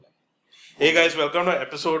Hey guys, welcome to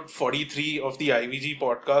episode 43 of the IVG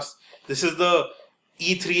podcast. This is the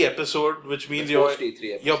E3 episode, which means you're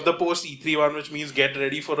the post E3 one, which means get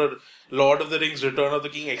ready for a Lord of the Rings Return of the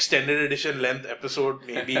King extended edition length episode,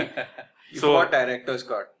 maybe. You forgot director's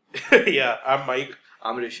cut. Yeah, I'm Mike.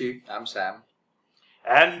 I'm Rishi. I'm Sam.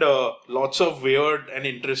 And lots of weird and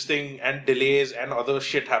interesting and delays and other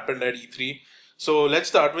shit happened at E3. So let's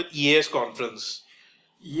start with EA's conference.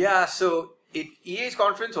 Yeah, so EA's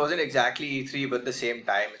conference wasn't exactly E3, but at the same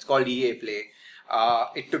time. It's called EA Play.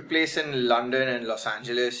 It took place in London and Los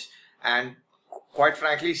Angeles, and quite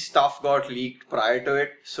frankly, stuff got leaked prior to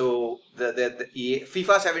it. So the EA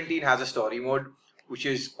FIFA 17 has a story mode, which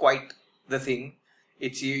is quite the thing.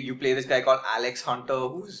 It's you play this guy called Alex Hunter,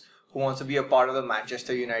 who wants to be a part of the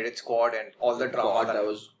Manchester United squad, and all the drama that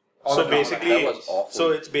was So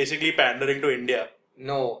awful. it's basically pandering to India.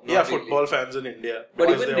 No, Yeah, not really. football fans in India. But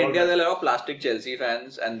Because even in they're all- India, there are a lot of plastic Chelsea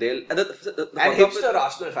fans, and they'll And problem hipster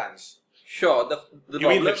Arsenal fans. Sure, the You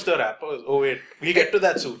mean problem, hipster rappers? Oh wait, we'll get to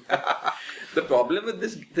that soon. the problem with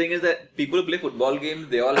this thing is that people who play football games,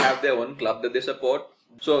 they all have their own club that they support.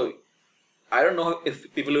 So I don't know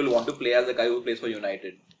if people will want to play as the guy who plays for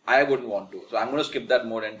United. I wouldn't want to, so I'm going to skip that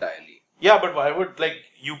mode entirely. Yeah, but why would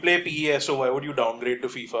you play PES? So why would you downgrade to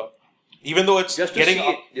FIFA? Even though it's Just to getting see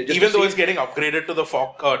it. Just to even though see it's getting upgraded to the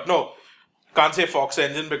Fox. No, can't say Fox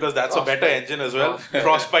engine because that's a better engine as well.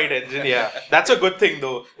 Frostbite engine, yeah, that's a good thing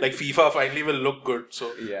though. Like FIFA finally will look good.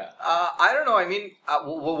 So Yeah. I don't know. I mean,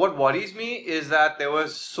 what worries me is that there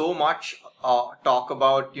was so much talk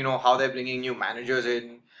about how they're bringing new managers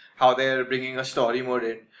in, how they're bringing a story mode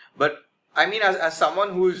in. But I mean, as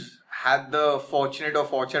someone who's had the fortunate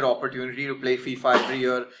opportunity to play FIFA every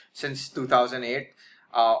year since 2008,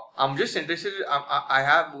 I'm just interested.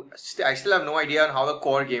 I still have no idea on how the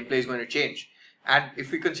core gameplay is going to change. And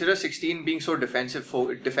if we consider 16 being so defense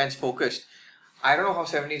focused, I don't know how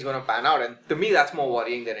 17 is going to pan out. And to me, that's more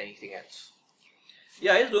worrying than anything else.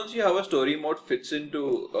 Yeah, I just don't see how a story mode fits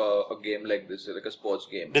into a game like this, like a sports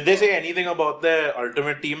game. did they say anything about their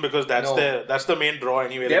ultimate team? Because that's No. that's the main draw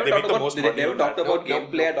anyway. They Like, haven't they make talked the about, most they money. haven't on talked that. about No,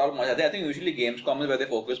 gameplay at all much. I think usually Gamescom is where they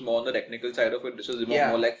focus more on the technical side of it. This is Yeah.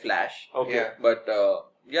 more like Flash. Okay. Yeah. But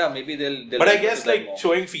yeah, maybe they'll But I focus guess that like more.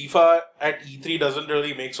 showing FIFA at E3 doesn't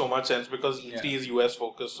really make so much sense because E3 Yeah. is US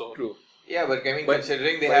focused. So True. Yeah, but I mean, But-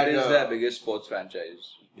 considering they But had it is their biggest sports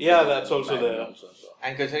franchise. Yeah, that's also Bayern there. also, so.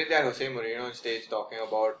 and considering they had Jose Mourinho on stage talking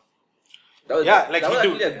about That was, Yeah, like that was he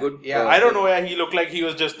actually a good. Yeah, I don't know why he looked like he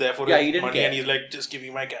was just there for Yeah, he his didn't money care. and he's like, just give me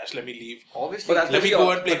my cash, let me leave. obviously But that's Let the me way go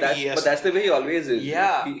he- and play but that's- PES. But that's the way he always is.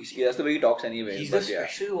 Yeah. That's the way he talks anyway. he's the but yeah.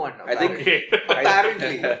 special one. I think- apparently. Okay.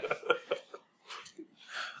 Apparently.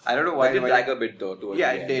 I don't know Why why. did drag a bit though towards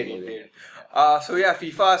Yeah, the it end. did. It did. So yeah,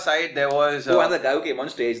 FIFA aside, there was Oh, and the guy who came on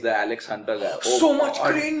stage, the Alex Hunter guy. Oh, so much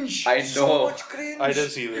God. cringe. I So know. much cringe. I didn't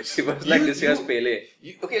see this. He was like You- this year's you- Pele.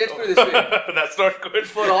 Okay, let's put it this way. That's not good.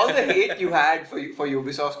 For all the hate you had for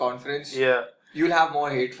Ubisoft's conference, Yeah. you'll have more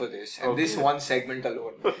hate for this. And this Okay. one segment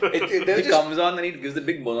alone. There He was just comes on and he gives the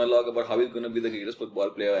big monologue about how he's going to be the greatest football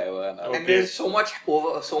player ever. And Okay. And there's so much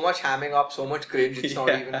hamming up, so much cringe. It's not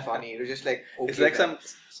Yeah. even funny. It was just like okay, it's like then.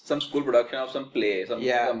 some school production of some play, some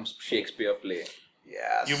Shakespeare play.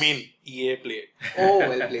 Yes. You mean EA Play. Oh,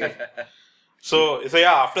 well played. So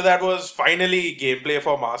yeah, after that was finally gameplay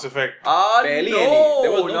for Mass Effect. Barely no, any.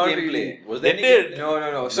 There was no not gameplay. really. Was there They any did. gameplay?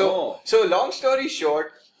 No. No. So long story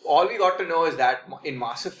short, all we got to know is that in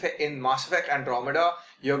Mass Effect Andromeda,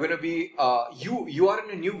 you're gonna be you are in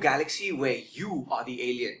a new galaxy where you are the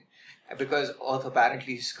alien, because Earth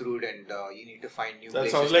apparently is screwed and you need to find new. That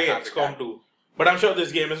places sounds to like habitat. XCOM 2. But I'm sure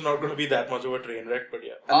this game is not going to be that much of a train wreck, but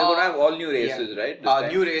yeah. And they're going to have all new races, right? This time?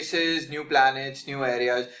 New races, new planets, new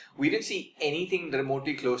areas. We didn't see anything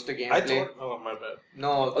remotely close to gameplay. I thought, oh my bad. No.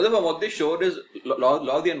 Although what they showed is lot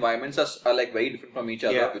of the environments are like very different from each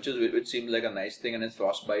other, Yeah. which seems like a nice thing, and it's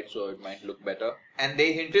Frostbite, so it might look better. And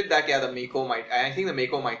they hinted that the Mako might. I think the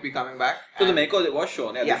Mako might be coming back. So the And Mako was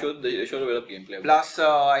shown. Yeah, Yeah. they showed a bit of gameplay. plus,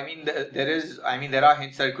 there are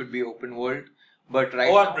hints that it could be open world, but right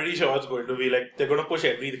Oh, I'm now, pretty sure it's going to be like, they're going to push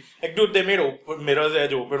everything. Like, dude, they made Mirror's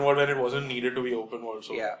Edge open world when it wasn't needed to be open world.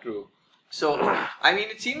 So yeah. True. So I mean,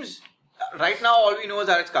 it seems right now all we know is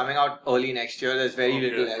that it's coming out early next year. There's very Okay.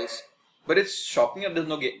 little else. But it's shocking that there's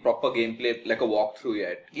no proper gameplay, like a walkthrough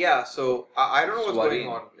yet. Yeah. So I don't know It's what's worrying.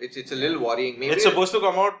 going on. It's a little worrying. Maybe It's supposed to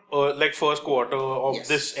come out like first quarter of Yes.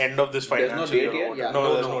 this end of this There's no financial date year. or yet? whatever. Yeah, no,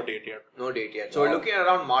 no, there's no. no date yet. no date yet. So Wow. we're looking at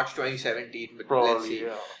around March 2017. But let's Probably, see.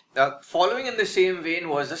 yeah. Following in the same vein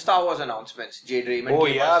was the Star Wars announcements. Jade Raymond. Oh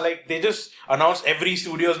gave yeah, us- like they just announced every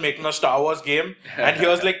studio is making a Star Wars game, and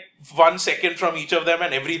here's like 1 second from each of them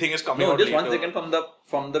and everything is coming No, out just later. 1 second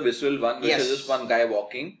from the visceral one, which Yes. is just one guy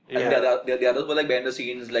walking, and Yeah. the others were like behind the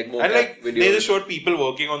scenes, like more And like videos. they just showed people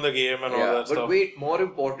working on the game and all Yeah. that But stuff. wait, more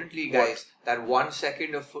importantly, guys, that 1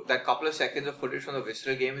 second of that couple of seconds of footage from the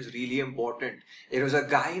Visceral game is really important. It was a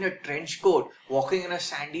guy in a trench coat walking in a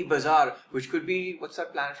sandy bazaar, which could be what's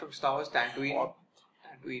that planet from Star Wars? Tatooine. Hot.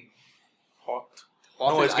 Tatooine. Hot.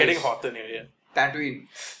 Hot No, as it's getting ice. hot in here. Yeah. Tatooine.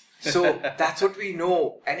 So that's what we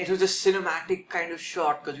know, and it was a cinematic kind of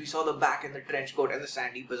shot because we saw the back in the trench coat and the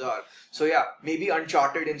sandy bazaar. So yeah, maybe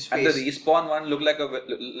Uncharted in And space. the respawn one looked like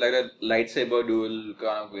a lightsaber duel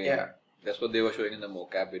kind of game. Yeah. That's what they were showing in the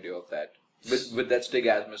mocap video of that. With that Stig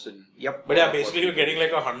Asmussen. Yep. But yeah, basically you're getting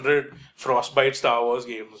like 100 Frostbite Star Wars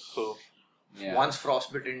games. So Yeah. Once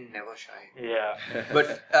frostbitten, never shy. yeah.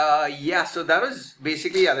 But yeah, so that was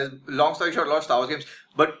basically, there's long story short, a lot of Star Wars games.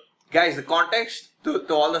 But guys, the context to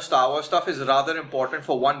all the Star Wars stuff is rather important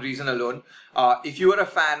for one reason alone. If you are a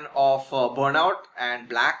fan of Burnout and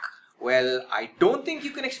Black, well, I don't think you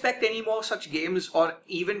can expect any more such games, or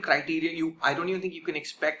even Criterion. I don't even think you can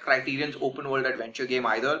expect Criterion's open world adventure game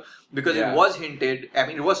either, because Yeah. it was hinted,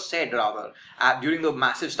 it was said rather, during the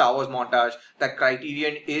massive Star Wars montage that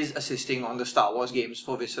Criterion is assisting on the Star Wars games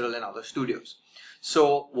for Visceral and other studios.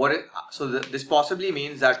 So this possibly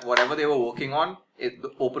means that whatever they were working on,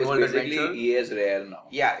 the open It's world basically adventure. EA's Rare now.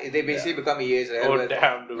 Yeah, they basically become EA's Rare. Oh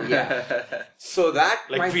damn, dude. Yeah. So that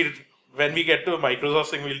Like when we get to Microsoft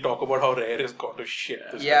thing, we'll talk about how Rare is gone to shit.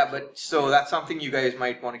 This yeah, time. but so that's something you guys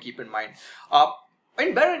might want to keep in mind.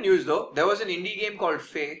 In better news though, there was an indie game called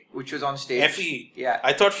Fae, which was on stage. FE. Yeah.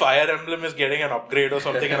 I thought Fire Emblem is getting an upgrade or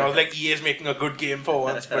something, and I was like, EA is making a good game for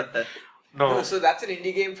once, but no. So that's an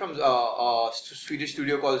indie game from Swedish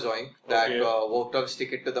studio called Zoink that Okay. worked on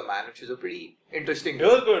Stick It to the Man, which is a pretty interesting. It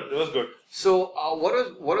was good. It was good. So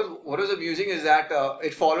what was amusing is that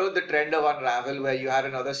it followed the trend of Unravel, where you had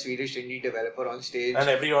another Swedish indie developer on stage. And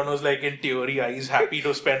everyone was like, in theory, he's happy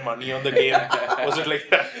to spend money on the game. Was it like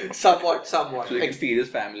that? Somewhat. So he can feed his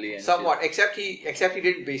family and Somewhat, except he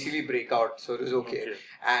didn't basically break out, so it was okay.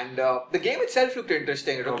 And the game itself looked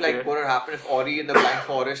interesting. It looked like what would happen if Ori in the Blind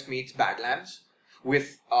Forest meets Badlands,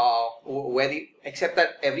 with except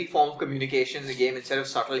that every form of communication in the game, instead of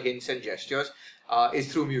subtle hints and gestures,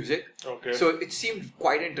 is through music. Okay. So it seemed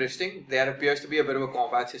quite interesting. There appears to be a bit of a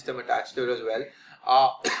combat system attached to it as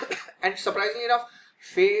well. And surprisingly enough,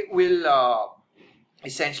 Fae will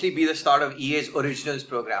essentially be the start of EA's Originals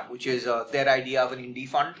program, which is their idea of an indie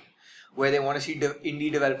fund, where they want to see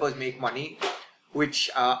indie developers make money, which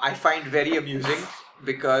I find very amusing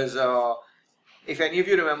because if any of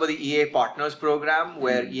you remember the EA Partners program,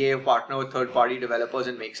 where EA partner with third-party developers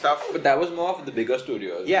and make stuff. But that was more of the bigger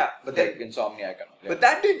studios. Yeah, but then like Insomniac. but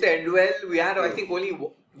that didn't end well. We had, I think, only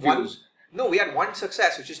one. Views. No, we had one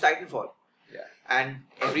success, which is Titanfall, Yeah. and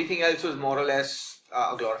everything else was more or less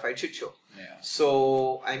a glorified shit show. Yeah.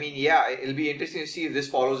 So, I mean, yeah, it'll be interesting to see if this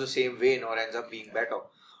follows the same vein or ends up being better.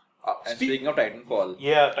 And speaking of Titanfall,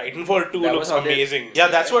 Yeah, Titanfall 2 That looks was how they- amazing. Yeah,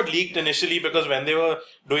 that's what leaked initially, because when they were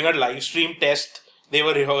doing a live stream test, they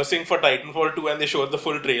were rehearsing for Titanfall 2 and they showed the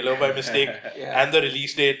full trailer by mistake Yeah. and the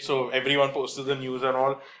release date, so everyone posted the news and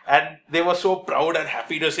all. And they were so proud and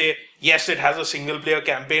happy to say, yes, it has a single player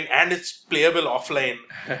campaign and it's playable offline.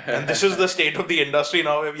 And this is the state of the industry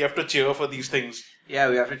now, where we have to cheer for these things. Yeah,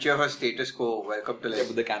 we have to cheer for status quo. Welcome to yeah, life.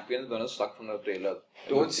 but the campaign is gonna suck from the trailer.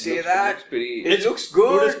 Don't say that. It looks pretty. It looks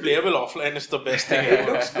good. Dude, it's playable offline is the best thing It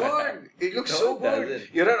ever. looks good. It looks No, so it good.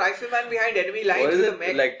 doesn't. You're a rifleman behind enemy lines What is with a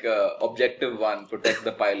it mech. like? Objective 1, protect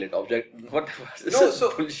the pilot. What? This No, is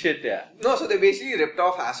so- bullshit. Yeah. No, so they basically ripped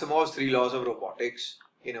off Asimov's 3 laws of robotics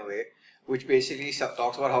in a way, which basically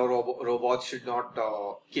talks about how robots should not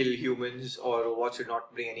kill humans, or robots should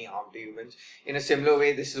not bring any harm to humans. In a similar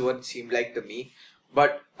way, this is what it seemed like to me.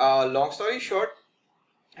 But long story short,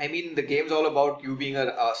 I mean, the game's all about you being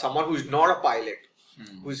someone who's not a pilot,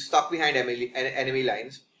 who's stuck behind enemy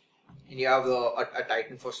lines, and you have a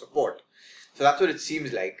Titan for support. So that's what it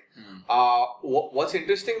seems like. What's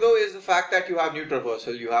interesting though is the fact that you have new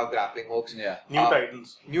traversal, you have grappling hooks, Yeah. New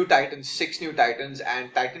Titans. new Titans, 6 new Titans,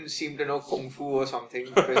 and Titans seem to know Kung Fu or something,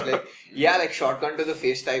 because like shotgun to the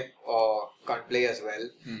face type can't play as well,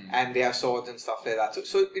 and they have swords and stuff like that.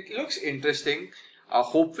 So it looks interesting.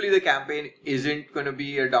 Hopefully the campaign isn't going to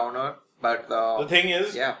be a downer, but The thing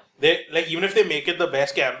is, yeah. they even if they make it the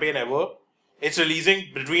best campaign ever, it's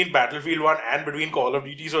releasing between Battlefield 1 and between Call of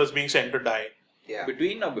Duty, so it's being sent to die. Yeah.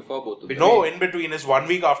 Between or before both of them? No, in between is 1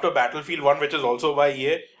 week after Battlefield 1, which is also by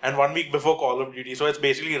EA, and 1 week before Call of Duty. So it's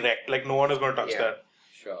basically wrecked. Like, no one is going to touch Yeah. that.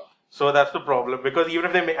 Sure. So that's the problem, because even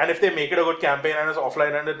if they make it a good campaign and it's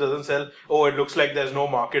offline and it doesn't sell, it looks like there's no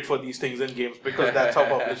market for these things in games, because that's how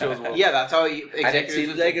publishers work. Yeah, that's how exactly. And it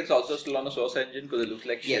seems like it's also still on the Source engine because it looks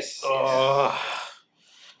like shit. Yes.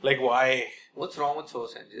 Like why? What's wrong with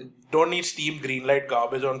Source engine? Don't need Steam greenlight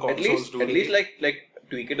garbage on consoles. At least like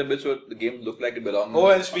tweak it a bit so the game look like it belongs. Oh,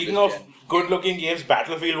 and speaking of good-looking games,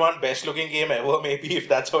 Battlefield 1, best-looking game ever, maybe, if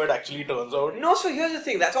that's how it actually turns out. No, so here's the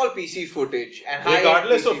thing, that's all PC footage. And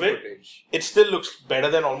regardless PC of it, footage. It still looks better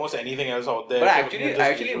than almost anything else out there. But I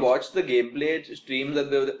actually watched the gameplay streams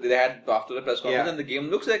that they had after the press conference, and the game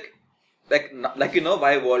looks like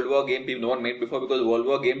why World War game no one made before, because World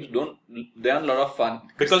War games they aren't a lot of fun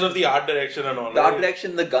because of the art direction and all. The art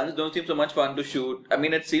direction, the guns don't seem so much fun to shoot. I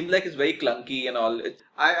mean, it seems like it's very clunky and all.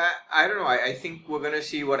 I don't know. I think we're gonna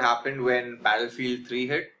see what happened when Battlefield 3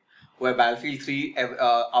 hit, where Battlefield 3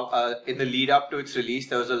 in the lead up to its release,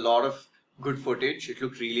 there was a lot of good footage. It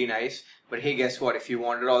looked really nice. But hey, guess what? If you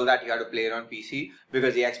wanted all that, you had to play it on PC,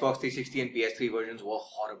 because the Xbox 360 and PS3 versions were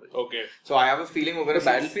horrible. Okay. So I have a feeling we're going to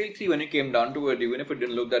Battlefield 3, when it came down to it, even if it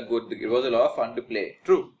didn't look that good, it was a lot of fun to play.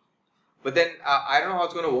 True. But then, I don't know how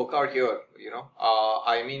it's going to work out here,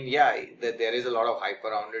 I mean, there is a lot of hype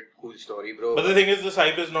around it. Cool story, bro. But the thing is, this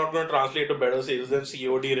hype is not going to translate to better sales than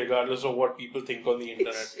COD, regardless of what people think on the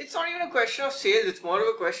internet. It's not even a question of sales. It's more of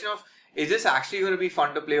a question of, is this actually going to be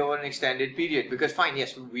fun to play over an extended period? Because fine,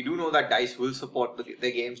 yes, we do know that DICE will support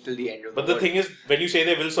the games till the end of the But the thing is, when you say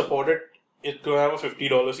they will support it, it's going to have a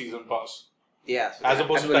 $50 season pass. Yeah. So as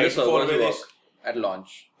opposed to Titanfall, where they at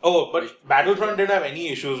launch. Oh, but Battlefront didn't have any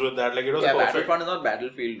issues with that. Like, it was perfect. Battlefront is not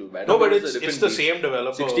Battlefield, dude. No, but it's the same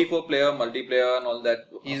developer. 64-player multiplayer and all that.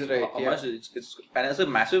 He's right. Much and it's a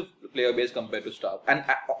massive player base compared to Star, and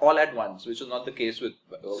all at once, which is not the case with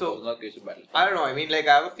Battlefield. I don't know. I mean, like,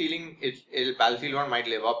 I have a feeling Battlefield 1 might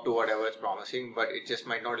live up to whatever it's promising, but it just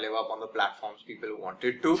might not live up on the platforms people want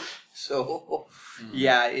it to. So,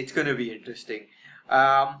 yeah, it's going to be interesting.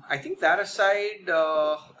 I think that aside,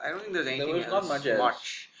 I don't think there's anything else. Not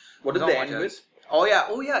much. What did they end with? Oh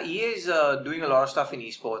yeah, EA is doing a lot of stuff in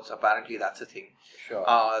esports. Apparently, that's a thing. Sure.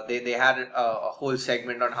 They had a whole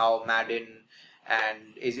segment on how Madden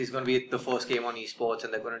is going to be the first game on esports,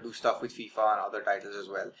 and they're going to do stuff with FIFA and other titles as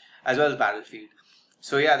well as Battlefield.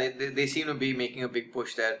 So yeah, they seem to be making a big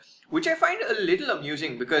push there, which I find a little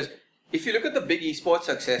amusing, because if you look at the big esports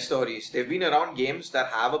success stories, they've been around games that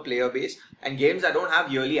have a player base and games that don't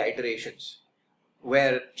have yearly iterations,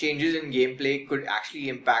 where changes in gameplay could actually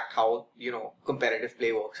impact how competitive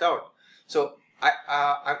play works out. So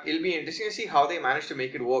it'll be interesting to see how they manage to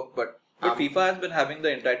make it work. But FIFA has been having the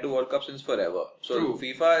Interactive World Cup since forever. So true.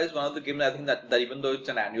 FIFA is one of the games, I think that even though it's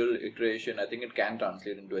an annual iteration, I think it can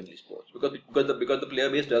translate into any sports because the player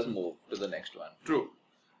base does move to the next one. True.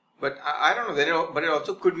 But I don't know. But it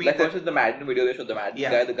also could mean like for instance, the Madden video they showed, the Madden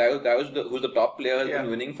guy, the guy who's the top player has been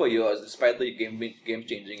winning for years, despite the game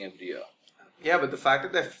changing every year. Yeah, but the fact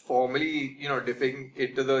that they're formally dipping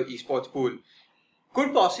into the esports pool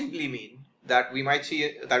could possibly mean that we might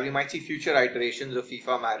see future iterations of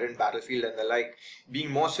FIFA, Madden, Battlefield, and the like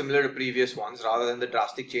being more similar to previous ones rather than the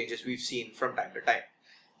drastic changes we've seen from time to time.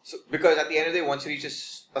 So, because at the end of the day, once you reach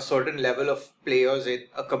a certain level of players in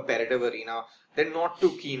a competitive arena, they're not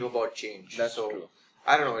too keen about change. That's true.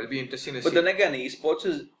 I don't know. It'll be interesting to see. But then again, esports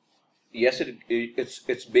is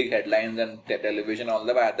it's big headlines and television and all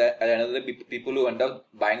that. But at the end of the day, people who end up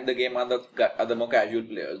buying the game are the more casual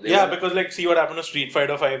players. Because see what happened to Street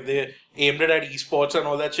Fighter 5. They aimed it at esports and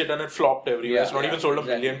all that shit, and it flopped everywhere. It's not even sold a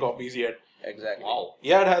million copies yet. Exactly. Wow.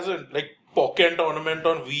 Yeah, it hasn't. Like Pokken tournament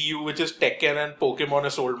on Wii U, which is Tekken, and Pokemon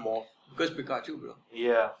has sold more. Because Pikachu, bro.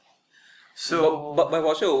 Yeah. So, but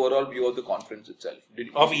what's your overall view of the conference itself?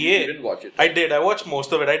 Of EA? You didn't watch it. I did. I watched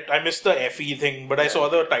most of it. I missed the FE thing, but I saw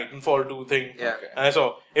the Titanfall 2 thing. Yeah. Okay. And I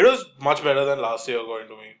saw it was much better than last year, according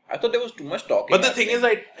to me. I thought there was too much talking. But the thing is,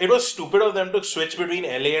 it was stupid of them to switch between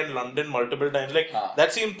LA and London multiple times. Like,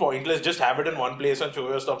 that seemed pointless. Just have it in one place and show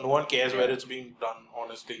your stuff. No one cares where it's being done,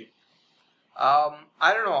 honestly.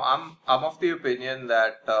 I don't know. I'm of the opinion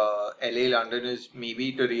that LA London is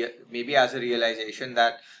maybe as a realization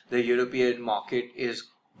that the European market is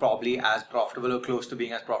probably as profitable or close to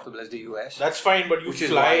being as profitable as the US. That's fine, but you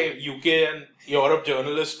fly UK and Europe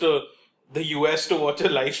journalists to the US to watch a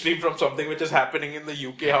live stream from something which is happening in the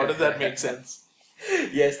UK. How does that make sense?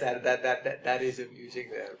 Yes, that is amusing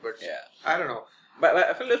there. But I don't know. But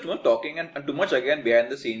I feel there's too much talking and too much again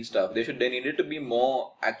behind the scenes stuff. They needed to be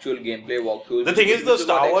more actual gameplay walkthroughs. The thing is, the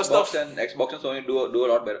Star Wars stuff and Xbox and Sony do a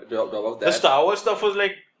lot better job of that. The Star Wars stuff was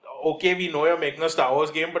like okay, we know you're making a Star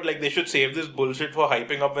Wars game, but like they should save this bullshit for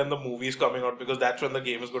hyping up when the movie's coming out, because that's when the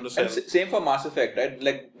game is going to sell. And same for Mass Effect, right?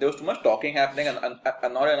 Like there was too much talking happening and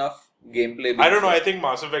not enough gameplay. I don't know. I think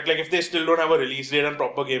Mass Effect, like if they still don't have a release date and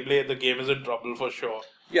proper gameplay, the game is in trouble for sure.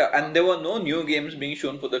 Yeah, and there were no new games being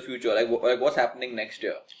shown for the future. Like what's happening next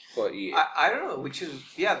year for EA? I don't know, which is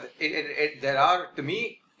there are, to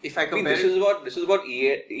me, if I compare this is what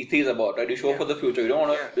E3 is about, right? You show for the future. You don't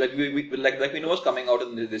want to like we know what's coming out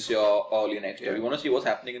in this year or early next year. We want to see what's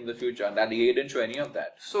happening in the future, and that EA didn't show any of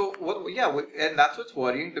that. So and that's what's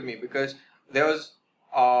worrying to me, because there was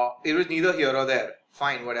it was neither here or there.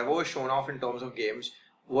 Fine, whatever was shown off in terms of games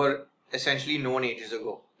were essentially known ages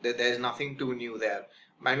ago. There's nothing too new there.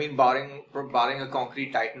 I mean, barring a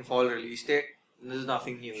concrete Titanfall release date, there's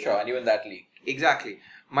nothing new. Sure, and even that leaked. Exactly.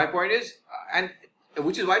 My point is, and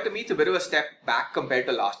which is why to me it's a bit of a step back compared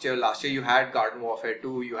to last year. Last year you had Garden Warfare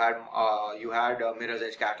 2, you had Mirror's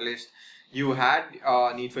Edge Catalyst, you had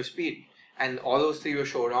Need for Speed, and all those three were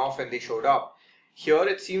shown off and they showed up. Here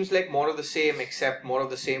it seems like more of the same, except more of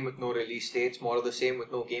the same with no release dates, more of the same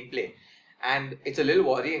with no gameplay. And it's a little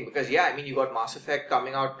worrying because you got Mass Effect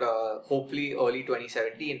coming out hopefully early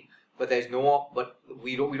 2017, but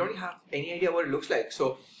we don't have any idea what it looks like.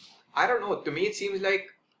 So I don't know. To me it seems like,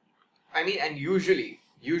 and usually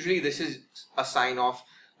this is a sign of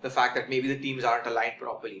the fact that maybe the teams aren't aligned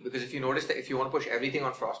properly. Because if you notice that if you want to push everything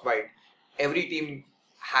on Frostbite, every team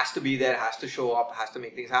has to be there, has to show up, has to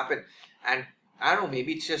make things happen. And I don't know,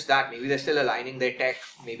 maybe it's just that. Maybe they're still aligning their tech.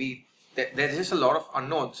 Maybe there's just a lot of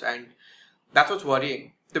unknowns, and that's what's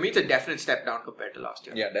worrying. To me, it's a definite step down compared to last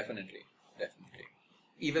year. Yeah, definitely.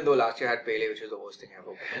 Even though last year had Pele, which is the worst thing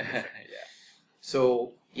ever. Yeah.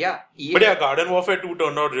 So, yeah. But yeah, Garden Warfare 2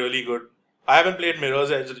 turned out really good. I haven't played Mirror's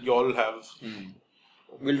Edge, y'all have.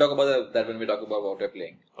 We'll talk about that when we talk about what we're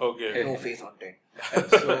playing. Okay. No faith on 10.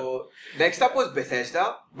 So, next up was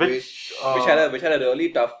Bethesda, which had a really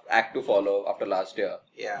tough act to follow after last year.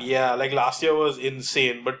 Yeah, like last year was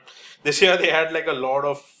insane, but this year they had like a lot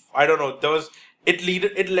of, I don't know,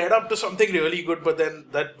 it led up to something really good, but then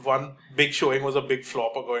that one big showing was a big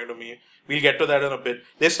flop according to me. We'll get to that in a bit.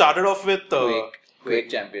 They started off with Quake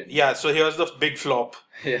Champion. Yeah, so here's the big flop.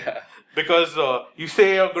 Yeah. Because you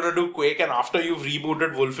say you're going to do Quake, and after you've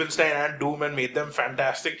rebooted Wolfenstein and Doom and made them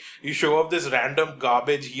fantastic, you show off this random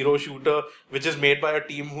garbage hero shooter which is made by a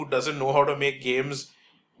team who doesn't know how to make games.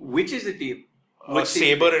 Which is the team?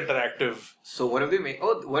 Saber Interactive. So what have they made?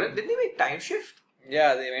 Didn't they make Time Shift?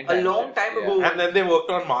 Yeah, they made a long time ago. And then they worked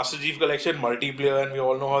on Master Chief Collection multiplayer, and we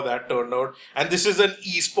all know how that turned out. And this is an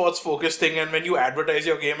esports focused thing, and when you advertise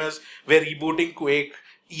your game as we're rebooting Quake,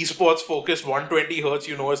 esports focused 120 Hz,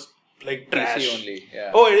 you know, it's like trash. PC only,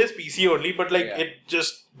 yeah. Oh, it is PC only, but like it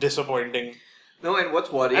just disappointing. No, and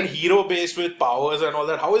what's worrying? And hero based with powers and all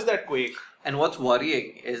that. How is that Quake? And what's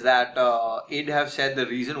worrying is that id have said the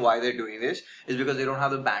reason why they're doing this is because they don't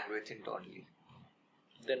have the bandwidth internally.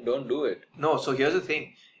 Then don't do it. No, so here's the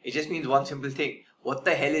thing. It just means one simple thing. What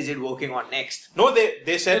the hell is it working on next? No,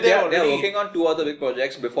 they said they're working on 2 other big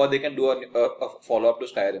projects before they can do a follow-up to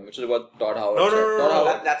Skyrim, which is what Todd Howard said.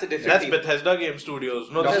 No. That's a different team. That's Bethesda Game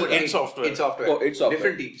Studios. No, this is id Software. id Software. Oh, id Software.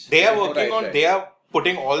 Different teams. They are working on... They are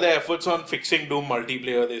putting all their efforts on fixing Doom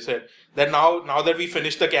multiplayer, they said. That now that we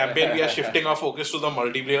finished the campaign, we are shifting our focus to the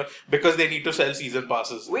multiplayer because they need to sell season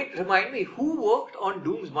passes. Wait, remind me, who worked on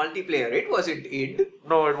Doom's multiplayer? It wasn't id.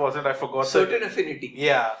 No, it wasn't. I forgot. Certain Affinity.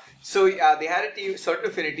 Yeah. So they had a team, Certain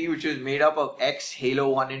Affinity, which was made up of ex-Halo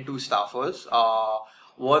 1 and 2 staffers,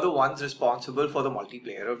 were the ones responsible for the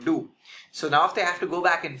multiplayer of Doom. So now if they have to go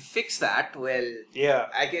back and fix that, well... Yeah.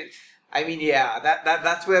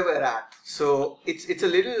 That's where we're at. So it's a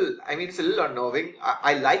little unnerving.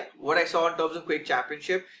 I like what I saw in terms of Quake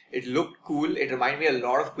Championship. It looked cool. It reminded me a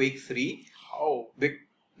lot of Quake 3. Oh. The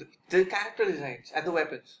character designs and the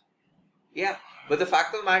weapons. Yeah. But the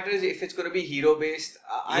fact of the matter is, if it's going to be hero based,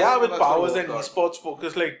 with powers and esports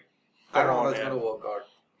focus, like, I don't know how it's going to work out.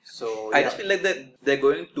 So I just feel like they're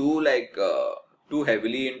going too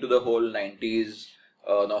heavily into the whole 90s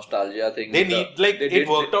nostalgia thing. It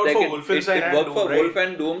worked out for Wolfenstein and Doom. It worked for Wolf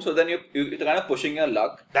and Doom, so then you're kind of pushing your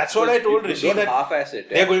luck. That's what I told Rishi. Don't half-ass it.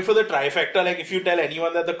 They're going for the trifecta. Like, if you tell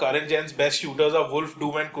anyone that the current gen's best shooters are Wolf,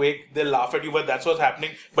 Doom and Quake, they'll laugh at you, but that's what's happening.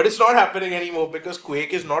 But it's not happening anymore because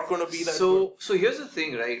Quake is not going to be that good. So here's the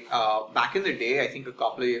thing, right? Back in the day, I think a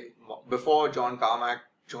couple of years before John Carmack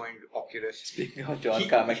joined Oculus. Speaking of John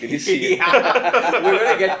Carmack, did you see it? We're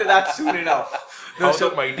going to get to that soon enough. How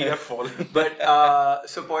the mighty have fallen. But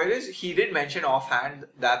so point is, he did mention offhand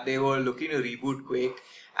that they were looking to reboot Quake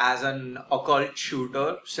as an occult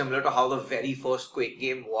shooter, similar to how the very first Quake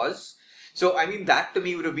game was. So, I mean, that to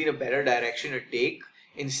me would have been a better direction to take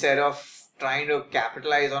instead of trying to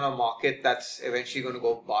capitalize on a market that's eventually going to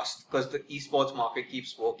go bust because the esports market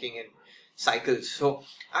keeps working in cycles. So,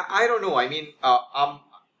 I don't know. I mean, on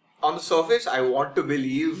the surface, I want to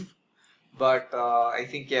believe, but I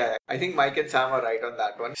think Mike and Sam are right on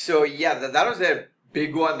that one. So, yeah, that was their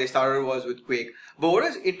big one they started was with Quake. But what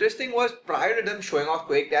was interesting was prior to them showing off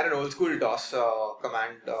Quake, they had an old school DOS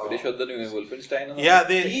command. They showed the new Wolfenstein. Yeah,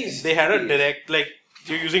 they had a direct, like,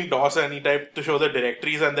 you're using DOS any type to show the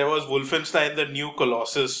directories, and there was Wolfenstein, the new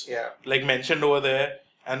Colossus, like mentioned over there.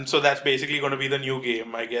 And so that's basically going to be the new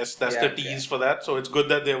game, I guess. That's the tease for that. So it's good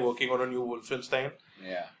that they're working on a new Wolfenstein.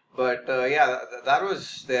 Yeah. But that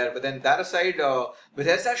was there. But then that aside,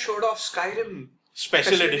 Bethesda showed off Skyrim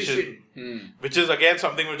Special edition. Which is again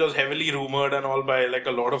something which was heavily rumored and all by like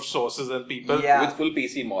a lot of sources and people. Yeah. With full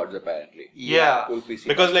PC mods apparently. Yeah. Full PC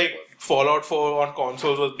because mods. like Fallout 4 on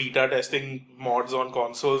consoles was beta testing mods on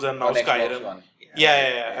consoles, and now on Skyrim. Xbox One.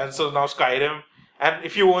 Yeah. And so now Skyrim. And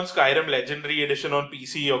if you own Skyrim Legendary Edition on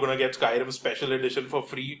PC, you're gonna get Skyrim Special Edition for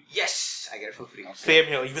free. Yes, I get it for free. Same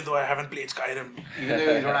here, even though I haven't played Skyrim. Even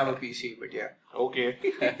though you don't have a PC, but yeah. Okay.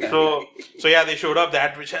 So yeah, they showed up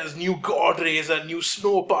that which has new god rays and new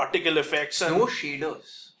snow particle effects and No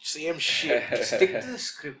shaders. same shit. Stick to the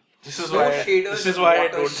script. This is No why shaders and I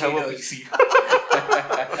water don't have a shaders.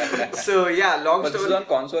 PC. So yeah, long But this is story. on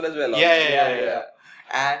console as well. Yeah.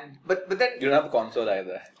 And but then You don't have a console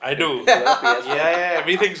either. I do. You have a PS4. Yeah,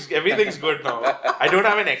 everything's good now. I don't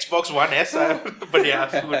have an Xbox One S, but yeah,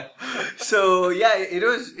 it's good. so yeah, it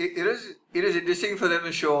was interesting for them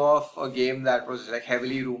to show off a game that was like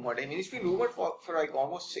heavily rumored. I mean, it's been rumored for like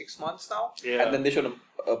almost 6 months now. Yeah. And then they showed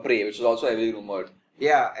a Prey, which is also heavily rumored.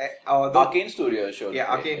 Yeah, Arcane Studios showed.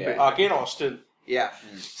 Yeah, Arcane Prey. Arcane Austin. Yeah.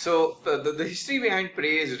 So the history behind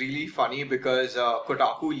Prey is really funny because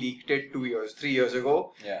Kotaku leaked it 3 years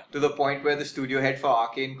ago. Yeah. To the point where the studio head for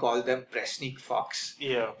Arcane called them press sneak fucks.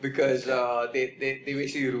 Yeah. Because they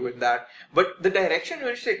basically ruined that. But the direction in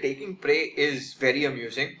which they're taking Prey is very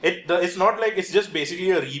amusing. It's not like it's just basically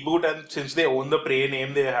a reboot, and since they own the Prey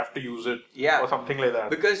name, they have to use it. Yeah. Or something like that.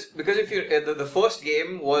 Because if you the first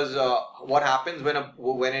game was what happens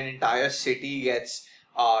when an entire city gets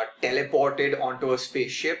teleported onto a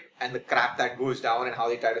spaceship and the crap that goes down and how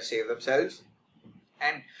they try to save themselves.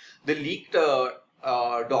 And the leaked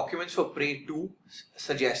documents for Prey 2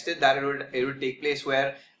 suggested that it would take place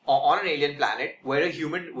where on an alien planet where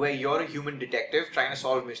you're a human detective trying to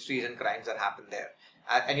solve mysteries and crimes that happen there,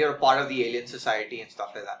 and you're a part of the alien society and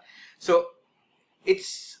stuff like that. So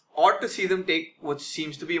it's odd to see them take what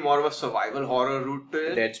seems to be more of a survival horror route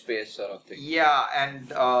to it. Dead Space sort of thing. Yeah,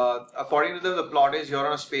 and according to them, the plot is you're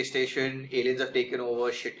on a space station, aliens have taken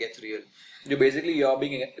over, shit gets real. So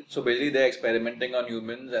basically they're experimenting on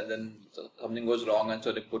humans, and then something goes wrong, and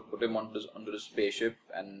so they put him onto the spaceship,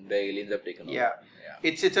 and the aliens have taken over. Yeah.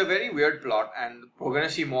 It's a very weird plot, and we're gonna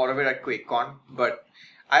see more of it at QuakeCon. But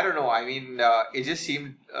I don't know. I mean, it just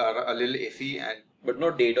seemed a little iffy, and But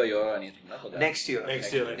no date or year or anything, no? For that. next year.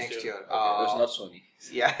 Next year. Okay, it's not Sony.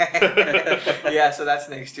 Yeah, yeah. So that's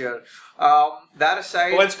next year. That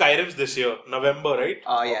aside. Oh, and Skyrim's this year, November, right?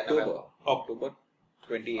 Yeah, October. November. October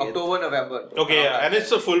 28th. October, November. Okay, yeah, and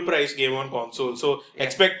it's a full price game on console, so Yeah.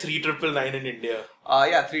 expect 3999 in India.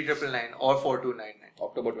 Yeah, 3999 or 4299.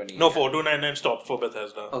 October 28th. No, 4299 stopped for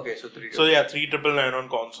Bethesda. Okay, so 3. So yeah, 3999 on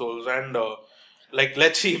consoles, and like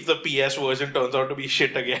let's see if the PS version turns out to be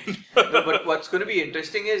shit again. No, but what's going to be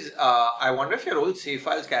interesting is I wonder if your old save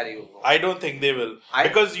files carry over. I don't think they will,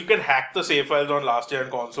 because you can hack the save files on last gen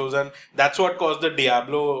consoles, and that's what caused the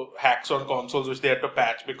Diablo hacks on consoles, which they had to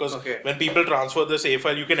patch. Because when people transfer the save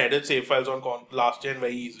file, you can edit save files on last gen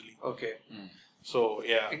very easily. Okay. So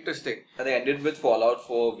yeah, Interesting. And they ended with Fallout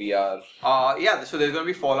 4 VR. Yeah, so there's going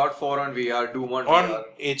to be Fallout 4 on VR, Doom on on VR.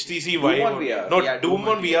 HTC Doom Vive. on VR. No, Yeah, Doom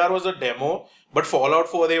on VR was a demo, but Fallout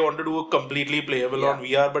 4 they want to do completely playable on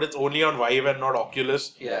VR, but it's only on Vive and not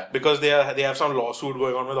Oculus. Yeah. Because they have some lawsuit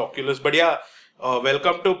going on with Oculus. But yeah,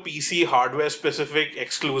 welcome to PC hardware specific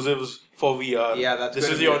exclusives for VR. Yeah, that's this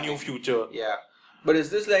gonna is be your a new thing. future. Yeah. But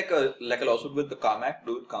is this like a lawsuit with the Carmack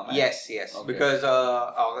dude? Carmack? Yes. Okay. Because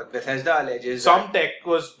Bethesda alleges Some tech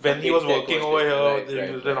was when he was tech working was over here, right, they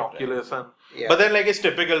right, used right, an Oculus, and Yeah. but then like it's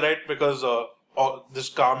typical, right? Because this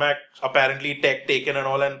Carmack apparently tech taken and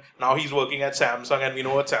all, and now he's working at Samsung, and we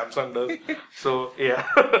know what Samsung does. So yeah.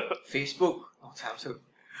 Facebook, not Samsung.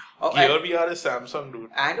 Gear VR is Samsung, dude.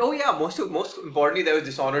 And most importantly, there was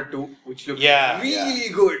Dishonored 2, which looked Yeah, really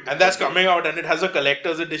good. And that's coming out, and it has a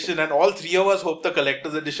collector's edition, and all three of us hope the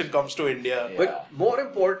collector's edition comes to India. Yeah. But more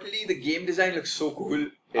importantly, the game design looks so cool.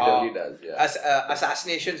 It really does, yeah.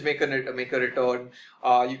 Assassinations make a return.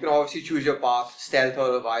 You can obviously choose your path, stealth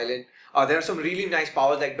or violent. There are some really nice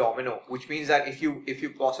powers like Domino, which means that if you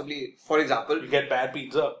possibly, for example, You get bad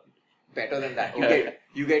pizza. better than that,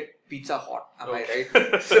 you get Pizza Hot. Am I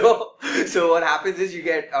right? So what happens is you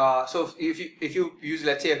get so if you use,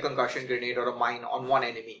 let's say, a concussion grenade or a mine on one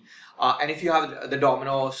enemy, and if you have the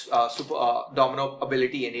domino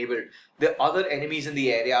ability enabled, the other enemies in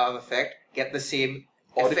the area of effect get the same.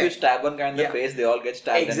 Or if you stab one guy in the face, they all get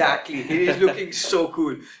stabbed. Exactly. It is looking so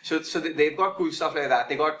cool. So they've got cool stuff like that.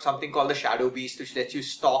 They got something called the Shadow Beast, which lets you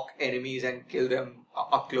stalk enemies and kill them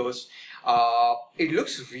up close. It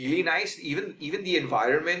looks really nice. Even the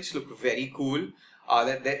environments look very cool.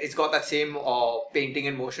 It's got that same painting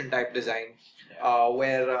in motion type design.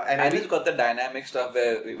 And it's got the dynamic stuff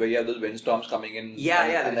where you have those windstorms coming in.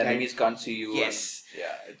 And the enemies can't see you. Yes.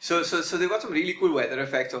 And, So they've got some really cool weather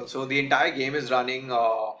effects also. The entire game is running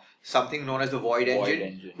something known as the Void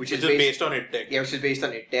Engine, which is based on id Tech. Yeah, which is based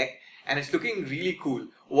on id Tech, and it's looking really cool.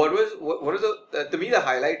 What was to me the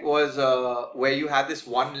highlight was where you had this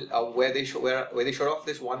one where they showed off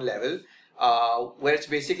this one level where it's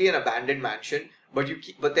basically an abandoned mansion,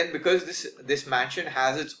 but then because this mansion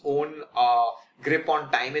has its own grip on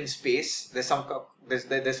time and space, there's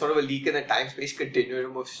sort of a leak in the time space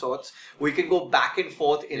continuum of sorts. We can go back and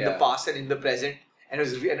forth in the past and in the present, and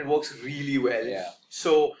it works really well. Yeah.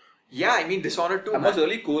 So. Yeah, I mean Dishonored 2. And what's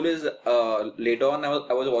really cool is later on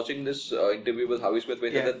I was watching this interview with Howie Smith where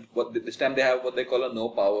he said that this time they have what they call a no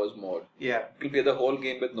powers mode. Yeah. You can play the whole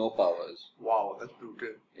game with no powers. Wow, that's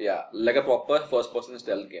brutal. Yeah, like a proper first person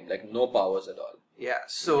stealth game, like no powers at all. Yeah,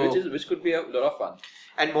 so which could be a lot of fun.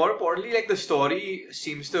 And more importantly, like the story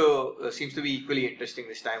seems to be equally interesting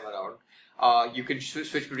this time around. You can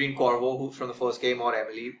switch between Corvo, who's from the first game, or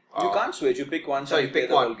Emily. You can't switch. You pick one. You pick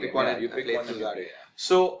one. Pick one. You pick one.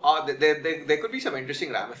 So there could be some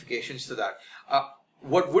interesting ramifications to that.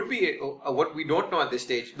 What we don't know at this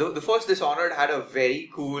stage. The first Dishonored had a very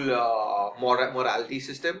cool morality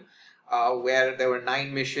system where there were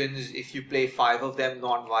 9 missions. If you play 5 of them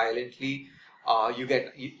non-violently,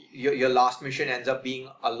 your last mission ends up being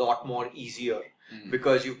a lot more easier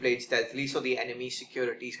because you played stealthily. So the enemy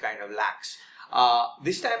security is kind of lax.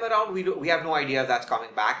 This time around, we have no idea if that's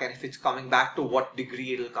coming back, and if it's coming back, to what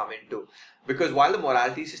degree it'll come into. Because while the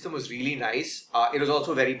morality system was really nice, it was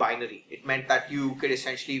also very binary. It meant that you could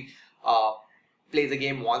essentially play the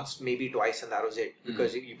game once, maybe twice, and that was it.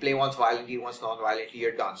 Because if you play once violently, once non-violently,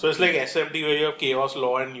 you're done. So it's like SMT where you have chaos,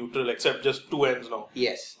 law, and neutral, except just 2 ends now.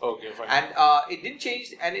 Yes. Okay, fine. And it didn't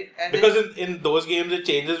change, because in those games it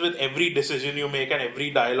changes with every decision you make and every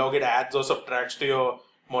dialogue. It adds or subtracts to your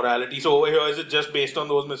morality. So over here, is it just based on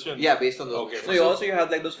those missions? Yeah, based on those missions. So you have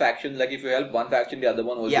like those factions, like if you help one faction, the other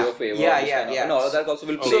one will your favor. Yeah. And all of that also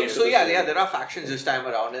will play. So there are factions this time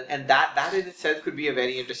around, and that in itself could be a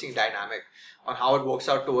very interesting dynamic on how it works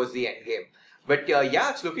out towards the end game. But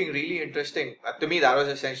it's looking really interesting. To me, that was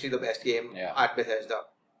essentially the best game at Bethesda.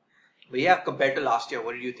 But compared to last year,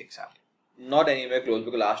 what did you think, Sam? Not anywhere close,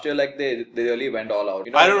 because last year they really went all out.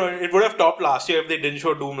 I don't know. It would have topped last year if they didn't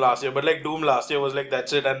show Doom last year. But like Doom last year was like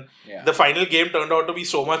that's it, and the final game turned out to be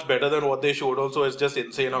so much better than what they showed. Also, it's just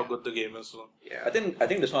insane how good the game is. So. Yeah, I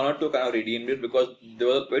think Dishonored 2 kind of redeemed it because there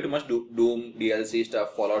was way too much Doom DLC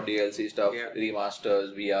stuff, Fallout DLC stuff,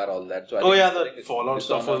 remasters, VR, all that. So the Fallout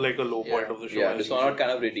stuff was like a low point of the show. Yeah, Dishonored kind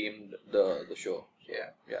of redeemed the show.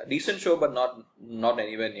 Yeah, decent show, but not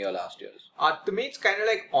anywhere near last year's. To me, it's kind of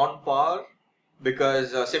like on par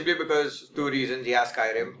simply because 2 reasons.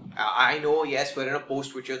 Skyrim. I know, yes, we're in a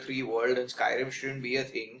post-Witcher 3 world and Skyrim shouldn't be a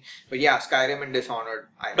thing. But Skyrim and Dishonored.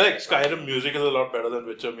 Skyrim music is a lot better than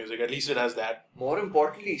Witcher music. At least it has that. More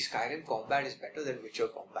importantly, Skyrim combat is better than Witcher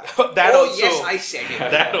combat. Also. Yes, I said it.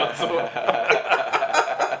 That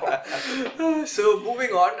also. So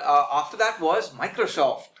moving on, after that was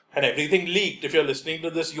Microsoft. And everything leaked. If you're listening to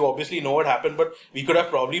this, you obviously know what happened, but we could have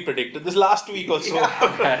probably predicted this last week or so.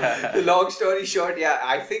 The long story short,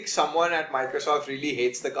 I think someone at Microsoft really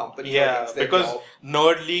hates the company. Because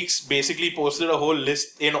Nerd Leaks basically posted a whole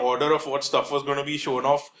list in order of what stuff was going to be shown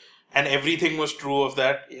off, and everything was true of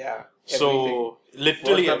that. Yeah. So,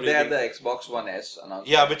 literally everything. They had the Xbox One S announcement.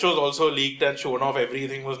 Yeah, which was also leaked and shown off.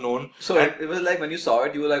 Everything was known. So it was like when you saw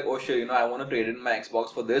it, you were like, oh shit, I want to trade in my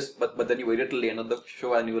Xbox for this. But then you waited till the end of the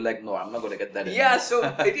show and you were like, no, I'm not going to get that. Yeah,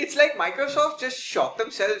 so it's like Microsoft just shot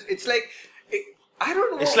themselves. It's like, I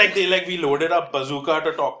don't know. It's like we loaded up Bazooka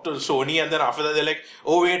to talk to Sony, and then after that they're like,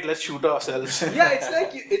 oh wait, let's shoot ourselves. Yeah, it's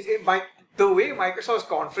like the way Microsoft's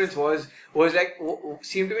conference was like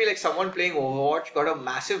seemed to me like someone playing Overwatch got a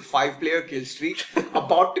massive 5-player kill streak,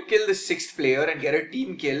 about to kill the 6th player and get a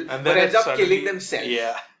team kill, And but then ends up suddenly- killing themselves.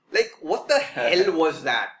 Yeah. Like, what the hell was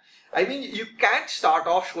that? I mean, you can't start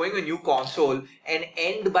off showing a new console and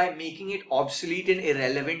end by making it obsolete and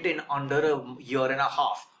irrelevant in under a year and a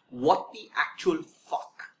half. What the actual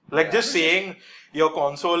fuck? Like just saying your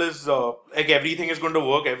console is like everything is going to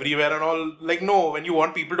work everywhere and all. Like no, when you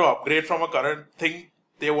want people to upgrade from a current thing,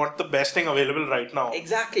 they want the best thing available right now.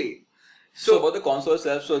 Exactly. So about the console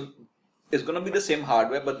itself, so it's going to be the same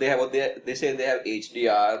hardware, but they say they have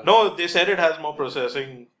HDR. No, they said it has more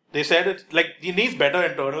processing. They said it needs better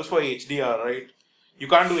internals for HDR, right? You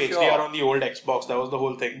can't do Sure. HDR on the old Xbox. That was the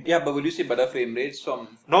whole thing. Yeah, but will you see better frame rates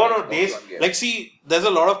from No, Xbox One game? see, there's a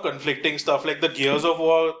lot of conflicting stuff. Like the Gears of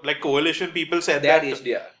War, like Coalition people said They had that.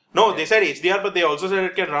 HDR. No, they said HDR, but they also said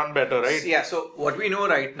it can run better, right? Yeah, so what we know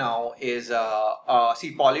right now is,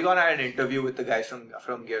 Polygon had an interview with the guys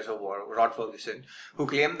from Gears of War, Rod Ferguson, who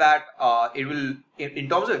claimed that it will, in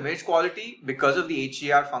terms of image quality, because of the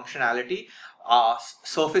HDR functionality,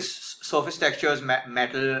 surface textures,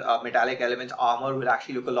 metallic elements, armor will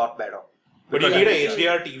actually look a lot better. But you Because need I a think-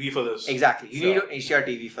 HDR TV for this. Exactly. You need Sure. an HDR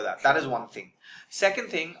TV for that. That is one thing. Second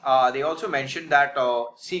thing, they also mentioned that,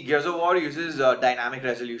 Gears of War uses dynamic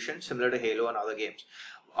resolution similar to Halo and other games.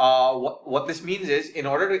 What this means is, in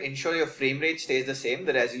order to ensure your frame rate stays the same,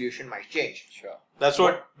 the resolution might change. Sure. That's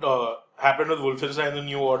what happened with Wolfenstein: The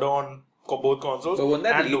New Order on both consoles. So wouldn't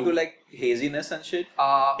that and lead Doom. to like haziness and shit?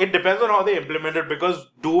 It depends on how they implement it, because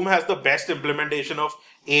Doom has the best implementation of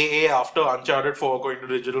AA after Uncharted 4 going to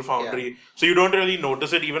Digital Foundry. So you don't really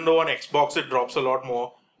notice it, even though on Xbox it drops a lot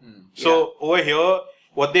more. So over here,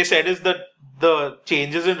 what they said is that the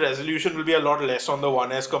changes in resolution will be a lot less on the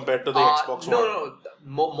One S compared to the Xbox One. No.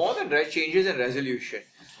 More than changes in resolution.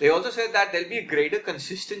 They also said that there'll be a greater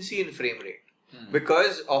consistency in frame rate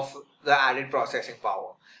because of the added processing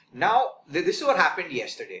power. Now, this is what happened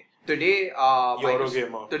yesterday. Today,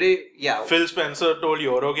 Eurogamer. Today, yeah. Phil Spencer told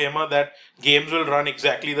Eurogamer that games will run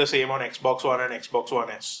exactly the same on Xbox One and Xbox One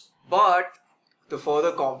S. But to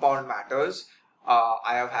further compound matters,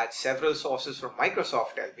 I have had several sources from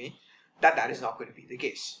Microsoft tell me that is not going to be the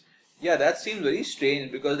case. Yeah, that seems very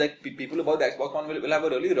strange because like people about the Xbox One will have a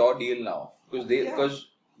really raw deal now because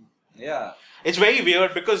It's very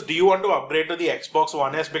weird because do you want to upgrade to the Xbox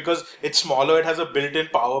One S because it's smaller, it has a built-in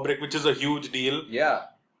power brick, which is a huge deal. Yeah.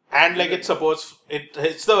 And like it's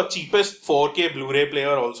the cheapest 4K Blu-ray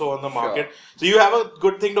player also on the market. Sure. So you have a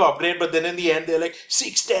good thing to upgrade, but then in the end they're like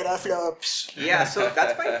 6 teraflops. Yeah, so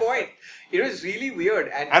that's my point. It was really weird.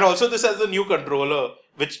 And also this has the new controller,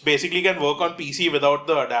 which basically can work on PC without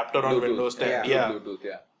the adapter on Bluetooth. Windows 10. Yeah. Bluetooth,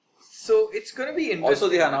 yeah. So it's going to be interesting. Also,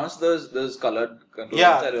 they announced those colored controllers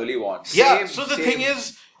Yeah. which I really want. Yeah, Same, so the same. thing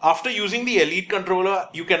is, after using the Elite controller,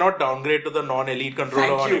 you cannot downgrade to the non-Elite controller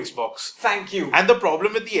Thank on you. Xbox. Thank you. And the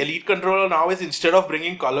problem with the Elite controller now is instead of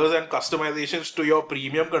bringing colors and customizations to your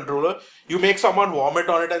premium controller, you make someone vomit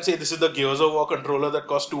on it and say this is the Gears of War controller that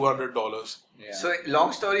costs $200. Yeah. So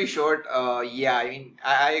long story short, I mean,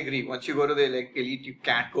 I agree. Once you go to the Elite, you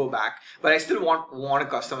can't go back. But I still want a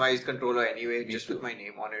customized controller anyway, just with my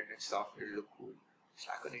name on it and stuff. It'll look cool. It's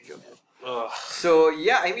like a ninja. So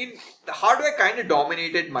yeah, I mean, the hardware kind of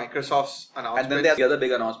dominated Microsoft's announcement. And then there's the other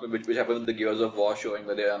big announcement which happened with the Gears of War showing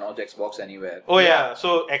where they announced Xbox Anywhere. Oh yeah,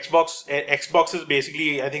 so Xbox is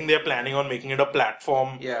basically, I think they're planning on making it a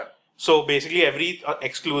platform. Yeah. So basically every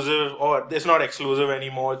exclusive, or it's not exclusive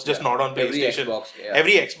anymore, it's just not on Every PlayStation. Xbox, yeah.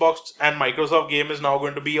 Every Xbox and Microsoft game is now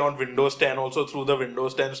going to be on Windows 10 also through the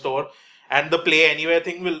Windows 10 store. And the Play Anywhere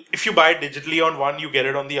thing will, if you buy it digitally on one, you get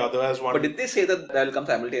it on the other as one. But did they say that will come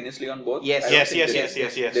simultaneously on both? Yes. I don't Yes.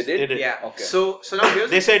 think They did? Yeah. Okay. So now here's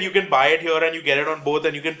They said you can buy it here and you get it on both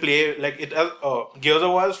and you can play, like it has, Gears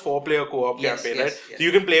of War has 4-player co-op Yes, campaign, yes, right? yes. So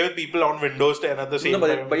you can play with people on Windows 10 at the same No,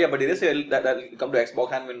 time. but did they say that will come to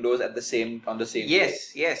Xbox and Windows on the same day?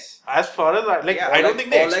 yes. As far as I, Yeah, I don't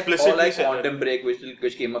think they explicitly or like said Quantum it. Break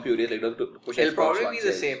which came a few days later to push It'll Xbox probably One be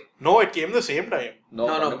the sales. same. No, it came the same time. No,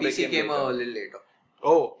 Quantum Break PC came a later. little later.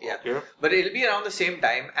 Oh, Yeah. okay. But it'll be around the same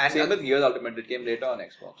time. And Same with Gears Ultimate, it came later on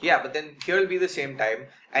Xbox. yeah, but then here will be the same time.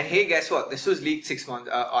 And hey, guess what? This was leaked 6 months.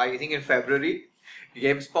 I think in February.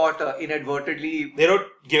 GameSpot inadvertently. They wrote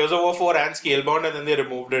Gears of War 4 and Scalebound and then they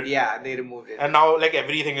removed it. Yeah, they removed it. And now like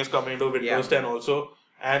everything is coming to Windows 10 also.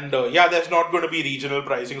 And there's not going to be regional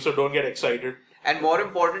pricing, so don't get excited. And more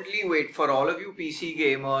importantly, wait, for all of you PC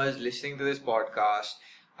gamers listening to this podcast,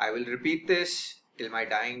 I will repeat this till my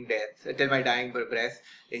dying breath,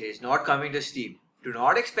 it is not coming to Steam. Do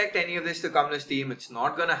not expect any of this to come to Steam. It's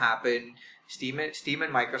not going to happen. Steam and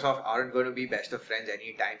Microsoft aren't going to be best of friends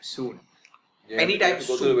anytime soon. Yeah, anytime go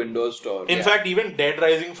soon. to the Windows Store. In fact, even Dead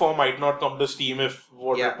Rising 4 might not come to Steam if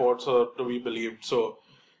what Yeah. reports are to be believed. So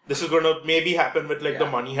this is going to maybe happen with like the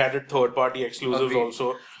money-headed third-party exclusives Agreed.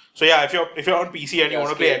 also. So yeah, if you're on PC and you want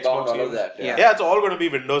to play Scalebound, Xbox all games, of that. Yeah. yeah, it's all going to be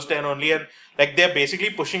Windows 10 only, and like they're basically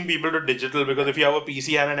pushing people to digital because if you have a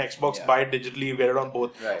PC and an Xbox, buy it digitally, you get it on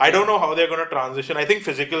both. Right. I don't know how they're going to transition. I think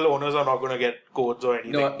physical owners are not going to get codes or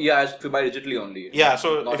anything. No, yeah, if you buy digitally only. Yeah,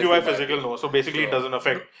 so Not if you buy physical, no. So basically, it doesn't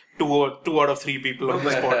affect two out of three people on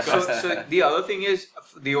this podcast. So the other thing is,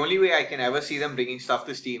 the only way I can ever see them bringing stuff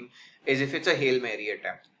to Steam is if it's a Hail Mary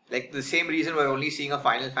attempt. Like the same reason we're only seeing a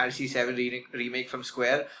Final Fantasy VII remake from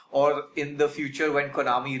Square, or in the future when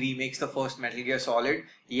Konami remakes the first Metal Gear Solid.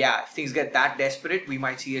 Yeah, if things get that desperate, we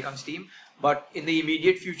might see it on Steam. But in the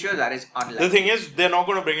immediate future, that is unlikely. The thing is, they're not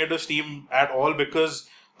going to bring it to Steam at all because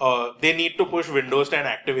they need to push Windows 10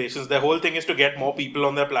 activations. Their whole thing is to get more people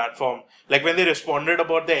on their platform. Like when they responded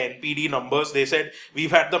about the NPD numbers, they said,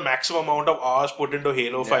 we've had the maximum amount of hours put into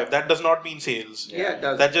Halo 5. That does not mean sales. Yeah, it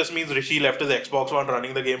does. That just means Rishi left his Xbox One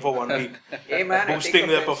running the game for 1 week. Hey man, boosting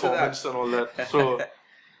their performance and all that.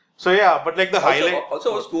 So yeah, but like the highlight...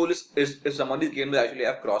 Also, what's cool is some of these games actually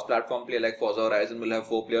have cross-platform play, like Forza Horizon will have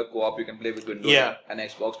 4-player co-op, you can play with Windows and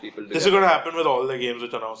Xbox people together. This is going to happen with all the games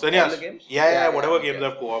which are announced. And all the games? Yeah, whatever games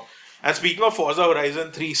have co-op. And speaking of Forza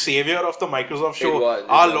Horizon 3, savior of the Microsoft show,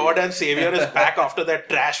 our Lord and Savior is back after that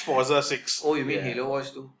trash Forza 6. Oh, you mean Halo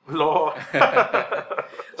was too? Lord.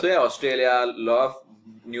 So yeah, Australia, lot of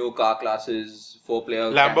new car classes,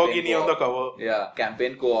 4-player Lamborghini on the cover. Yeah,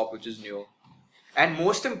 campaign co-op, which is new. And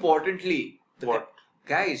most importantly, What?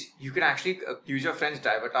 Guys, you can actually use your friend's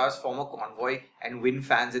driver towers, form a convoy, and win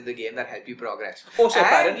fans in the game that help you progress. Oh, so and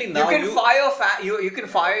apparently now you can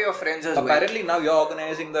fire your friends as well. Apparently now you're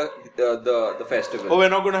organizing the festival. Oh, we're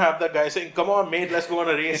not going to have that guy saying, come on mate, let's go on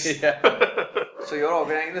a race. So you're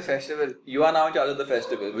organizing the festival. You are now in charge of the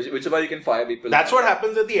festival, which is why you can fire people. That's what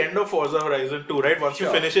happens at the end of Forza Horizon 2, right? Once you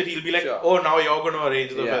finish it, he'll be like, oh, now you're going to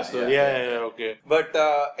arrange the festival. Yeah, okay. But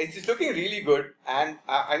it's looking really good. And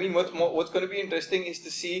I mean, what's going to be interesting is to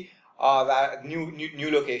see that new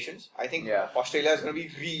locations. I think Australia is going to be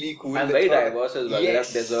really cool. And very diverse as well.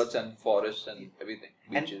 Yes. They have deserts and forests and everything.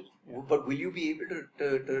 Beaches. But will you be able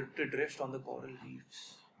to drift on the coral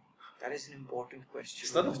reefs? That is an important question.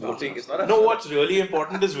 It's not a voting. It's not a... No, what's really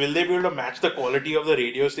important is will they be able to match the quality of the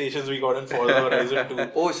radio stations we got in Forza Horizon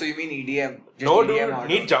 2? Oh, so you mean EDM? No, EDM dude.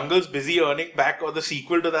 Need Jungle's Busy earning back or the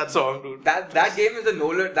sequel to that song, dude. That game is the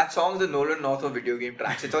Nolan. That song is the Nolan North of video game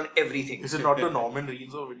tracks. It's on everything. Is it not the Norman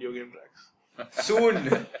Reedus of video game tracks?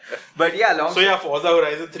 Soon. But yeah, So yeah, Forza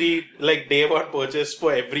Horizon 3, like day one purchase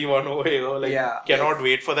for everyone over here. Like, cannot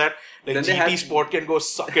wait for that. Like Then GT Sport can go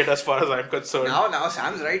suck it as far as I'm concerned. Now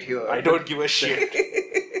Sam's right here. I don't give a shit.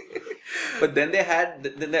 But then they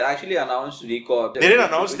actually announced Record. They didn't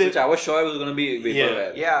announce which I was sure it was going to be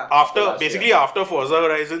vaporware. Yeah. After Forza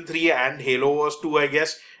Horizon 3 and Halo Wars 2, I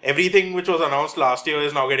guess everything which was announced last year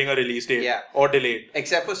is now getting a release date or delayed.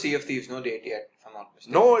 Except for Sea of Thieves, no date yet. If I'm not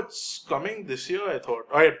mistaken. No, it's coming this year. I thought.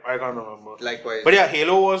 I can't remember. Likewise. But yeah,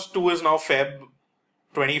 Halo Wars 2 is now Feb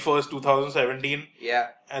 21st, 2017. Yeah.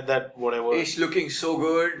 And that whatever. It's looking so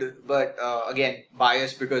good, but again,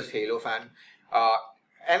 biased because Halo fan.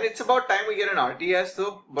 And it's about time we get an RTS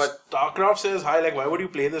though. But StarCraft says hi. Like, why would you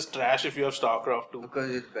play this trash if you have StarCraft 2?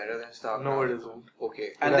 Because it's better than StarCraft. No, it isn't. Okay.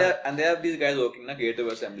 And they have these guys working in Creative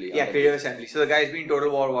Assembly. Yeah, Creative Assembly. So the guys being Total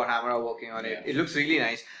War Warhammer are working on it. It looks really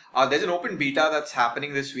nice. There's an open beta that's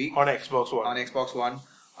happening this week on Xbox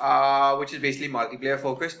One. Which is basically multiplayer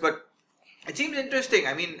focused, but it seems interesting.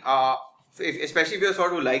 I mean, especially if you're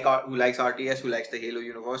sort of who likes RTS, who likes the Halo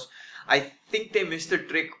universe, I think they missed the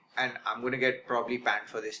trick. And I'm going to get probably panned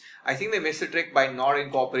for this. I think they missed the trick by not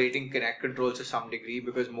incorporating Kinect controls to some degree,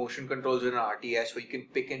 because motion controls in an RTS where you can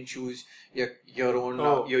pick and choose your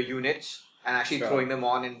own your units and actually throwing them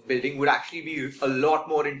on and building would actually be a lot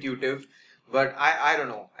more intuitive. But I don't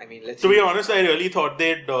know. I mean, let's. To be honest, I really thought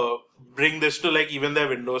they'd bring this to like even their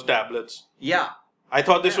Windows tablets. Yeah. I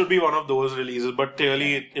thought this would be one of those releases, but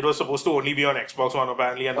clearly it was supposed to only be on Xbox One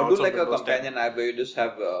apparently, and or now do it's on like a Windows companion app where you just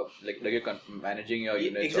have like you're managing your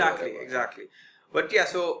units. Exactly. But yeah,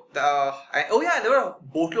 so there were a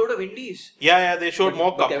boatload of indies. Yeah, they showed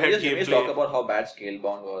more But Cuphead can we just gameplay. talk about how bad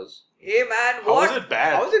Scalebound was? Hey man, How what? was it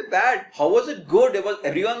bad? How was it bad? How was it good?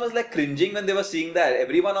 Everyone was like cringing when they were seeing that.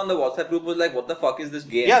 Everyone on the WhatsApp group was like, "What the fuck is this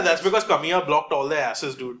game?" Yeah, that's because Kamiya blocked all their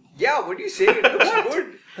asses, dude. Yeah, what do you say? It looks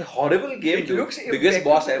good. A horrible game. It dude. looks Biggest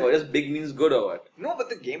boss impeccable. ever. Just big means good or what? No, but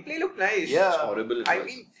the gameplay looked nice. Yeah. It's horrible. I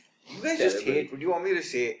mean, you guys just Terrible. hate. What do you want me to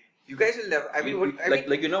say? You guys will never. I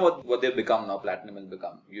mean, you know what they've become now. Platinum has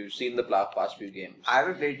become. You've seen the past few games. I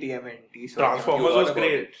haven't played TMNT. So Transformers You heard was about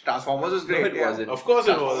great. it. Transformers was No, great. it yeah. wasn't. Of course it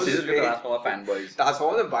Transformers was. This is is the great. Transformer fanboys.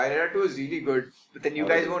 Transformers and Bayonetta 2 was really good. But then you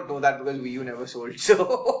guys Horrible. won't know that because Wii U never sold.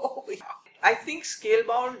 So I think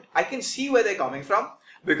Scalebound, I can see where they're coming from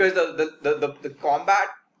because the combat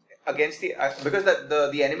against because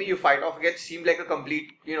the enemy you fight off against seemed like a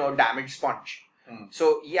complete damage sponge.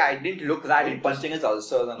 So yeah, it didn't look that interesting. Punching his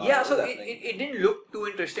ulcers and all. Yeah, What so was happening? it didn't look too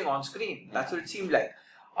interesting on screen. That's what it seemed like.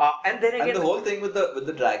 And then again, And the whole thing with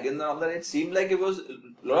the dragon and all that, it seemed like it was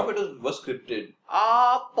a lot of it was scripted.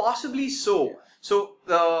 possibly so. So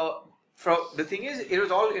the thing is, it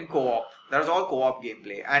was all in co-op. That was all co-op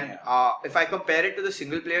gameplay. And if I compare it to the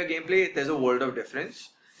single-player gameplay, there's a world of difference.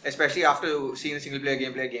 Especially after seeing the single-player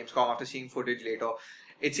gameplay at Gamescom, after seeing footage later,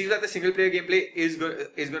 it seems like the single-player gameplay is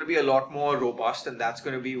going to be a lot more robust, and that's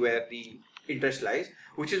going to be where the interest lies.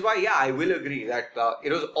 Which is why, yeah, I will agree that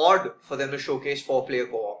it was odd for them to showcase 4-player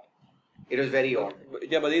co-op. It was very odd.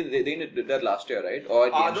 Yeah, but they did that last year, right? Or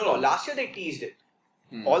at No. Gamescom? Last year they teased it.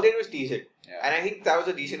 All they did was tease it. Yeah. And I think that was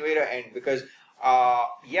a decent way to end because,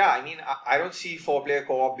 I mean, I don't see 4-player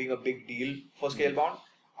co-op being a big deal for Scalebound.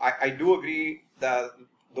 I do agree that,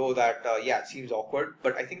 it seems awkward,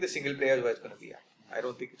 but I think the single player is where it's going to be at. I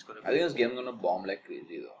don't think it's going to be. I think this game's gonna bomb like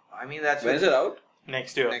crazy though. I mean, that's When is it out?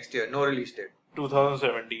 Next year. next year. No release date.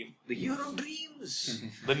 2017. The Year of Dreams.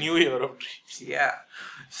 The new year of dreams. Yeah.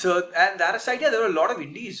 So, and that aside, there were a lot of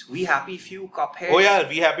indies. We Happy Few, Cuphead. Oh yeah,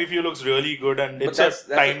 We Happy Few looks really good and it's a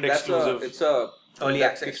timed exclusive. It's a Early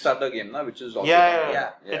access. Kickstarter game, now, which is also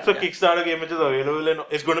Yeah. It's a yeah. Kickstarter game which is available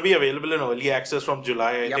it's going to be available in early access from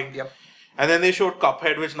July, I think. Yep. And then they showed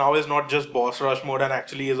Cuphead, which now is not just boss rush mode and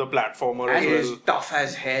actually is a platformer And it as is well. tough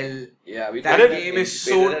as hell. Yeah, we That played game is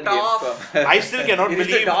we so played that tough. Gamescom. I still cannot It is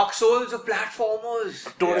the believe Dark Souls of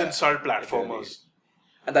platformers. don't Yeah. insult platformers.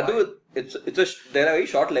 And that too, there are very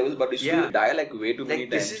short levels, but you still Yeah. die like way too many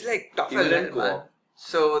Like times. this is like tough Even as in hell, co-op. man.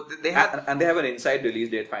 So they had And they have an inside release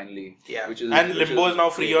date finally. Yeah. Which is And which Limbo is now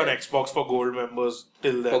free on great. Xbox for gold members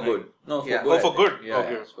till then. For good. No, for Yeah. good. Oh, for good? Yeah,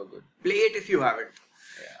 Okay. yeah, it's for good. play it if you haven't.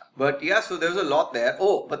 Yeah. But yeah, so there's a lot there.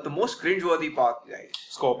 Oh, but the most cringeworthy part, guys,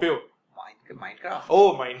 Scorpio. Minecraft.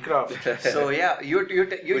 Oh, Minecraft. So yeah, you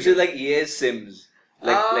Which is like EA's Sims.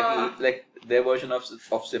 Like their version of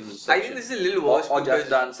Sims. I think this is a little worse or because Just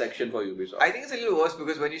Dance section for Ubisoft. I think it's a little worse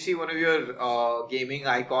because when you see one of your gaming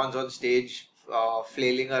icons on stage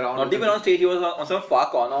flailing around, Not with even a- on stage, he was on some far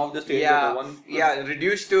corner of the stage. yeah, and no one,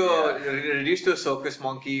 reduced to a circus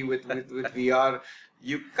monkey with VR,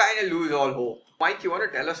 you kind of lose all hope. Mike, you want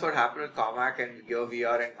to tell us what happened with Carmack and Gear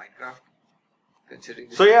VR and Minecraft? Considering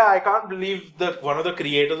this So yeah, I can't believe that one of the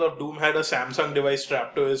creators of Doom had a Samsung device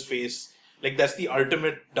strapped to his face. Like that's the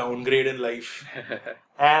ultimate downgrade in life.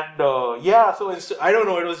 And so I don't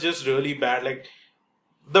know, it was just really bad. Like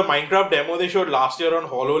the Minecraft demo they showed last year on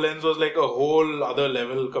HoloLens was like a whole other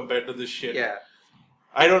level compared to this shit. yeah.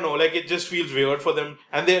 I don't know, like it just feels weird for them.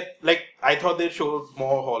 And they I thought they'd show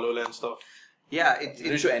more HoloLens stuff. Yeah, They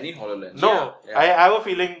didn't show any HoloLens. No, Yeah. I have a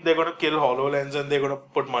feeling they're gonna kill HoloLens and they're gonna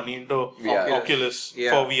put money into VR. Oculus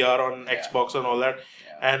Yeah. for VR on Xbox and all that.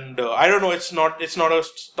 And I don't know, it's not a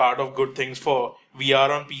start of good things for VR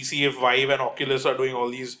on PC if Vive and Oculus are doing all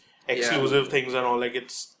these exclusive things and all. Like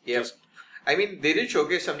it's just I mean, they did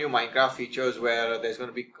showcase some new Minecraft features where there's going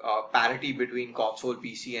to be parity between console,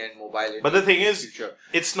 PC, and mobile. But the thing is, future.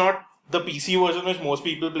 it's not the PC version which most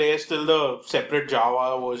people play is still the separate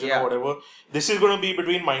Java version Yeah. or whatever. This is going to be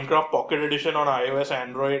between Minecraft Pocket Edition on iOS,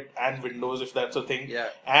 Android, and Windows if that's a thing. Yeah.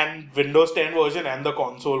 And Windows 10 version and the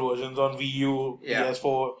console versions on Wii U, Yeah.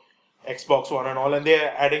 PS4, Xbox One and all. And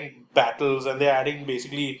they're adding battles and they're adding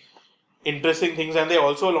basically interesting things. And they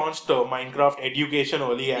also launched Minecraft Education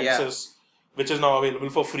Early Access, which is now available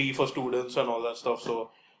for free for students and all that stuff.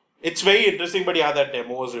 So it's very interesting, but yeah, that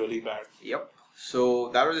demo was really bad. Yep. So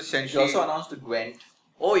that was They essentially. also announced Gwent.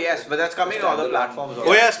 Oh yes, but that's coming to other Standalone. platforms.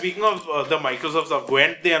 Oh yeah, speaking of the Microsoft stuff,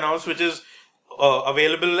 Gwent they announced, which is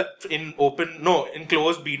available in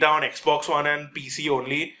closed beta on Xbox One and PC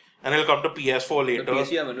only, and it'll come to PS4 The later.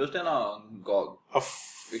 PC and Windows 10 or GOG?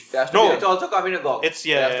 It has to No. be It's also coming to GOG. It's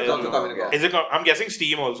It's also coming to GOG. Is it? I'm guessing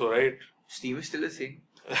Steam also, right? Steam is still a thing.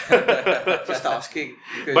 Just asking.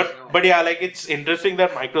 Because, But yeah, like it's interesting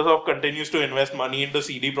that Microsoft continues to invest money into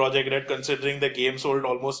CD Projekt Red, considering the game sold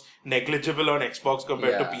almost negligible on Xbox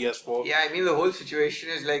compared to PS4. Yeah, I mean the whole situation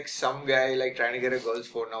is like some guy like trying to get a girl's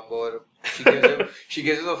phone number. She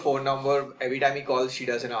gives him a phone number. Every time he calls, she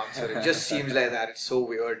doesn't answer. It just seems like that. It's so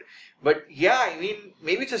weird. But yeah, I mean,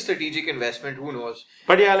 maybe it's a strategic investment. Who knows?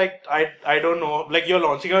 But yeah, like I don't know. Like you're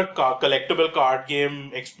launching a collectible card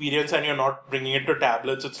game experience and you're not bringing it to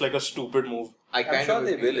tablets. It's like a stupid move. I'm sure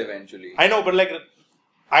they will eventually. I know, but like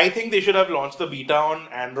I think they should have launched the beta on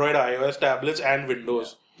Android, iOS tablets, and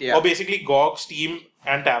Windows. Yeah. Or basically GOG, Steam,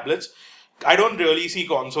 and tablets. I don't really see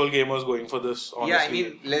console gamers going for this, honestly. Yeah, I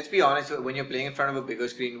mean, let's be honest. When you're playing in front of a bigger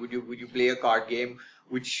screen, would you play a card game,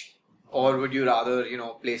 or would you rather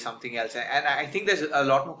play something else? And I think there's a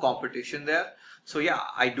lot more competition there. So yeah,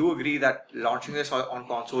 I do agree that launching this on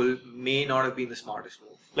console may not have been the smartest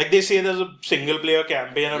move. Like they say there's a single player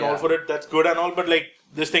campaign and all for it, that's good and all, but like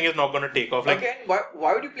this thing is not going to take off. Like, again,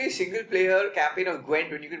 why would you play single player campaign of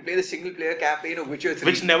Gwent when you can play the single player campaign of Witcher 3?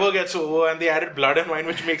 Which never gets over, and they added Blood and Wine,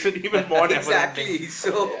 which makes it even more exactly.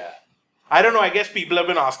 So I don't know, I guess people have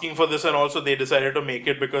been asking for this and also they decided to make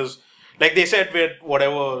it because like they said with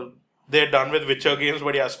whatever they're done with Witcher games,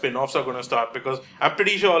 but yeah, spin-offs are going to start because I'm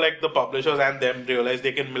pretty sure like the publishers and them realize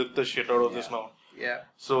they can milk the shit out of this now. Yeah.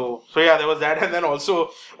 So yeah, there was that, and then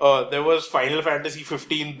also there was Final Fantasy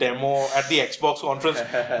 15 demo at the Xbox conference,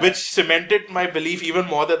 which cemented my belief even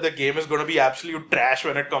more that the game is going to be absolute trash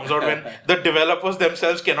when it comes out, when the developers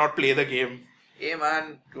themselves cannot play the game. Hey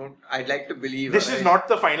man, I'd like to believe this is not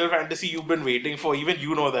the Final Fantasy you've been waiting for. Even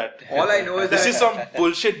you know that. All I know is this is some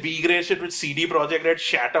bullshit B-grade shit which CD Projekt Red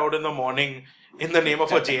shat out in the morning in the name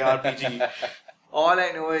of a JRPG. All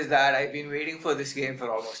I know is that I've been waiting for this game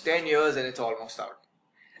for almost 10 years and it's almost out.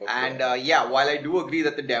 Okay. And yeah, while I do agree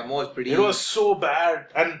that the demo is pretty... It was so bad.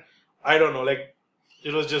 And I don't know, like,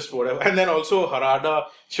 it was just whatever. And then also Harada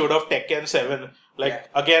showed off Tekken 7. Like,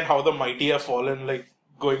 again, how the mighty have fallen, like,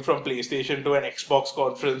 going from PlayStation to an Xbox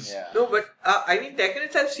conference. Yeah. No, but I mean, Tekken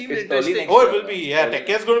itself seemed interesting. Oh, it will be. Yeah,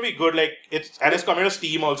 Tekken's going to be good. Like it's coming to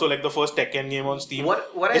Steam also. Like the first Tekken game on Steam.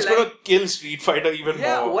 It's going to kill Street Fighter even more.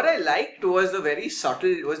 Yeah, what I liked was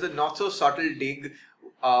the not so subtle dig.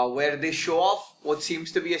 Where they show off what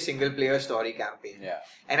seems to be a single player story campaign. Yeah.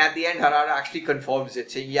 And at the end, Harada actually confirms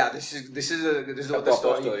it, saying, "Yeah, this is what the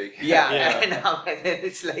story." Yeah. And then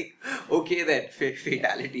it's like, okay, then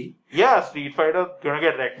fatality. Yeah, Street Fighter gonna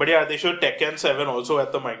get wrecked. But yeah, they showed Tekken 7 also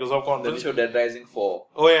at the Microsoft conference. Then they showed Dead Rising 4.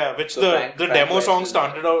 Oh yeah, which so the demo song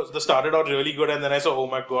started out really good, and then I saw, oh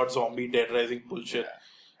my god, zombie Dead Rising bullshit. Yeah.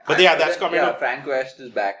 But yeah, that's coming up. Frank West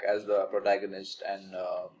is back as the protagonist, and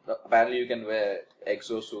apparently you can wear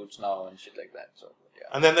exosuits now and shit like that. So yeah.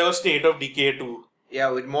 And then there was State of Decay 2. Yeah,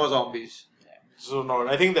 with more zombies. Yeah. So no,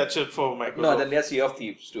 I think that's it for Microsoft. No, then there's Sea of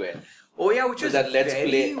Thieves to end. Oh yeah, which is that Let's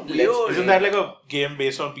Play. Isn't that like a game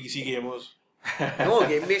based on PC gamers? No, a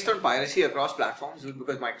game based on piracy across platforms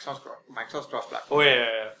because Microsoft's cross-platform. Oh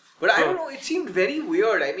yeah. But I don't know, it seemed very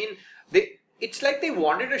weird. I mean, it's like they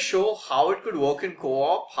wanted to show how it could work in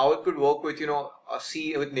co-op, how it could work with,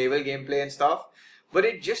 with naval gameplay and stuff. But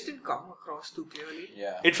it just didn't come across too clearly.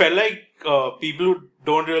 Yeah. It felt like people who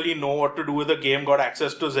don't really know what to do with the game got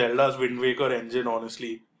access to Zelda's Wind Waker engine,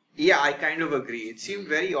 honestly. Yeah, I kind of agree. It seemed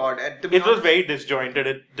very odd. It was very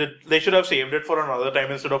disjointed. They should have saved it for another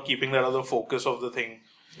time instead of keeping that other focus of the thing.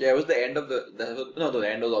 Yeah, it was the end of the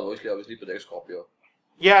end was obviously Project Scorpio.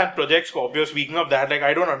 Yeah, and Project Scorpio, speaking of that, like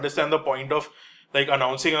I don't understand the point of like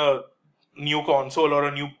announcing a new console or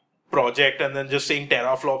a new project and then just saying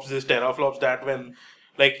teraflops this, teraflops that when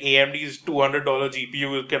like AMD's $200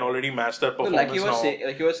 GPU can already match that performance like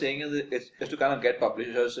you were saying, it's to kind of get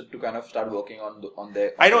publishers to kind of start working on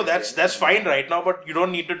their. I know that's fine right now, but you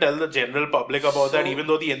don't need to tell the general public about that, even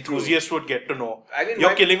though the enthusiasts would get to know. I mean,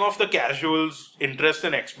 you're killing off the casuals' interest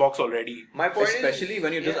in Xbox already. My point especially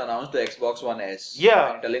when you just announced the Xbox One S.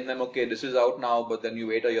 Yeah, and telling them, okay, this is out now, but then you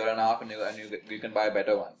wait a year and a half and you can buy a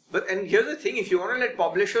better one. And here's the thing: if you want to let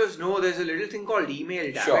publishers know, there's a little thing called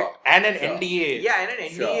email. Sure. And an NDA. Yeah, and an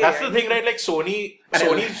NDA. Sure. That's the thing, right? Like Sony's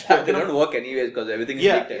they don't work anyways because everything is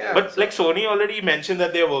leaked. Yeah. But like Sony already mentioned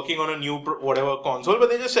that they're working on a new whatever console, but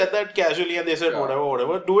they just said that casually and they said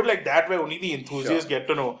whatever. Do it like that where only the enthusiasts get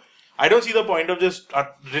to know. I don't see the point of just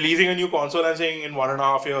releasing a new console and saying in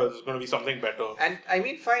 1.5 years it's going to be something better. And I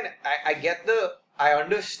mean, fine. I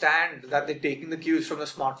understand that they're taking the cues from the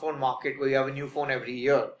smartphone market where you have a new phone every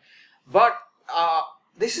year. But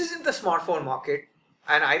this isn't the smartphone market.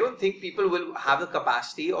 And I don't think people will have the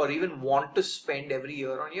capacity or even want to spend every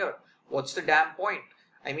year on year. What's the damn point?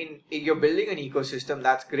 I mean, if you're building an ecosystem,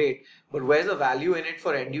 that's great. But where's the value in it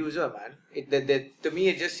for end user, man? To me,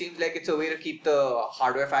 it just seems like it's a way to keep the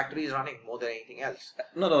hardware factories running more than anything else.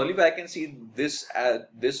 No, the only way I can see this and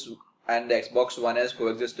the Xbox One as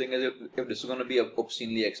coexisting is if this is going to be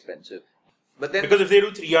obscenely expensive. But then, because if they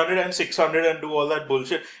do 300 and 600 and do all that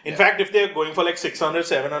bullshit, in fact, if they're going for like $600,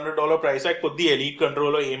 $700 price tag, put the Elite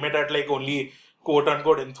controller, aim it at like only quote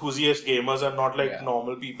unquote enthusiast gamers and not like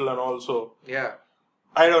normal people and all. So yeah.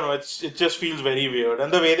 I don't know, it just feels very weird.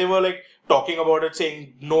 And the way they were like talking about it,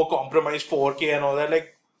 saying no compromise 4K and all that,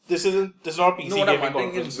 like this is not PC what gaming I'm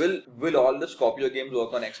wondering conference. is will all the Scorpio games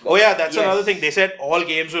work on Xbox? Oh yeah, that's another thing. They said all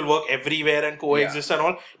games will work everywhere and coexist and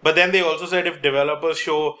all. But then they also said if developers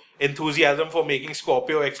show enthusiasm for making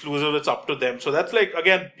Scorpio exclusive, it's up to them. So that's like,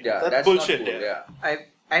 again, that's bullshit. Not cool,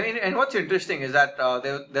 I mean, and what's interesting is that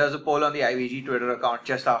there was a poll on the IVG Twitter account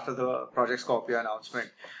just after the Project Scorpio announcement,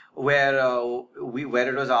 where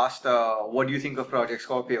it was asked, what do you think of Project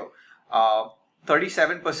Scorpio?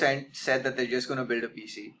 37% said that they're just going to build a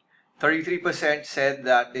PC. 33% said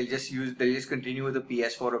that they'll just continue with the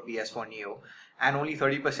PS4 or PS4 Neo, and only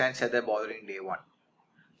 30% said they're bothering day one.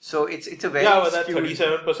 So it's a very but that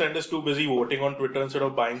 37% is too busy voting on Twitter instead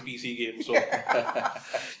of buying PC games. So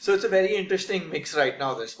so it's a very interesting mix right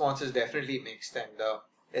now. The response is definitely mixed, and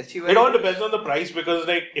let's see where it all depends on the price, because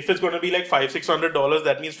like if it's going to be like $500-$600,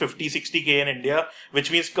 that means 50-60K in India, which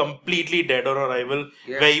means completely dead on arrival.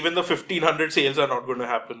 Where even the 1500 sales are not going to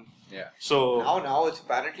happen. Yeah. So now it's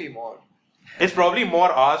apparently more. It's probably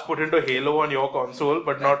more hours put into Halo on your console,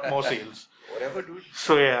 but not more sales. Whatever, dude.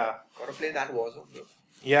 So yeah. Gotta play that Warzone, bro.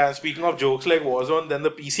 Yeah, speaking of jokes like Warzone, then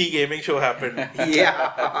the PC gaming show happened.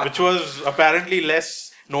 Yeah. Which was apparently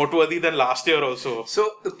less noteworthy than last year also. So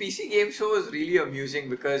the PC game show was really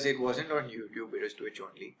amusing because it wasn't on YouTube, it was Twitch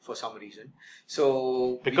only for some reason.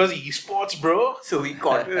 So because esports, bro. So we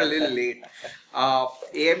caught it a little late.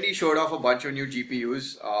 AMD showed off a bunch of new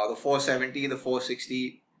GPUs, the 470, the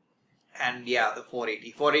 460, and the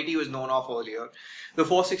 480. 480 was known off earlier. The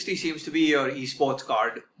 460 seems to be your esports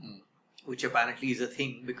card, which apparently is a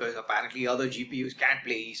thing because apparently other GPUs can't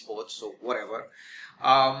play esports, so whatever.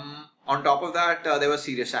 On top of that, there was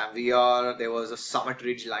Serious Sam VR, there was a Summit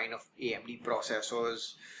Ridge line of AMD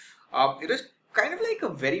processors. It was kind of like a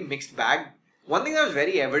very mixed bag. One thing that was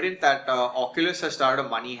very evident that Oculus has started to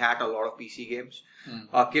money hack a lot of PC games.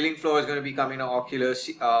 Killing Floor is going to be coming to Oculus.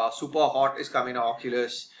 Super Hot is coming to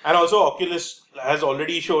Oculus. And also Oculus has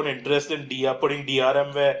already shown interest in putting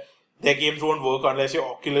DRM where their games won't work unless your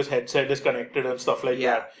Oculus headset is connected and stuff like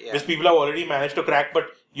that. Yeah. Which people have already managed to crack, but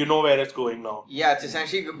you know where it's going now. Yeah, it's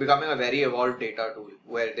essentially becoming a very evolved data tool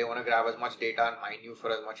where they want to grab as much data and mine you for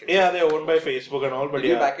as much interest. Yeah, they're owned by Facebook and all, but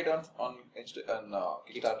Did you back it on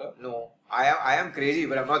Kickstarter? No, I am crazy,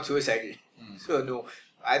 but I'm not suicidal. So no.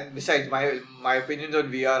 Besides, my opinions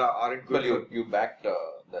on VR aren't good. Well, you backed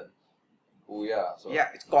that Ouya. So. Yeah,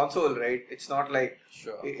 it's console, right? It's not like...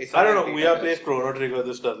 Sure. I don't know, Ouya plays Chrono Trigger,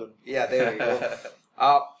 this doesn't. Yeah, there we go.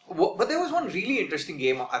 But there was one really interesting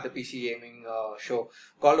game at the PC gaming show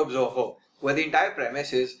called Observer, where the entire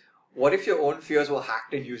premise is, what if your own fears were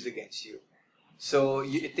hacked and used against you? So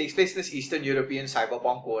it takes place in this Eastern European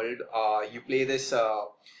cyberpunk world. You play this...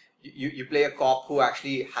 You play a cop who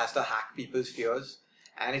actually has to hack people's fears,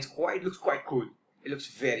 and it looks quite cool. It looks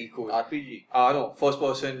very cool. RPG? No, first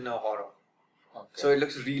person horror. Okay. So it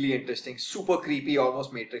looks really interesting, super creepy,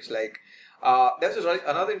 almost Matrix-like. There's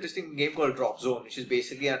another interesting game called Drop Zone, which is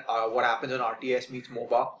basically what happens on RTS meets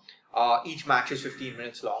MOBA. Each match is 15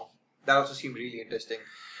 minutes long. That also seemed really interesting.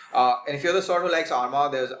 And if you're the sort who likes Arma,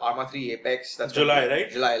 there's Arma 3 Apex. That's July, right?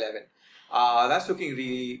 July 11. That's looking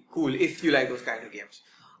really cool if you like those kind of games.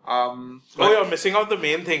 You're missing out the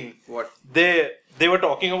main thing. What? They were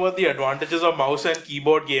talking about the advantages of mouse and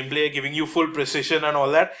keyboard gameplay, giving you full precision and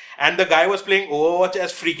all that. And the guy was playing Overwatch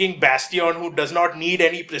as freaking Bastion, who does not need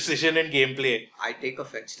any precision in gameplay. I take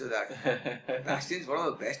offense to that. Bastion's one of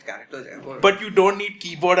the best characters ever. But you don't need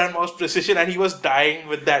keyboard and mouse precision, and he was dying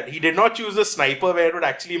with that. He did not choose a sniper where it would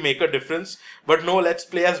actually make a difference. But no, let's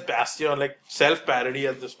play as Bastion, like self-parody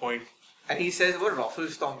at this point. And he says, what ruffle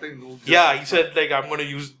stomping noobs? Yeah, he said, like, I'm going to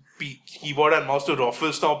use keyboard and mouse to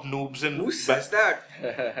ruffle stomp noobs. Who says that?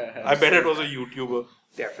 I bet it was a YouTuber.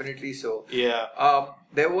 Definitely so. Yeah.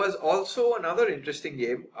 There was also another interesting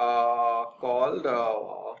game called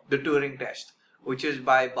The Turing Test, which is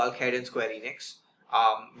by Bulkhead and Square Enix.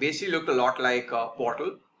 Basically looked a lot like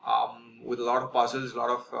Portal, with a lot of puzzles, a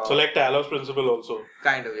lot of... so like Talos Principle also?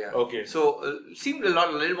 Kind of, yeah. Okay. So seemed a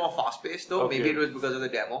little more fast-paced though. Okay. Maybe it was because of the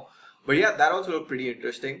demo. But yeah, that also looked pretty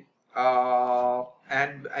interesting.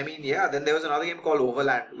 And I mean, yeah, then there was another game called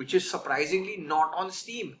Overland, which is surprisingly not on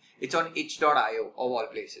Steam. It's on itch.io, of all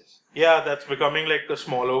places. Yeah, that's becoming like a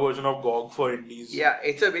smaller version of GOG for indies. Yeah,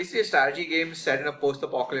 it's basically a strategy game set in a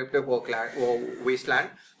post-apocalyptic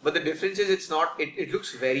wasteland. But the difference is it's not. It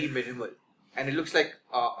looks very minimal, and it looks like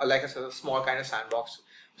a small kind of sandbox.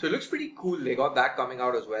 So it looks pretty cool. They got that coming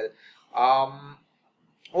out as well.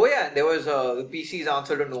 Oh yeah, and there was the PC's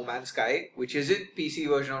answer to No Man's Sky, which isn't PC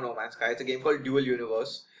version of No Man's Sky. It's a game called Dual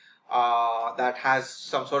Universe that has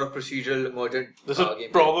some sort of procedural emergent This is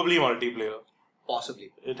gameplay. probably multiplayer.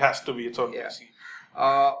 Possibly. It has to be. It's on Yeah. PC.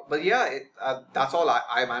 But yeah, that's all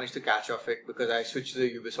I managed to catch of it because I switched to the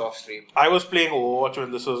Ubisoft stream. I was playing Overwatch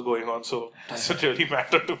when this was going on, so it doesn't really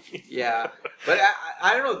matter to me. Yeah, but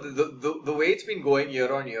I don't know, the way it's been going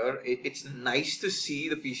year on year, it's nice to see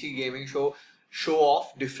the PC gaming show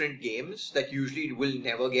off different games that usually will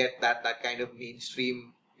never get that kind of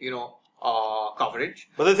mainstream, coverage.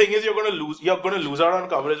 But the thing is, you're gonna lose out on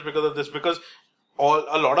coverage because of this, because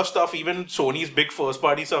a lot of stuff, even Sony's big first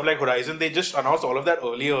party stuff like Horizon, they just announced all of that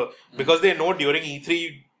earlier because they know during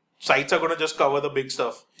E3 sites are gonna just cover the big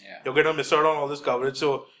stuff. Yeah. You're gonna miss out on all this coverage.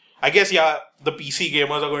 So I guess the PC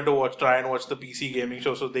gamers are going to try and watch the PC gaming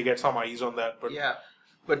show, so they get some eyes on that. But Yeah.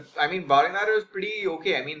 But I mean, barring that, it was pretty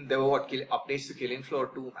okay. I mean, there were updates to Killing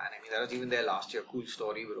Floor 2, man. I mean, that was even there last year. Cool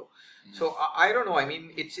story, bro. So I don't know. I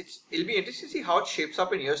mean, it'll be interesting to see how it shapes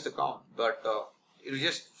up in years to come. But it was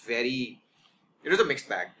just it was a mixed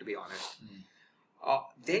bag, to be honest.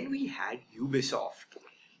 Then we had Ubisoft.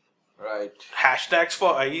 Right. hashtags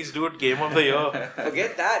for ICE, dude, game of the year.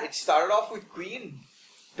 Forget that. It started off with Queen,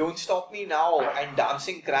 Don't Stop Me Now, and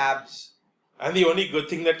Dancing Crabs. And the only good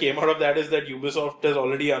thing that came out of that is that Ubisoft has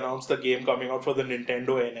already announced the game coming out for the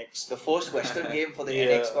Nintendo NX. The first Western game for the Yeah.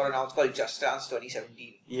 NX got announced called Just Dance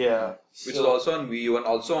 2017. Yeah. Which is also on Wii U and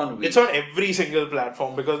also on Wii. It's on every single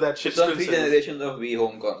platform because that shit It's on still 3 sells. generations of Wii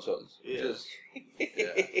home consoles. Which Yeah. is,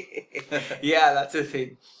 Yeah, that's the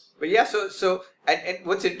thing. But yeah, so and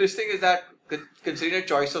what's interesting is that considering a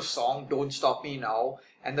choice of song, Don't Stop Me Now,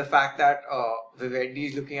 and the fact that Vivendi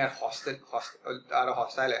is looking at a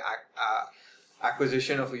hostile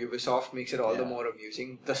acquisition of Ubisoft makes it all the more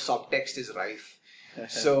amusing. The subtext is rife.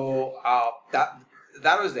 So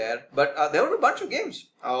that was there, but there were a bunch of games,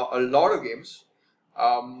 a lot of games.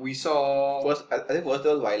 We saw I think first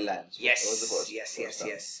there was Wildlands. yes, That was the first.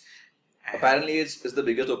 yes. And Apparently, it's the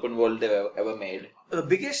biggest open world they've ever made. the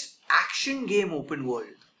biggest action game open world.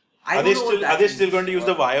 Are they still going to use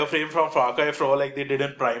the wireframe from Far Cry 4 like they did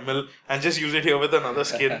in Primal and just use it here with another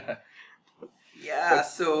skin? Yeah,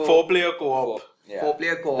 so 4-player co-op. Yeah.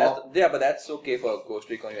 4-player co-op. But that's okay for Ghost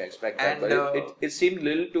Recon. You expect that, And, but it seemed a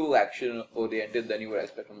little too action oriented than you would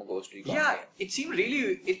expect from a Ghost Recon. Yeah, game. it seemed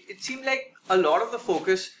really. It seemed like a lot of the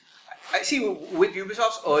focus. I see with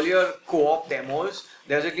Ubisoft's earlier co-op demos,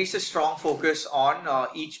 there's at least a strong focus on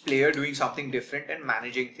each player doing something different and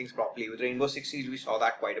managing things properly. With Rainbow Six Siege, we saw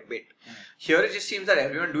that quite a bit. Here, it just seems that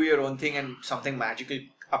everyone do your own thing and something magical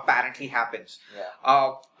apparently happens.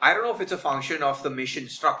 Yeah. I don't know if it's a function of the mission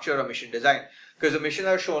structure or mission design, because the mission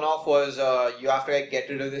that was shown off was you have to get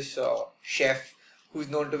rid of this chef who's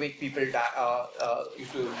known to make people to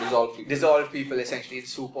dissolve people essentially in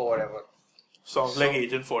soup or whatever. Sounds like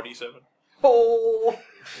Agent 47. Oh,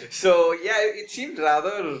 so yeah, it seemed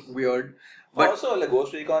rather weird. But But also, like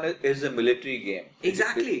Ghost Recon is a military game.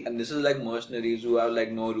 Exactly. And this is like mercenaries who have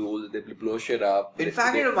like no rules. They blow shit up. in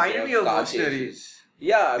fact, it reminded have me of car chases. Mercenaries.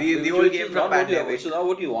 Yeah, The which old is game not from what you- Pandemic. Which is not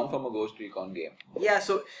what you want from a Ghost Recon game. Yeah,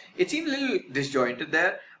 so it seemed a little disjointed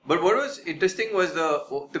there. But what was interesting was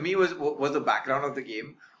was the background of the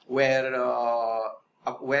game,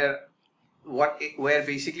 where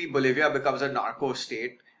basically Bolivia becomes a narco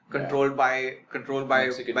state controlled by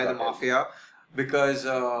Mexican the cartel. mafia, because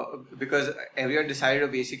everyone decided to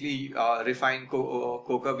basically refine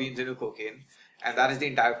coca beans into cocaine, and that is the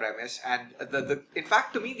entire premise. And in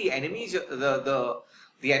fact, to me, the enemies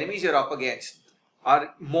you're up against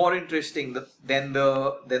are more interesting than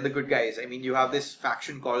the good guys. I mean, you have this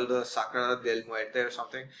faction called the Sacra del Muerte or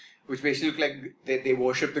something, which basically look like they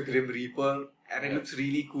worship the Grim Reaper, and it looks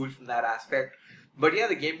really cool from that aspect. But yeah,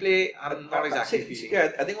 the gameplay, I'm not exactly feeling.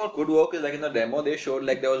 Yeah, I think what could work is like in the demo they showed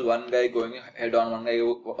like there was one guy going head on,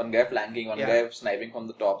 one guy flanking, one guy sniping from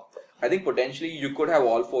the top. I think potentially you could have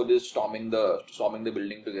all four just storming the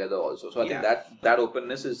building together also. So I think that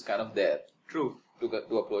openness is kind of there. True.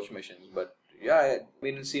 To approach missions, but yeah, I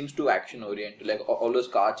mean it seems too action oriented, like all those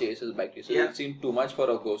car chases, bike chases. Yeah. It seemed too much for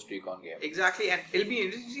a Ghost Recon game. Exactly, and it'll be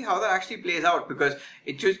interesting to see how that actually plays out, because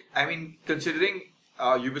it just, I mean, considering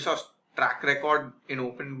Ubisoft's track record in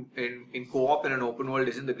co-op in an open world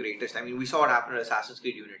isn't the greatest. I mean, we saw what happened at Assassin's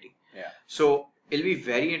Creed Unity. Yeah. So it'll be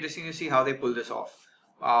very interesting to see how they pull this off.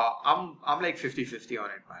 I'm like 50-50 on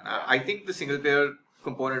it, man. Yeah. I think the single player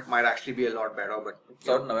component might actually be a lot better, but It's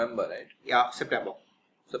out in November, right? yeah, September.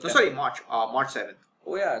 September. No, sorry, March 7th.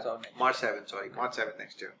 Oh yeah, it's out. March 7th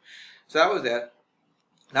next year. So that was there.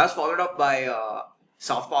 That was followed up by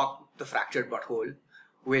South Park: The Fractured Butthole,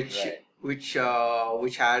 which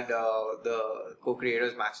had the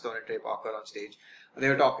co-creators Matt Stone and Trey Parker on stage. They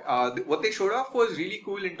were talking. What they showed off was really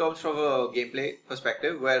cool in terms of a gameplay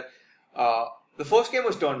perspective, where the first game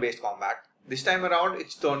was turn-based combat. This time around,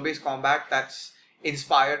 it's turn-based combat that's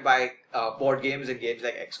inspired by board games and games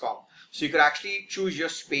like XCOM. So you could actually choose your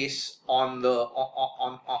space on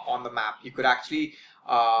the map. You could actually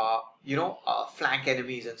flank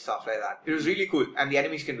enemies and stuff like that. It was really cool, and the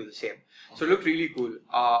enemies can do the same. So it looked really cool.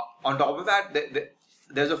 On top of that,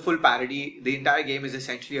 there's a full parody. The entire game is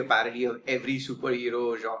essentially a parody of every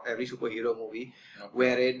superhero movie,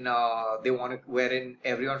 wherein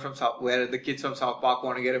where the kids from South Park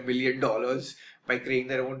want to get $1 million by creating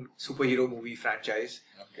their own superhero movie franchise.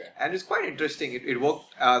 Okay. And it's quite interesting. It worked.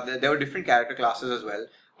 There were different character classes as well.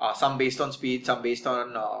 Some based on speed, some based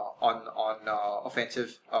on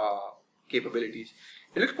offensive capabilities.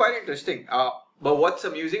 It looked quite interesting. But what's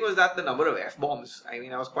amusing was that the number of F-bombs. I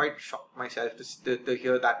mean, I was quite shocked myself to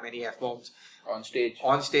hear that many F-bombs. On stage.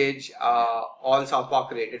 All South Park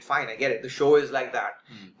related. Fine, I get it. The show is like that.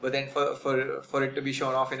 But then for it to be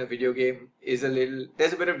shown off in a video game there's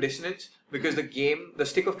a bit of dissonance, because the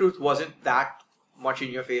Stick of Truth wasn't that much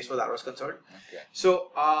in your face where that was concerned. Okay.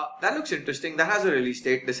 So that looks interesting. That has a release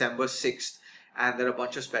date, December 6th, and there are a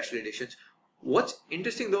bunch of special editions. What's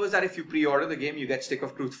interesting though is that if you pre-order the game, you get Stick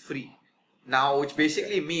of Truth free. Now, which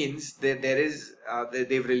basically means that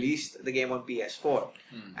they've released the game on PS4.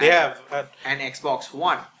 They have. And Xbox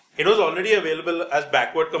One. It was already available as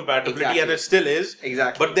backward compatibility, Exactly. and it still is.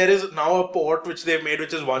 Exactly. But there is now a port which they've made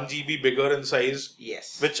which is 1 GB bigger in size.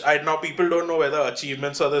 Yes. Which now people don't know whether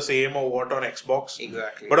achievements are the same or what on Xbox.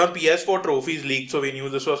 Exactly. But on PS4 trophies leaked, so we knew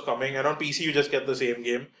this was coming, and on PC you just get the same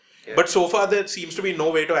game. Yeah. But so far there seems to be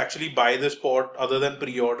no way to actually buy this port other than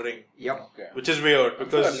pre-ordering, Yep. Okay. which is weird I'm sure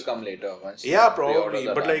because it'll come later once. yeah, the pre-orders probably,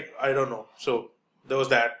 are but done. like I don't know. So there was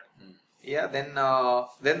that. Yeah. Then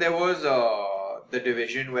there was the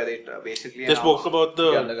Division, where they basically They spoke about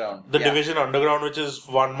The Underground. the Yeah. Division Underground, which is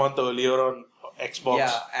 1 month earlier on Xbox.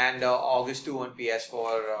 Yeah, and August 2 on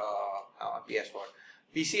PS4.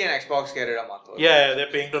 PC and Xbox get it a month earlier. Yeah,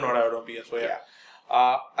 they're paying to not have it on PS4.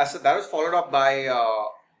 Yeah. So that was followed up by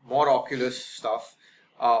more Oculus stuff.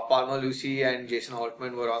 Palmer Lucy and Jason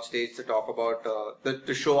Holtman were on stage to talk about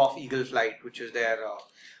to show off Eagle Flight, which is their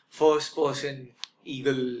first-person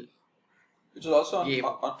Eagle. Which is also on Game.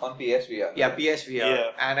 on PSVR. Yeah, PSVR,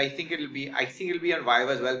 Yeah. and I think it'll be on Vive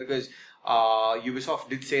as well, because Ubisoft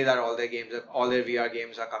did say that all their VR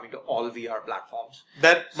games are coming to all VR platforms.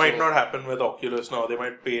 That might So- not happen with Oculus now. They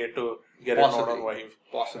might pay to get it not on Vive.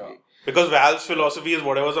 Possibly. Sure. Because Valve's philosophy is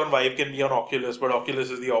whatever's on Vive can be on Oculus, but Oculus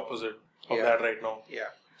is the opposite of Yeah. that right now. Yeah.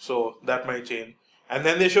 So that might change. And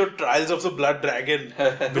then they showed Trials of the Blood Dragon,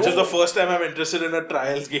 which is the first time I'm interested in a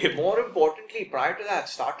Trials game. More importantly, prior to that,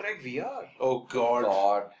 Star Trek VR. Oh God.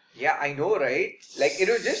 God. Yeah, I know, right? Like, it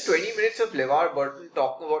was just 20 minutes of LeVar Burton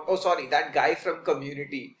talking about, that guy from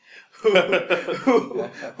Community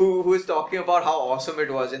who was talking about how awesome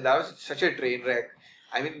it was, and that was such a train wreck.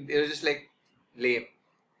 I mean, it was just like lame.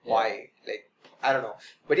 Why? Like, I don't know.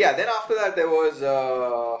 But yeah, then after that there was,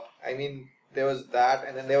 there was that,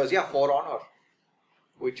 and then there was, For Honor,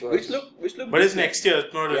 which was... Which look. But it's next year.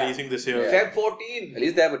 It's not releasing this year. Yeah. Feb 14. At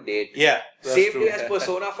least they have a date. Yeah. That's Same true. day as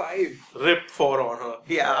Persona 5. Rip For Honor.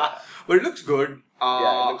 Yeah, but it looks good. It looks good.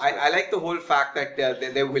 I like the whole fact that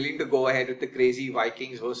they're willing to go ahead with the crazy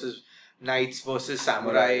Vikings versus Knights versus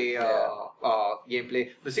Samurai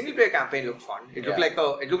gameplay. The single player campaign looked fun. It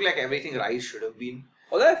looked like everything Rise should have been.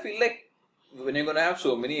 Although I feel like when you're gonna have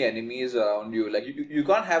so many enemies around you, like you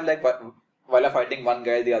can't have like while you're fighting one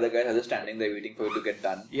guy, the other guy is just standing there waiting for it to get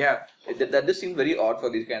done. Yeah. That just seemed very odd for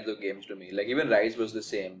these kinds of games to me. Like even Rise was the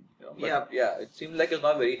same. But it seemed like it's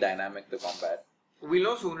not very dynamic, the combat. We'll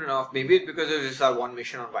know soon enough. Maybe it's because there's just our one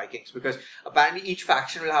mission on Vikings. Because apparently each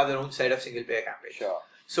faction will have their own set of single player campaigns. Sure.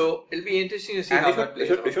 So it'll be interesting to see And how they that plays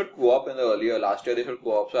should out. co-op in the last year they should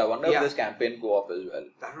co-op. So I wonder if Yeah. this campaign co-op as well.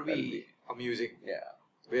 That would be amusing. Yeah.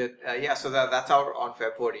 So that's out on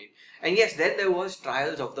Feb 14. And yes, then there was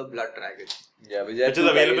Trials of the Blood Dragon. Yeah, Which is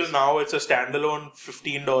available now. It's a standalone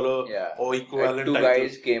 $15 or equivalent Two title.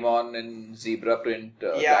 guys came on in zebra print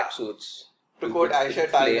Yeah. tracksuits. To quote Aisha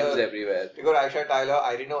Flames Tyler, everywhere.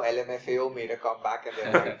 I didn't know LMFAO made a comeback and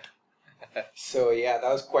they're right. So yeah, that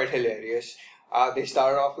was quite hilarious. They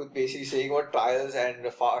started off with basically saying what Trials and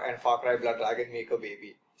Far Cry Blood Dragon make a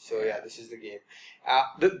baby. So yeah, this is the game.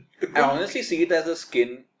 I honestly see it as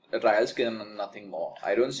a trial skin and nothing more.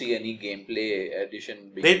 I don't see any gameplay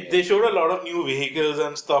addition. They showed a lot of new vehicles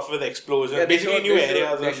and stuff with explosions. Yeah, basically new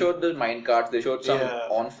areas. They showed the mine carts. They showed some Yeah.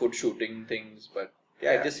 on-foot shooting things, but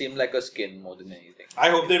it just seemed like a skin more than anything. I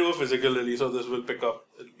hope they do a physical release of this will pick up.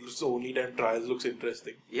 Sony and Trials looks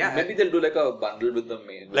interesting. Yeah, Maybe they'll do like a bundle with the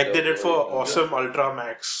main. with Like the- they did for Awesome Ultra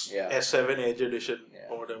Max Yeah. S7 Edge Edition Yeah.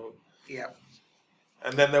 or whatever. yeah.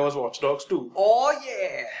 And then there was Watch Dogs 2, Oh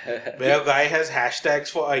yeah. where a guy has hashtags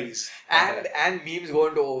for eyes. And memes go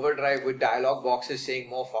into overdrive with dialogue boxes saying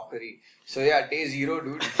more fuckery. So yeah, day 0,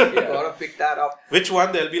 dude. You gotta pick that up. Which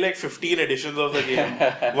one? There'll be like 15 editions of the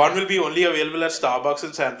game. One will be only available at Starbucks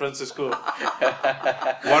in San Francisco.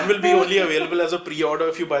 One will be only available as a pre-order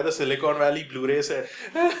if you buy the Silicon Valley Blu-ray set.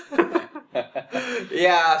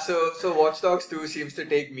 Yeah, so Watch Dogs 2 seems to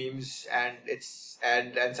take memes and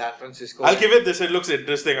San Francisco. I'll give it this. It looks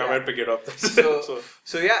interesting. I might pick it up.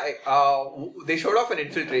 So yeah, they showed off an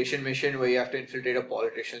infiltration mission where you have to infiltrate a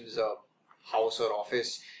politician's house or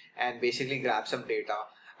office and basically grab some data.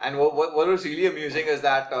 And what was really amusing is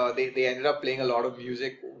that they ended up playing a lot of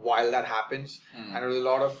music while that happens, and there was a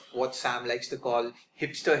lot of what Sam likes to call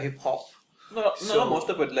hipster hip hop. No, most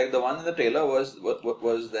of it. Like the one in the trailer was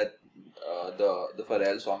that the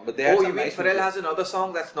Pharrell song, but they had Oh, some you mean nice Pharrell music. has another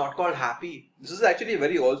song that's not called Happy? This is actually a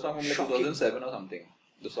very old song from like Shocking. 2007 or something.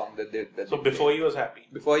 The song that they So before he was happy.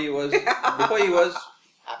 before he was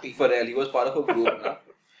Happy. Pharrell, he was part of a group, no?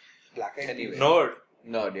 Black Eyed Anyway. Nerd.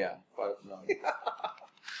 Nerd, yeah, part of Nerd.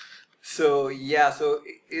 So yeah,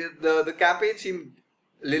 the campaign seemed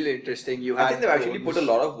a little interesting. You had I think they've actually drones. put a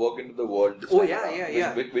lot of work into the world. This Oh, time yeah, around,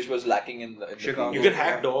 yeah, which was lacking in the Chicago. You previous. can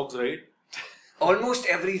hack dogs, right? Almost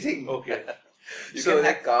everything. Okay. You So can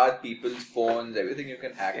hack cars, people's phones, everything you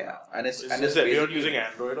can hack Yeah. now. And it's Is and it's everyone basically- using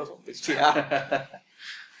Android or something? Yeah.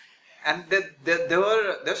 And there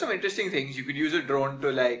were some interesting things. You could use a drone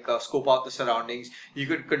to like scope out the surroundings. You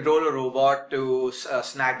could control a robot to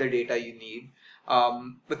snag the data you need.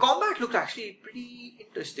 The combat looked actually pretty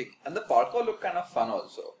interesting. And the parkour looked kind of fun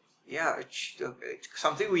also. Yeah, it's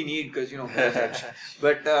something we need because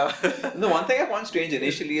but The one thing I found strange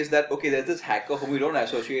initially is that okay, there's this hacker who we don't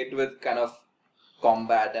associate with kind of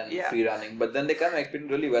combat and Yeah. free running, but then they kind of explain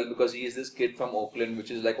it really well because he is this kid from Oakland,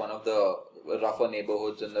 which is like one of the rougher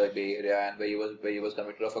neighborhoods in the Bay Area, and where he was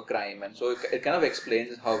convicted of a crime, and so it kind of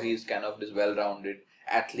explains how he's kind of this well-rounded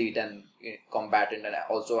athlete and combatant and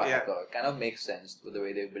also a Yeah. hacker. It kind of makes sense with the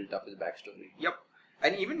way they built up his backstory. Yep.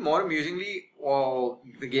 And even more amusingly,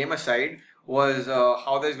 the game aside, was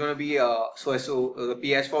how there's going to be the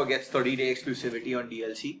PS4 gets 30-day exclusivity on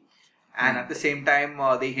DLC, and at the same time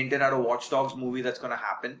they hinted at a Watch Dogs movie that's going to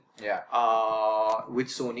happen Yeah. with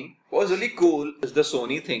Sony. What was really cool is the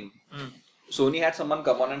Sony thing. Sony had someone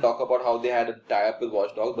come on and talk about how they had a tie-up with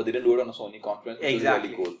Watch Dogs, but they didn't do it on a Sony conference. Which Exactly.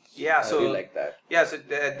 was really cool. Yeah, I so really like that. yeah, so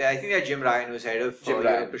I think that Jim Ryan was head of Jim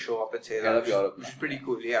Europe Ryan. to show up and say Head that, of Europe, which is man. pretty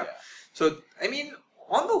cool. Yeah. Yeah. So I mean,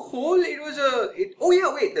 on the whole, it was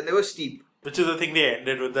then there was Steep. Which is the thing they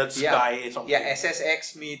ended with, that Sky something. Yeah,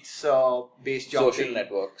 SSX meets base jumping. Social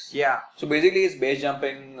networks. Yeah. So basically, it's base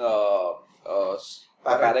jumping,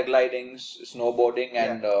 paragliding, snowboarding,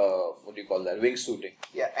 and what do you call that? Wingsuiting.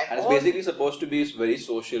 Yeah, And it's basically supposed to be very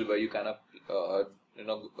social, where you kind of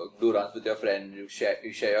do runs with your friends, you share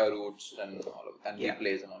your routes and all of and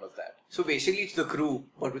replays and all of that. So basically, it's the crew,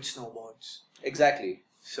 but with snowboards. Exactly.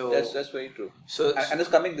 So That's very true. So And it's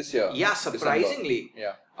coming this year. yeah, December. surprisingly,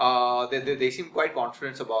 Yeah. they seem quite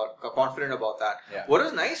confident about that. Yeah. What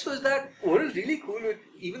was nice was that what was really cool with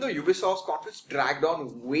even though Ubisoft's conference dragged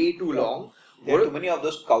on way too long. There are too many of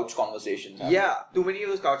those couch conversations. Yeah, too many of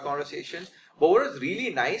those couch conversations. But what was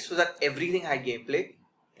really nice was that everything had gameplay.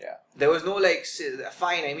 Yeah. There was no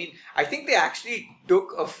fine. I mean, I think they actually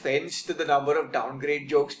took offense to the number of downgrade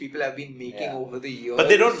jokes people have been making over the years. But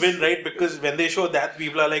they don't win, right? Because when they show that,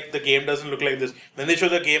 people are like, the game doesn't look like this. When they show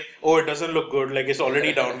the game, it doesn't look good. Like, it's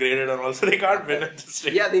already downgraded and also they can't win at this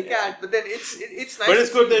stage. Yeah, they can't. But then it's nice. But it's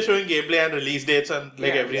to good see. they're showing gameplay and release dates and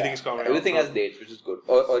everything's coming Everything out. has dates, which is good,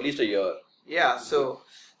 or at least a year. Yeah, so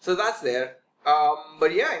that's there.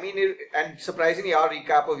 But yeah, I mean, and surprisingly, our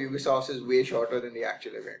recap of Ubisoft is way shorter than the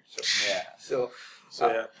actual event. So Yeah. so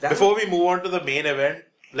Yeah. that Before we move on to the main event,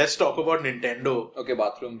 let's talk about Nintendo. Okay,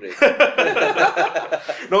 bathroom break.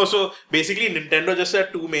 No, so basically Nintendo just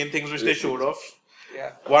had two main things which they showed off.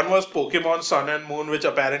 Yeah. One was Pokemon Sun and Moon, which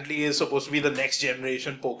apparently is supposed to be the next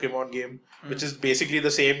generation Pokemon game, which is basically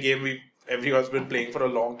the same game everyone's been playing for a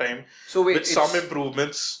long time, So wait, with some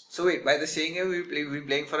improvements. So wait, by the same game we've been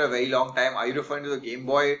playing for a very long time, are you referring to the Game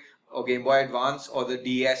Boy or Game Boy Advance or the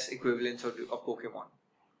DS equivalents of Pokemon?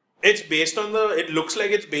 It's based on it looks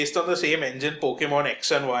like it's based on the same engine Pokemon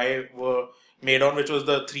X and Y were made on, which was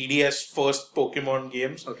the 3DS first Pokemon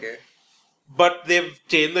games. Okay. But they've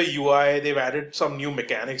changed the UI, they've added some new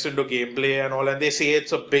mechanics into gameplay and all, and they say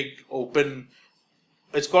it's a big open.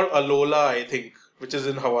 It's called Alola, I think, which is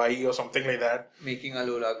in Hawaii or something like that. Making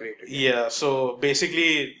Alola great again. Yeah, so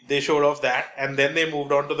basically they showed off that, and then they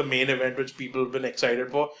moved on to the main event, which people have been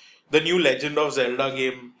excited for. The new Legend of Zelda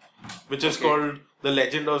game, which is called The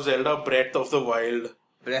Legend of Zelda Breath of the Wild.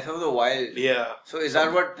 Breath of the Wild. Yeah. So is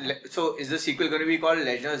that what? So is the sequel going to be called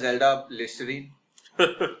Legend of Zelda Listerine?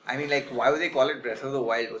 I mean, like, why would they call it Breath of the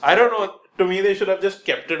Wild? I don't know. To me, they should have just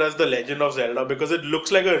kept it as The Legend of Zelda because it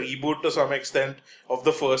looks like a reboot to some extent of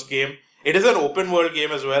the first game. It is an open world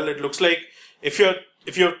game as well. It looks like, if you're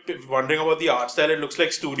wondering about the art style, it looks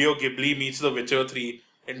like Studio Ghibli meets The Witcher 3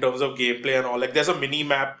 in terms of gameplay and all. Like, there's a mini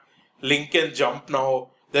map. Link can jump now.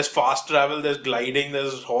 There's fast travel. There's gliding.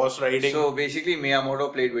 There's horse riding. So basically,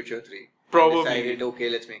 Miyamoto played Witcher 3. Probably. Decided, okay,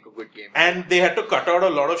 let's make a good game. And they had to cut out a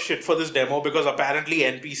lot of shit for this demo because apparently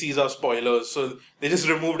NPCs are spoilers. So they just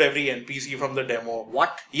removed every NPC from the demo.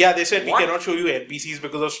 What? Yeah, they said What? we cannot show you NPCs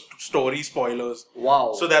because of story spoilers.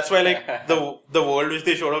 Wow. So that's why like the world which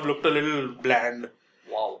they showed up looked a little bland.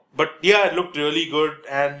 Wow. But yeah, it looked really good,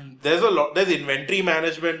 and there's inventory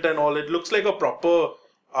management and all. It looks like a proper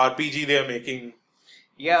RPG they are making.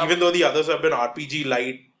 Yeah. Even though the others have been RPG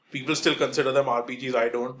light, people still consider them RPGs. I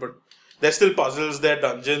don't, but there's still puzzles, there are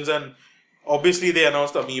dungeons, and obviously they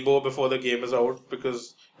announced Amiibo before the game is out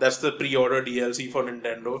because that's the pre-order DLC for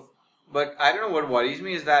Nintendo. But I don't know, what worries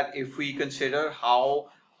me is that if we consider how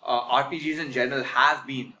RPGs in general have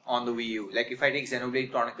been on the Wii U, like if I take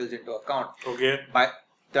Xenoblade Chronicles into account, Okay. but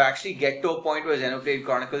to actually get to a point where Xenoblade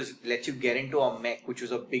Chronicles lets you get into a mech, which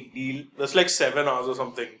was a big deal, That's like 7 hours or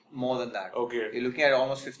something. more than that. Okay. You're looking at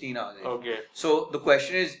almost 15 hours. Okay. So the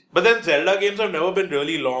question is, But then Zelda games have never been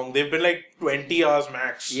really long. They've been like 20 hours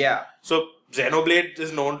max. yeah, So Xenoblade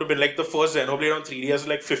is known to be like the first Xenoblade on 3DS is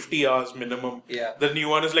like 50 hours minimum. yeah. The new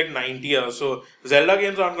one is like 90 hours. So Zelda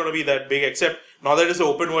games aren't going to be that big, except now that it's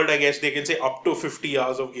open world, I guess they can say up to 50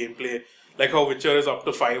 hours of gameplay. Like how Witcher is up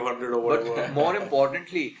to 500 or whatever. But more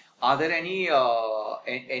importantly, are there any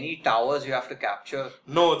towers you have to capture?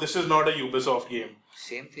 No, this is not a Ubisoft game.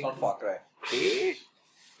 Same It's thing. not Far Cry. Eh?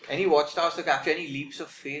 Any watchtowers to capture? Any leaps of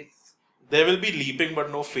faith? There will be leaping, but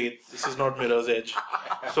no faith. This is not Mirror's Edge.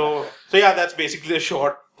 So yeah, that's basically a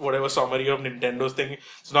short, whatever summary of Nintendo's thing.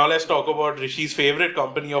 So now let's talk about Rishi's favorite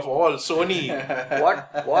company of all, Sony.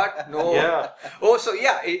 What? No. Yeah. Oh, so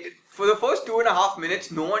yeah. For the first 2.5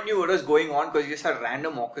 minutes, no one knew what was going on because you just had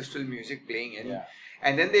random orchestral music playing in. Yeah.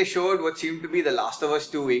 And then they showed what seemed to be The Last of Us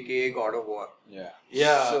 2, aka God of War. Yeah.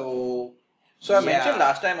 Yeah. So I mentioned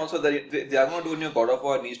last time also that they are going to do a new God of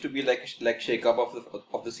War. It needs to be like shake up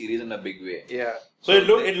of the series in a big way. yeah. So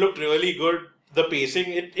it looked really good. The pacing,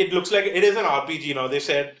 it looks like it is an RPG now. They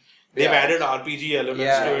said they've Yeah. added RPG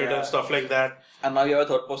elements to it Yeah. and stuff like that. And now you have a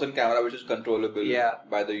third-person camera which is controllable Yeah.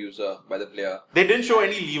 by the user, by the player. They didn't show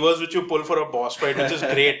any levers which you pull for a boss fight, which is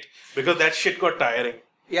great because that shit got tiring.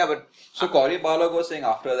 Yeah, but So Cory Barlog was saying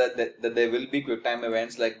after that there will be quick time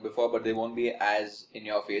events like before, but they won't be as in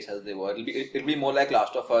your face as they were. It'll be more like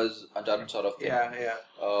Last of Us, Uncharted sort of thing. yeah.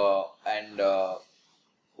 And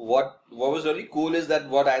what was really cool is that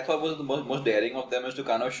what I thought was the most daring of them is to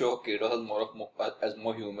kind of show Kratos as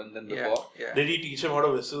more human than before. Yeah. Did he teach him how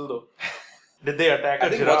to whistle though? Did they attack I a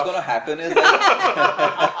think giraffe? what's going to happen is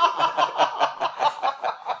that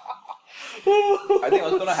I think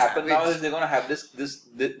what's going to happen now is they're going to have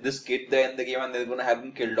this kid there in the game and they're going to have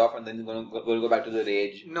him killed off and then he's going to go back to the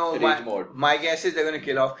rage mode. My guess is they're going to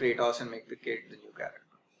kill off Kratos and make the kid the new character.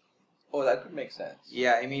 Oh, that could make sense.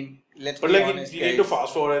 Yeah, I mean, let's But be like honest, you need to guys.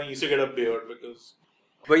 fast forward and he used to get a beard because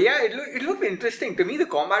But yeah, it looked interesting. To me, the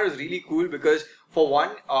combat was really cool because for one,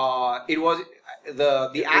 it was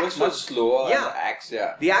the axe was much slower. Yeah. And the axe,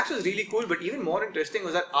 yeah. The axe was really cool, but even more interesting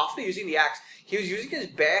was that after using the axe, he was using his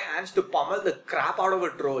bare hands to pummel the crap out of a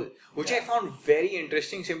troll, which I found very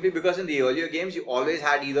interesting simply because in the earlier games you always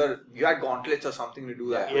had you had gauntlets or something to do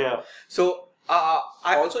that. yeah. So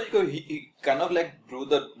Also, he kind of like drew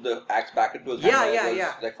the axe back into his hand.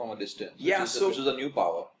 Like from a distance. Yeah, which is a new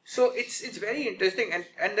power. So it's very interesting,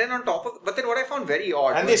 and then on top of, but then what I found very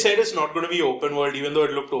odd. And they said it's not going to be open world, even though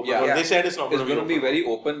it looked open world. Yeah. They said it's not It's going to be very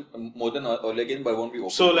open, more than earlier games, but it won't be open.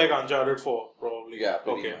 So like Uncharted 4, probably. probably. Yeah,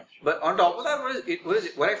 pretty okay. much. But on top of that,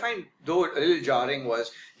 what I find though a little jarring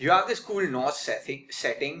was you have this cool Norse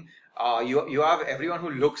setting. You have everyone who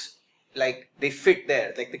looks like they fit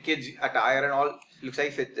there, like the kids' attire and all looks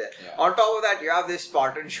like fit there. Yeah. On top of that, you have this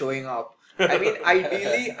Spartan showing up. I mean,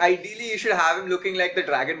 ideally, you should have him looking like the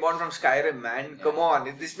Dragonborn from Skyrim, man. Come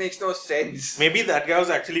on, this makes no sense. Maybe that guy was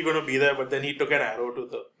actually going to be there, but then he took an arrow to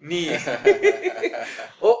the knee.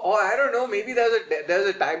 Oh, I don't know. Maybe there's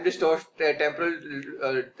a time distortion, temporal.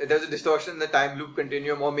 There's a distortion in the time loop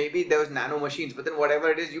continuum, or maybe there was nano machines. But then whatever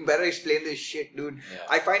it is, you better explain this shit, dude. Yeah.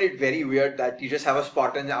 I find it very weird that you just have a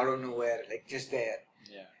Spartan out of nowhere, like just there.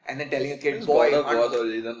 Yeah. And then telling a kid, It's boy, God of War, so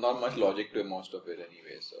there's not much logic to most of it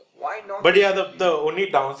anyway. So why not? But yeah, the only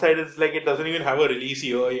downside is like it doesn't even have a release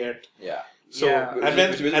year yet. yeah. So Yeah. and when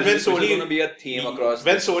Which Sony is going to be a theme across.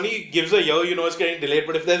 when this. Sony gives a year, it's getting delayed.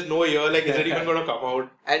 But if there's no year, like is it even going to come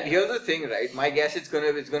out? And here's the thing, right? My guess it's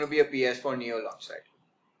gonna be a PS4 Neo launch, right?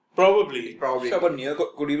 Probably. Sure, but Neo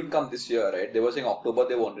could even come this year, right? They were saying October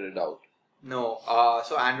they wanted it out. No.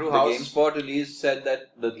 So Andrew The House. GameSpot release said that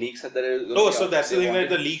the leak said that it was Oh, so that's the thing that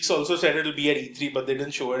the leaks also said it'll be at E3, but they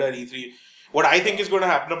didn't show it at E3. What I think is going to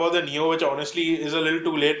happen about the Neo, which honestly is a little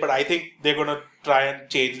too late, but I think they're going to try and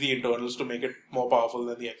change the internals to make it more powerful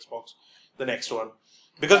than the Xbox, the next one.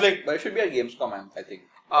 Because But it should be at Gamescom, I think.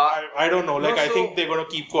 I don't know, No, I so- think they're going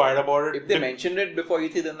to keep quiet about it. If they mentioned it before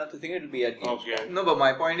E3, then I think it'll be at Gamescom. Okay. No, but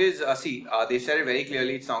my point is, they said it very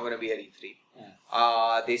clearly. It's not going to be at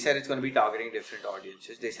E3. They said it's going to be targeting different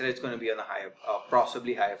audiences. They said it's going to be on a higher,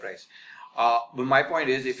 possibly higher price. But my point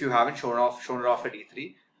is, if you haven't shown it off at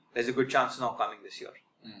E3, there's a good chance it's not coming this year.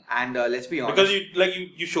 And let's be honest. Because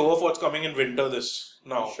you show off what's coming in winter this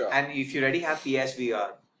now. Sure. And if you already have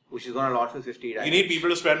PSVR, which is going to launch with 50 You need people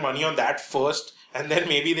to spend money on that first, and then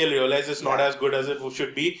maybe they'll realize it's not as good as it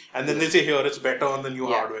should be, and then they'll say, here, it's better on the new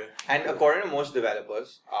hardware. And according to most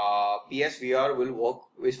developers, PSVR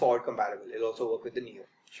is forward compatible. It'll also work with the Neo.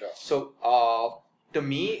 Sure. So, to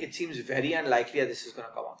me, it seems very unlikely that this is going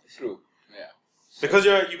to come out this year. True. Yeah. Because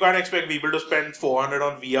you can't expect people to spend 400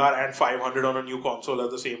 on VR and 500 on a new console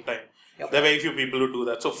at the same time. Yep. There are very few people who do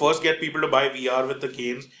that. So first get people to buy VR with the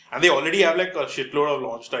games, and they already have like a shitload of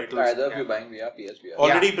launch titles. Either of you buying VR, PSVR.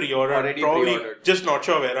 Already pre-ordered. Already Probably pre-ordered. just not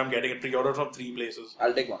sure where I'm getting it. Pre-ordered from 3 places.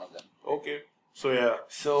 I'll take one of them. Okay. So yeah.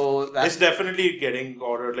 So, It's that's definitely getting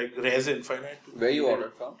ordered like Res Infinite. Where you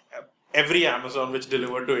ordered from? Every Amazon which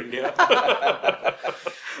delivered to India.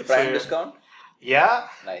 Prime yeah. discount? Yeah.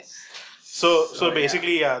 Nice. So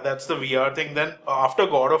basically, yeah, that's the VR thing. Then after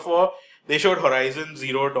God of War, they showed Horizon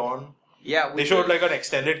Zero Dawn. yeah. They showed like an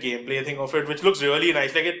extended gameplay thing of it, which looks really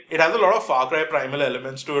nice. Like it has a lot of Far Cry Primal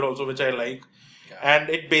elements to it also, which I like. Yeah. And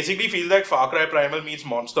it basically feels like Far Cry Primal meets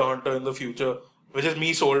Monster Hunter in the future, which is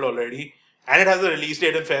me sold already. And it has a release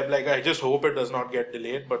date in Feb. Like I just hope it does not get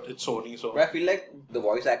delayed, but it's Sony, so. But I feel like the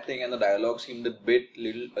voice acting and the dialogue seemed a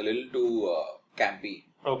little too campy.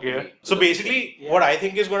 Okay. So basically, what I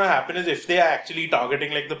think is going to happen is if they are actually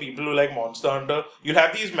targeting like the people who like Monster Hunter, you'll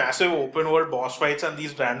have these massive open world boss fights and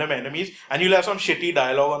these random enemies, and you'll have some shitty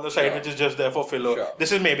dialogue on the side Sure. which is just there for filler. Sure.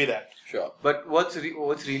 This is maybe that. Sure. But what's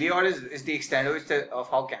really odd is the extent of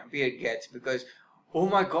how campy it gets, because oh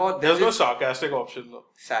my god, There's no sarcastic option though.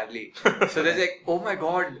 sadly. So there's like, oh my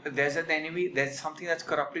god, there's an enemy, there's something that's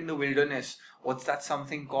corrupting the wilderness. What's that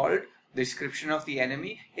something called? The description of the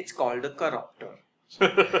enemy? It's called a corruptor.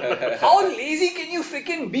 How lazy can you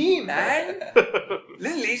freaking be, man?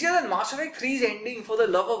 Little lazier than Mass Effect 3's ending, for the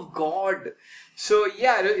love of God. So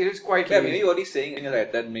yeah, it is quite Yeah, lazy. maybe what he's saying is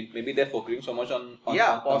right, that maybe they're focusing so much on the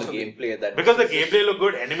possibly. gameplay that Because the gameplay look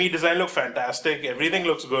good, enemy design look fantastic, everything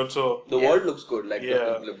looks good, so. the world looks good, like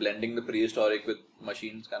Yeah. the blending the prehistoric with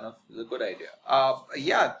machines kind of is a good idea.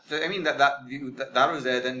 Yeah, I mean that was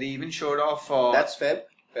there. Then they even showed off. That's Feb.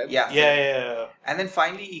 Yeah. Yeah. And then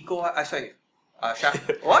finally, what?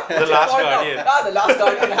 The Last Oh, no. Guardian. The Last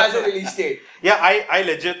Guardian has a release date. Yeah, I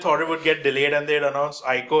legit thought it would get delayed and they'd announce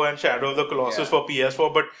Ico and Shadow of the Colossus for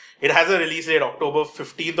PS4, but it has a release date October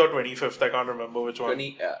 15th or 25th, I can't remember which one. I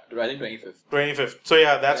think 25th. 25th. So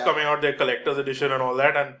yeah, that's Yeah. coming out, the collector's edition and all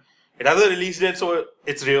that, and it has a release date, so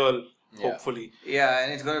it's real, Yeah. hopefully. Yeah,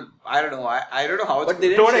 and it's gonna. I don't know. I don't know how it's. But they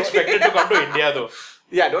didn't Don't show- expect it to come to India though.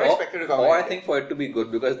 Yeah, don't expect it to come. Or in. I think for it to be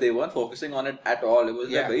good because they weren't focusing on it at all. It was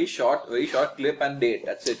Yeah. like very short clip and date.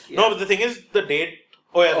 That's it. No, but the thing is, the date.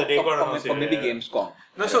 Oh yeah, the date got announced. Or maybe yeah. Gamescom.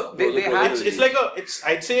 No, so they Those are had- close It's like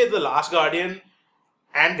I'd say The Last Guardian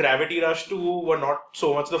and Gravity Rush 2 were not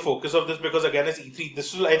so much the focus of this because again it's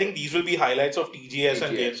E3. I think these will be highlights of TGS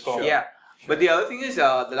and TGS, Gamescom. sure. Yeah. But the other thing is,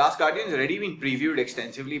 The Last Guardian has already been previewed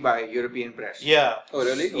extensively by European press. Yeah. Oh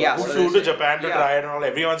really? Yeah. Who What are flew they to saying? Japan to Yeah. try it and all.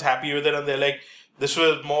 Everyone's happy with it and they're like, this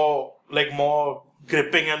was more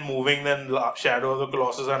gripping and moving than Shadow of the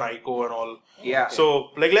Colossus and Ico and all. Yeah.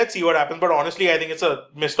 So let's see what happens. But honestly, I think it's a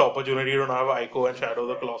missed opportunity to now have Ico and Shadow of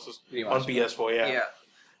the Colossus on PS4. Yeah.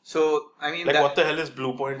 So I mean, what the hell is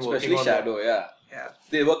Blue Point working on? Especially Shadow, yeah.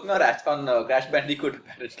 They're working on Crash Bandicoot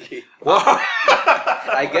apparently. What?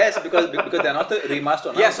 I guess because they're not the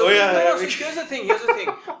remaster now. Yeah, so, so here's the thing.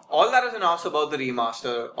 All that was announced about the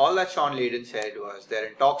remaster, all that Sean Layden said was they're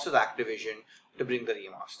in talks with Activision to bring the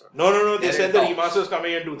remaster. No. They said the remaster is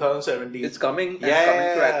coming in 2017. It's coming. Coming to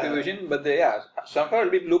Activision, but somehow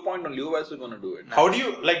it'll be Blue Point only. Who else is going to do it? How do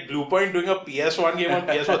you Blue Point doing a PS1 game on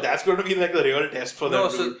PS4? That's going to be the real test for them. No,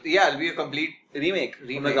 so it'll be a complete remake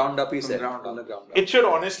from the ground up. He said. It should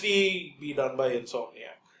honestly be done by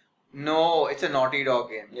Insomniac. No, it's a Naughty Dog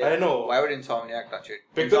game. Yeah. I know. Why would Insomniac touch it?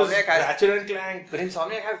 Because Ratchet and Clank. But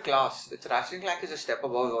Insomniac have class. Ratchet and Clank is a step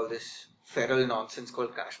above all this feral nonsense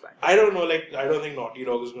called Crash Bandicoot. I don't know. I don't think Naughty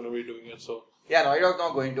Dog is going to be doing it. So. Yeah, Naughty Dog's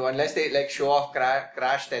not going to unless they show off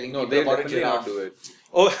Crash telling people they about definitely it. Not do it.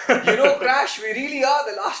 Oh, Crash, we really are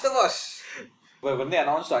the Last of Us. But when they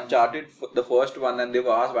announced Uncharted, the first one, and they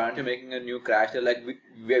were asked, why aren't you making a new Crash? They're like,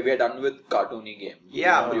 we're done with cartoony games.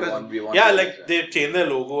 Yeah, we want they've changed their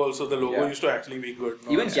logo also. The logo used to actually be good.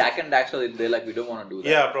 Even Jack and Daxter, they're like, we don't want to do that.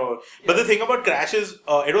 Yeah, probably. But the thing about Crash is,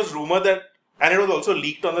 it was rumored that, and it was also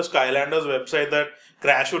leaked on the Skylanders website that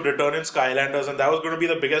Crash would return in Skylanders, and that was going to be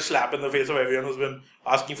the biggest slap in the face of everyone who's been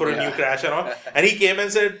asking for a new Crash and all. And he came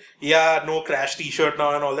and said, no Crash t-shirt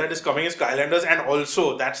now and all that is coming in Skylanders. And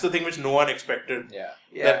also, that's the thing which no one expected.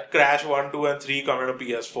 That Crash 1, 2 and 3 come into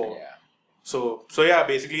PS4. Yeah. So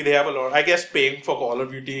basically they have a lot. I guess paying for Call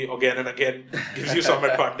of Duty again and again gives you some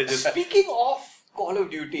advantages. Speaking of Call of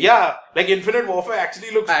Duty. Yeah, Infinite Warfare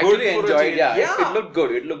actually looks I good. I actually enjoyed it looked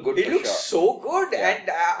good. It looked good. It looks so good. And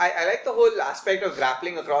I like the whole aspect of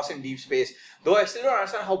grappling across in deep space. Though I still don't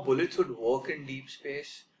understand how bullets would work in deep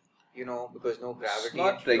space. Because no gravity. It's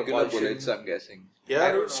not regular bullets, I'm guessing.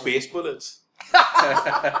 Yeah, space bullets.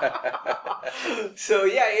 So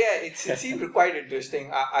it seemed quite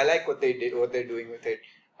interesting. I like what they're doing with it.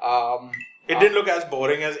 It didn't look as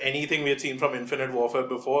boring as anything we had seen from Infinite Warfare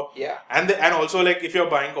before. Yeah. And also if you're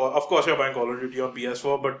buying, of course you're buying Call of Duty on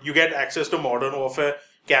PS4, but you get access to Modern Warfare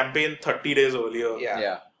campaign 30 days earlier.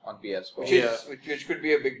 Yeah. On PS4. Which could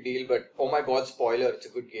be a big deal, but oh my god, spoiler, it's a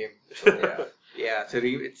good game. So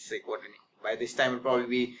it's like by this time it'll probably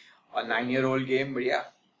be a 9-year-old game, but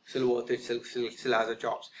still worth it, still has its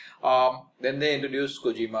chops. Then they introduced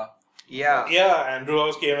Kojima. Yeah. Yeah, Andrew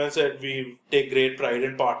House came and said we take great pride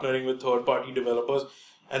in partnering with third-party developers.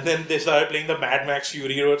 And then they started playing the Mad Max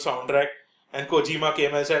Fury Road soundtrack. And Kojima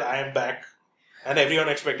came and said, I am back. And everyone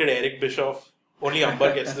expected Eric Bischoff. Only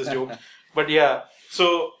Amber gets this joke. But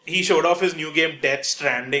so he showed off his new game, Death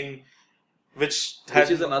Stranding, which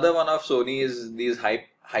is another one of Sony's these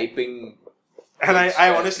hyping. And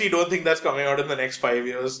I honestly don't think that's coming out in the next 5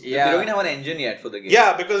 years. Yeah. They don't even have an engine yet for the game.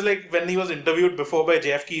 Yeah, because when he was interviewed before by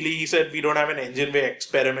Jeff Keighley, he said, we don't have an engine, we're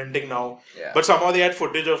experimenting now. Yeah. But somehow they had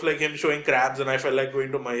footage of him showing crabs and I felt like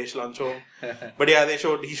going to Mahesh Lunch Home. But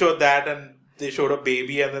he showed that and they showed a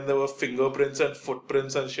baby and then there were fingerprints and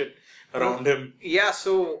footprints and shit around him. Yeah,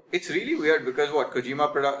 so it's really weird because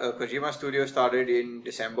Kojima Studio started in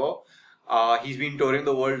December. He's been touring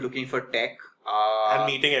the world looking for tech. And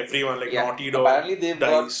meeting everyone Naughty Dog. Apparently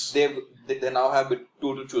they now have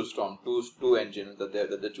two to choose from, two engines that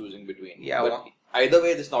they're choosing between. Yeah, but either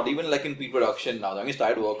way, it's not even in pre-production now. They're going to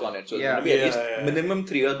start work on it, so it's going to be at least minimum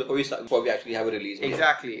 3 years before we actually have a release.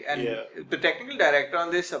 Exactly, and the technical director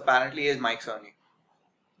on this apparently is Mike Cerny.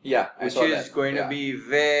 Yeah, which is going to be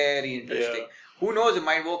very interesting. Who knows? It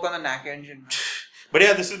might work on the NAC engine. But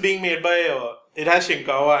this is being made by. It has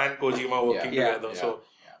Shinkawa and Kojima working together, so.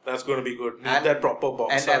 That's going to be good. Need that proper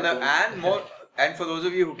box and for those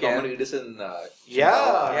of you who can, Edison,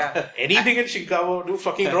 anything in Shinkawa, do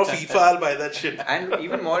fucking draw FIFA. I'll buy that shit. And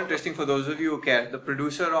even more interesting for those of you who care, the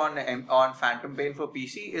producer on Phantom Pain for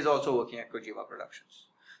PC is also working at Kojima Productions.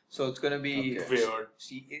 So it's going to be weird.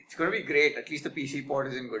 It's going to be great. At least the PC port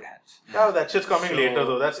is in good hands. Yeah, that shit's coming later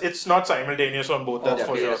though. It's not simultaneous on both. That's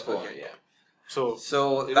for sure.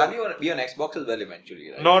 So it'll be on Xbox as well eventually,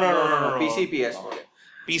 right? No. PC, PS4. Okay.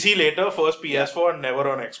 PC later, first PS4 and never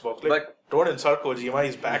on Xbox. But don't insult Kojima,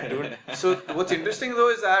 he's back, dude. So what's interesting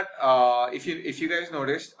though is that if you guys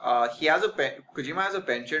noticed, Kojima has a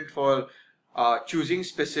penchant for choosing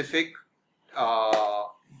specific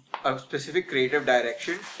creative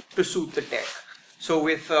direction to suit the tech. So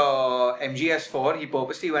with MGS4, he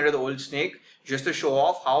purposely went with Old Snake just to show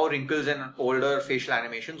off how wrinkles and older facial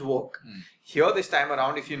animations work. Here, this time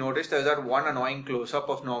around, if you notice, there's that one annoying close-up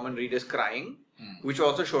of Norman Reedus crying, which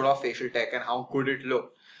also showed off facial tech and how good it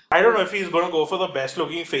looked. I don't know if he's going to go for the best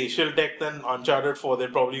looking facial tech, then Uncharted 4,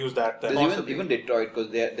 they'll probably use that then. Even Detroit,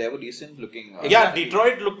 because they were decent looking. Yeah,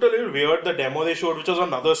 Detroit looked a little weird, the demo they showed, which was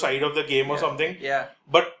another side of the game or something. Yeah.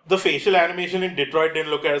 But the facial animation in Detroit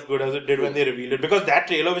didn't look as good as it did when they revealed it. Because that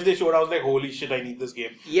trailer which they showed, I was like, holy shit, I need this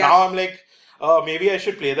game. Yeah. Now I'm like, maybe I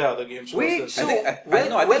should play the other games. Wait, first. so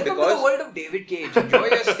welcome to the world of David Cage. Enjoy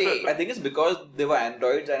your stay. I think it's because they were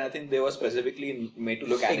androids and I think they were specifically made to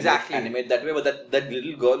look animate that way. But that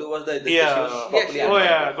little girl who was the yeah. she was properly Oh animated.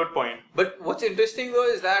 yeah, good point. But what's interesting though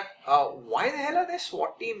is that why the hell are there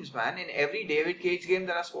SWAT teams, man? In every David Cage game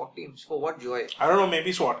there are SWAT teams. For what joy? I don't know,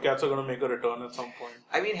 maybe SWAT Cats are going to make a return at some point.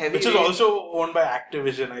 I mean, Which is also owned by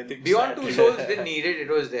Activision, I think. Beyond sadly. Two Souls didn't need it, it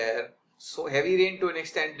was there. So Heavy Rain to an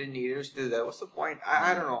extent didn't need it, it was still there. What's the point?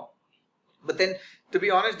 I don't know. But then, to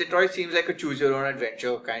be honest, Detroit seems like a choose your own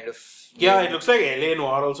adventure kind of Yeah, game. it looks like LA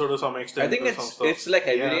Noir also to some extent. I think it's like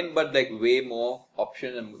Heavy Rain, but like way more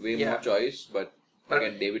options and way more choice. But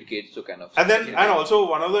again, David Cage so kind of. And also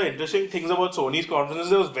one of the interesting things about Sony's conference is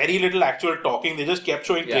there was very little actual talking. They just kept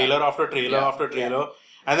showing trailer after trailer after trailer.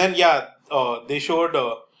 And then they showed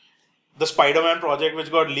the Spider-Man project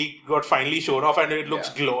which got leaked, got finally shown off, and it looks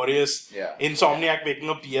glorious. Yeah. Insomniac making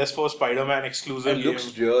a PS4 Spider-Man exclusive It game.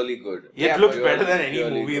 looks really good. It looks better than any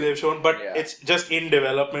really movie good. they've shown, but it's just in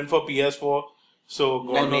development for PS4. So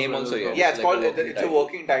God knows name when also, it'll come. Yeah, it's like called, a working it's a title.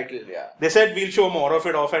 working title, yeah. They said we'll show more of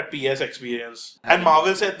it off at PS Experience. And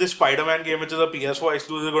Marvel said this Spider-Man game, which is a PS4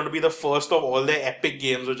 exclusive, is going to be the first of all their epic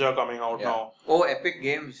games which are coming out now. Oh, Epic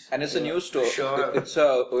Games. And it's a new story. Sure. It's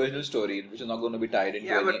a original story which is not going to be tied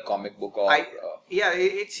into any comic book or.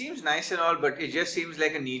 It seems nice and all, but it just seems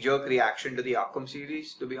like a knee-jerk reaction to the Arkham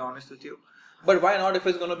series, to be honest with you. But why not if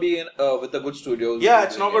it's going to be with a good studio? Yeah,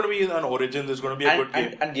 it's not going to be an origin. There's going to be a good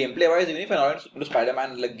game. And gameplay-wise, even if you're not into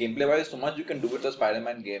Spider-Man, like gameplay-wise, so much you can do with a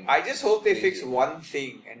Spider-Man game. I just hope they fix one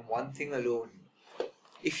thing and one thing alone.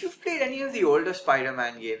 If you've played any of the older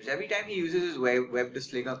Spider-Man games, every time he uses his web to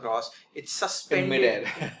sling across, it's suspended. In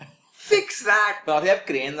mid-air. Fix that! Now they have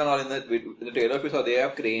cranes and all in the trailer. If you saw, they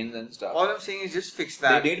have cranes and stuff. All I'm saying is just fix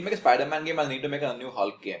that. They need to make a Spider-Man game and they need to make a new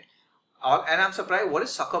Hulk game. And I'm surprised, what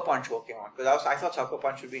is Sucker Punch working on? Because I thought Sucker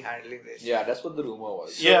Punch would be handling this. Yeah, that's what the rumor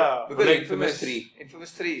was. So, Yeah, because like Infamous 3.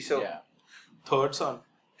 Infamous 3, so... Yeah. Third son.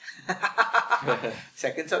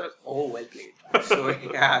 Second son was, well played. So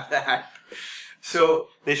yeah, that. So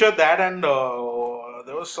They showed that, and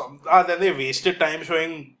there was some. Then they wasted time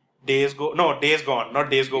showing Days Gone, not Days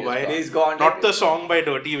Go By. Days Gone. Not the song by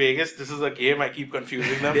Dirty Vegas. This is a game. I keep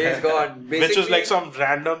confusing them. Days Gone. Which was like some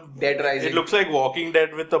random. Dead Rising. It looks like Walking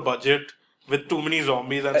Dead with a budget, with too many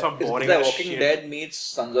zombies and some boring It's like ass Walking shit. Dead meets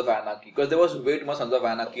Sons of Anarchy because there was way too much Sons of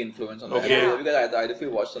Anarchy influence on that. Okay. Have you guys either of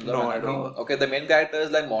you watched Sons of No, I Anarchy? don't. Okay, the main character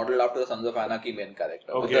is like modeled after the Sons of Anarchy main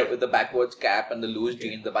character. Okay. With the backwards cap and the loose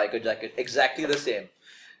jeans, the biker jacket, exactly the same.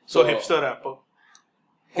 So hipster rapper.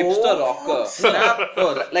 Hipster rocker. snap.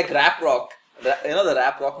 No, like rap rock. You know the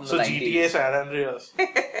rap rock from So the 90s. GTA San Andreas.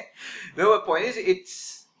 No, the point is,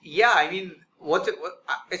 it's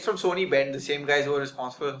it's from Sony Bend, the same guys who were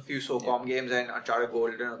responsible for a few SOCOM games and Uncharted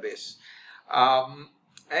Golden Abyss. And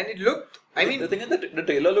it looked, the thing is that the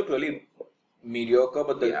trailer looked really mediocre,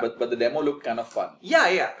 but the demo looked kind of fun.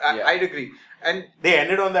 I'd agree. And They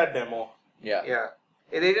ended on that demo. yeah,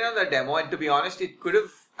 they did it on the demo, and to be honest, it could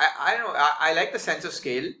have. I don't know. I like the sense of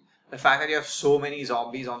scale, the fact that you have so many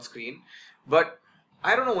zombies on screen, but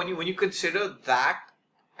I don't know when you consider that,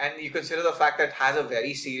 and you consider the fact that it has a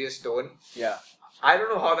very serious tone. Yeah. I don't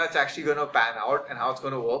know how that's actually going to pan out and how it's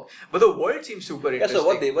going to work, but the world seems super interesting. So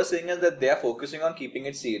what they were saying is that they are focusing on keeping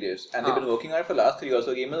it serious, and they've been working on it for the last 3 years.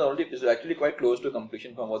 So the game is actually quite close to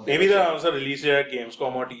completion from what they. Maybe were they'll saying. announce a release date at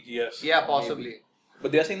Gamescom or TGS. Yeah, possibly.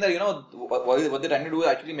 But they're saying that what they're trying to do is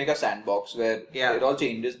actually make a sandbox where it all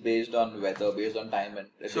changes based on weather, based on time and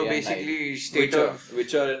So day basically, and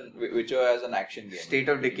night. Witcher as an action game. State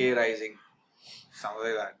of Decay Rising. Something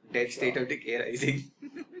like that. Dead State of Decay Rising.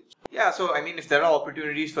 Yeah, so I mean, if there are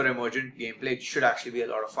opportunities for emergent gameplay, it should actually be a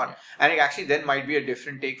lot of fun. And it actually then might be a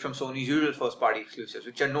different take from Sony's usual first party exclusives,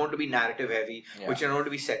 which are known to be narrative heavy, which are known to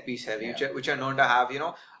be set piece heavy, which are known to have,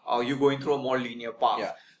 you going through a more linear path.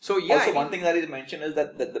 Yeah. So also, one thing that is mentioned is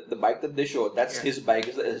that the bike that they showed, that's his bike.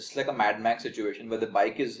 It's like a Mad Max situation where the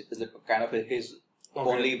bike is like kind of his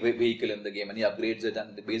only vehicle in the game, and he upgrades it,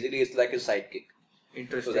 and basically it's like his sidekick.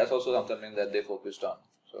 Interesting. So that's also something that they focused on.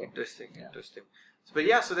 So, interesting.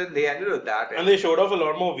 But so then they ended with that. And they showed off a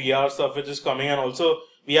lot more VR stuff which is coming, and also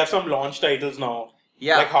we have some launch titles now.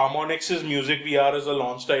 Yeah. Like Harmonix's Music VR is a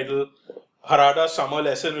launch title. Harada's Summer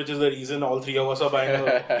Lesson, which is the reason all three of us are buying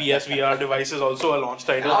a PSVR device, is also a launch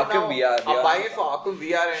title. Arkham VR. I'm buying it for Arkham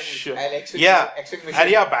VR and, Sure. and X-Wing, Yeah, X-Wing mission. and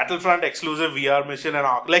yeah, Battlefront exclusive VR mission and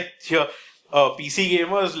like here, PC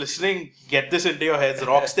gamers listening, get this into your heads.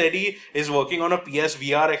 Rocksteady is working on a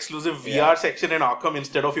PSVR exclusive VR section in Arkham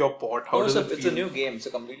instead of your port. How does it feel? It's a new game. It's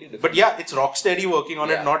a completely different. But yeah, it's Rocksteady working on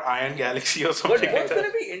Yeah. it, not Iron Galaxy or But something like what's that.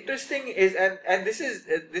 going to be interesting is, and this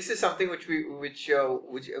is something which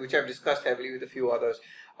I've discussed heavily with a few others.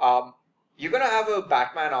 You're going to have a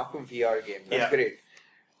Batman Arkham VR game. That's great.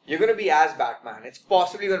 You're going to be as Batman. It's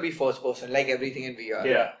possibly going to be first person, like everything in VR.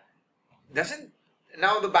 Yeah.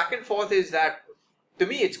 Now the back and forth is that, to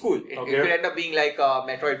me, it's cool. It could end up being like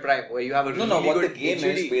Metroid Prime, where you have a really what good the game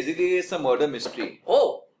HD. is basically it's a murder mystery.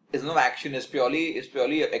 Oh, It's no action. It's purely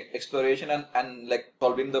exploration and like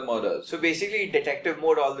solving the murders. so basically detective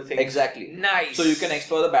mode, all the things. Exactly. Nice. So you can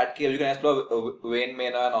explore the Batcave, you can explore Wayne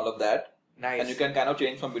Manor and all of that. Nice. And you can kind of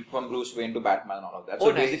change from Bruce Wayne to Batman and all of that. Oh,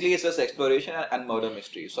 So nice. basically it's just exploration and murder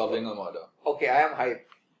mystery, solving a murder. Okay, I am hyped.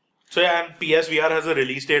 So yeah, and PSVR has a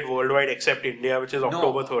release date worldwide except India, which is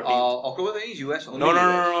October 13th. October 13th is US only.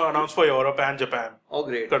 No, announced for Europe and Japan. Oh,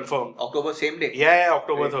 great. Confirmed. October same day. Yeah,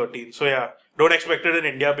 October 13th. So yeah, don't expect it in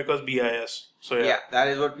India because BIS. So yeah. Yeah, that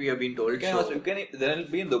is what we have been told. You can also, then it'll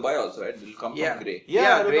be in Dubai also, right? It'll come Yeah. from Grey.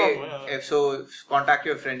 Yeah, Grey. no problem, yeah. So contact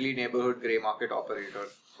your friendly neighborhood grey market operator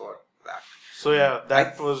for that. So yeah,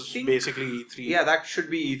 that I was think- basically E3. Yeah, that should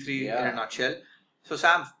be E3 Yeah. in a nutshell. So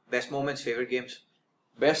Sam, best moments, favorite games.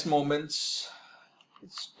 Best moments.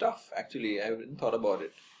 It's tough actually. I haven't thought about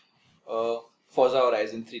it. Forza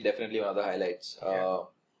Horizon 3 definitely one of the highlights.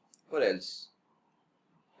 What else?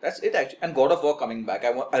 That's it actually. And God of War coming back.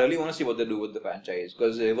 I really want to see what they do with the franchise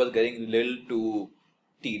because it was getting a little too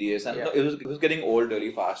tedious and it was getting old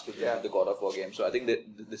really fast with the God of War game. So I think that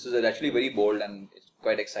this is actually very bold and it's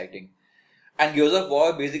quite exciting. And Gears of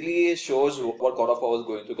War basically shows what God of War was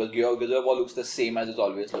going through because Gears of War looks the same as it's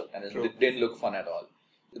always looked and it didn't look fun at all.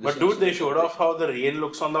 But dude, they showed off how the rain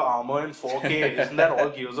looks on the armor in 4K. Isn't that all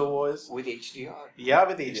Gears of War is? With HDR. Yeah,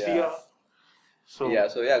 with HDR. Yeah.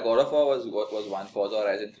 So God of War was one. Forza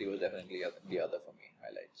Horizon 3 was definitely the other for me.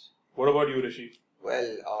 Highlights. what about you, Rishi?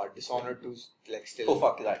 Well, Dishonored 2 like still. Oh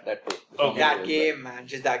fuck that too. Okay. That game, man,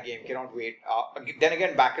 just that game. Cannot wait. Then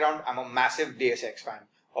again, background. I'm a massive Deus Ex fan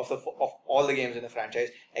of all the games in the franchise,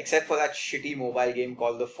 except for that shitty mobile game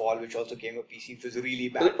called The Fall, which also came to PC, which was really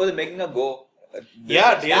bad. Was it making a go?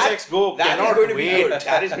 Yeah, Deus Ex Go. That is Cannot going to be wait. good.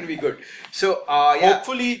 That is going to be good. So, yeah.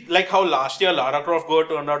 Hopefully, like how last year Lara Croft Go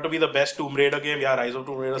turned out to be the best Tomb Raider game. Yeah, Rise of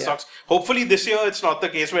Tomb Raider sucks. Hopefully this year it's not the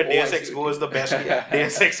case where Deus I Ex see. Go is the best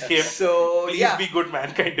Deus Ex game. So, Please yeah. be good,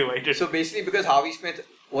 Mankind Divided. So basically, because Harvey Smith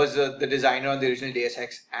was the designer on the original Deus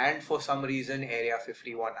Ex, and for some reason, Area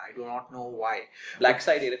 51. I do not know why. Black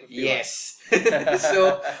Side Area 51. Yes.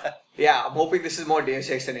 So, yeah, I'm hoping this is more Deus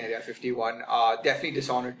Ex than Area 51. Definitely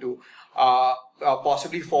Dishonored 2.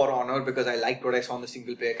 Possibly For Honor because I liked what I saw in the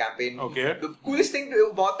single player campaign. Okay. The coolest thing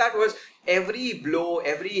about that was every blow,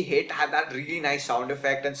 every hit had that really nice sound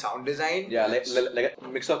effect and sound design. Yeah, like a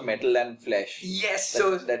mix of metal and flesh. Yes,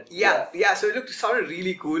 so so it sounded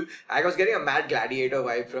really cool. I was getting a Mad Gladiator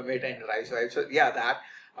vibe from it and Rise vibe. So yeah, that.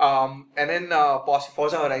 And then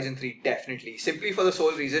Forza Horizon 3 definitely. Simply for the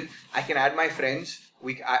sole reason I can add my friends.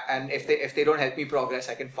 And if they don't help me progress,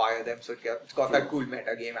 I can fire them. So it's got that cool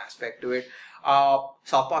meta game aspect to it.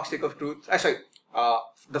 South Park Stick of Truth.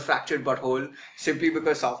 The Fractured Butthole. Simply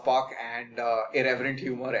because South Park and irreverent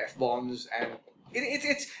humor, F-bombs, and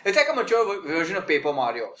it's like a mature version of Paper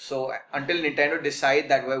Mario. So until Nintendo decide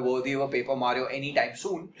that we're worthy of a Paper Mario anytime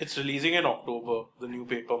soon. It's releasing in October, the new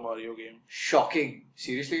Paper Mario game. Shocking.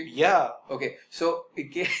 Seriously? Yeah. Okay, so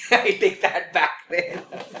I take that back then.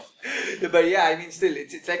 But yeah, I mean, still,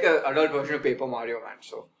 it's like an adult version of Paper Mario, man.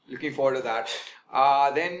 So looking forward to that.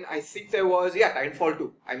 Then I think there was Titanfall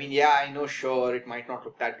 2. I mean, yeah, I know, sure, it might not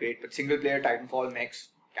look that great, but single player Titanfall next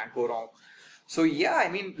can't go wrong. So yeah, I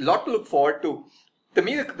mean, a lot to look forward to. To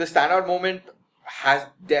me, the standout moment has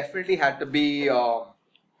definitely had to be.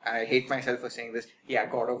 I hate myself for saying this. Yeah,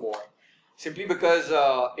 God of War. Simply because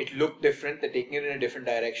it looked different, they're taking it in a different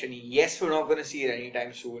direction. Yes, we're not going to see it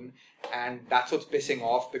anytime soon, and that's what's pissing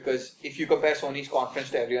off. Because if you compare Sony's conference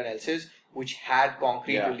to everyone else's, which had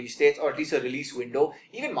concrete release dates or at least a release window,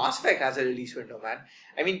 even Mass Effect has a release window, man.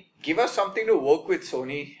 I mean, give us something to work with,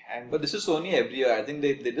 Sony. But this is Sony every year. I think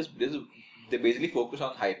they basically focus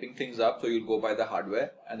on hyping things up, so you'll go buy the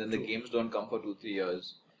hardware, and then the games don't come for 2-3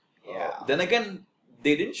 years. Yeah. Then again,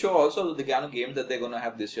 they didn't show also the kind of games that they're going to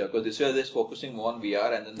have this year, because this year they're focusing more on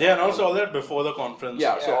VR, and then they announced all that before the conference.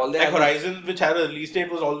 Yeah, so all they like have Horizon, which had a release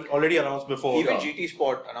date, was already announced before. Even GT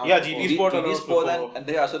Sport announced. Yeah, GT Sport announced before. and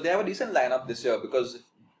they have a decent lineup this year because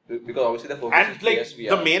obviously they're focusing And like PSVR.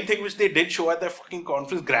 the main thing which they did show at their fucking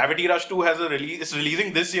conference, Gravity Rush 2 has a release. It's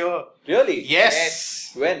releasing this year. Really?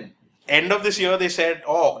 Yes. When? End of this year, they said.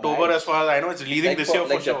 Oh, October, Nice. as far as I know, it's releasing this year for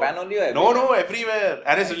like sure. Japan only or No, everywhere.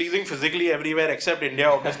 And it's releasing physically everywhere except India,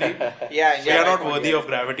 obviously. Yeah, We are not worthy of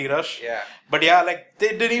Gravity Rush. Yeah. But yeah, like they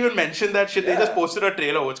didn't even mention that shit. They Yeah. just posted a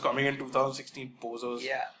trailer. It's coming in 2016. Posers.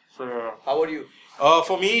 Yeah. So yeah. How about you?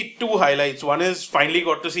 For me, two highlights. One is finally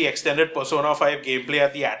got to see extended Persona 5 gameplay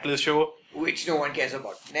at the Atlas show, Which no one cares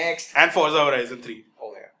about. Next. and Forza Horizon 3.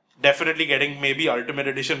 Oh yeah. Definitely getting maybe Ultimate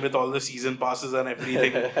Edition with all the season passes and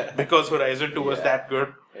everything because Horizon 2 was that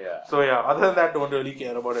good. Yeah. So yeah, other than that, don't really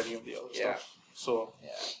care about any of the other Yeah. stuff. So,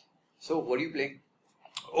 So what are you playing?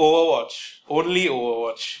 Overwatch. Only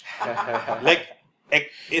Overwatch.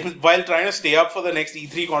 While trying to stay up for the next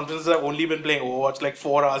E3 conferences, I've only been playing Overwatch like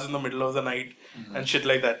 4 hours in the middle of the night and shit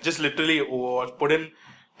like that. Just literally Overwatch.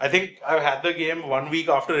 I think I've had the game 1 week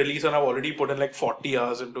after release and I've already put in like 40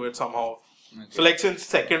 hours into it somehow. Okay. So like since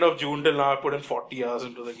 2nd of June till now, I've put in 40 hours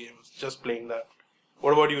into the game. Just playing that.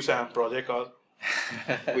 What about you, Sam? Project Cars?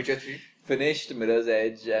 Witcher 3? Finished Mirror's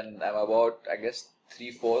Edge, and I'm about, I guess,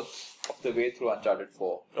 3/4 of the way through Uncharted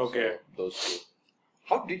 4. Okay. So, those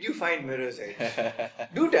How did you find Mirror's Edge?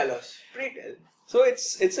 two. Do tell us. Pray tell. So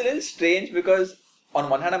it's a little strange because on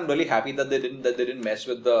one hand I'm really happy that they didn't mess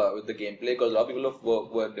with the gameplay, because a lot of people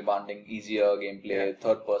were demanding easier gameplay,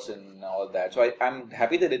 third person and all that. So I'm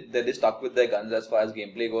happy that they stuck with their guns as far as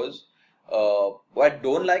gameplay goes. What I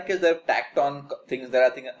don't like is they've tacked on things that I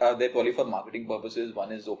think are there probably for marketing purposes.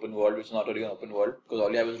 One is open world, which is not really an open world because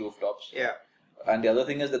all you have is rooftops. Yeah. And the other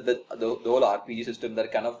thing is that the whole RPG system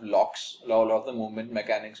that kind of locks a lot of the movement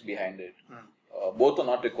mechanics behind it. Both are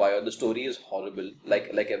not required. The story is horrible, like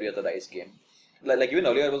every other DICE game. Like even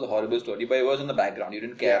earlier it was a horrible story, but it was in the background. You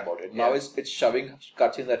didn't care about it. Now it's shoving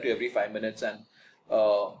cutscenes at you every 5 minutes and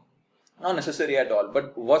not necessary at all.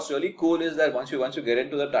 But what's really cool is that once you get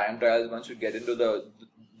into the time trials, once you get into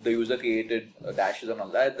the user created dashes and all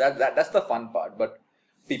that's the fun part. But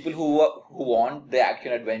people who want the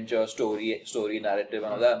action adventure story narrative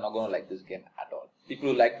and all that are not going to like this game at all. People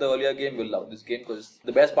who like the earlier game will love this game because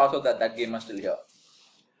the best parts of that game are still here.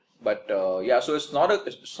 But so it's not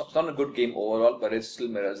a good game overall, but it's still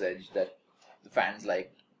Mirror's Edge that the fans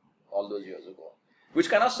liked all those years ago. Which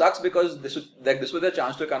kind of sucks because this was their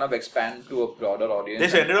chance to kind of expand to a broader audience. They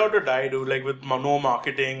sent it out to die, dude, like with no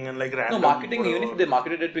marketing and like random. No marketing, whatever. even if they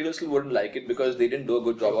marketed it, people still wouldn't like it because they didn't do a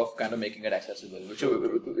good job of kind of making it accessible.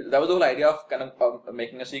 That was the whole idea of kind of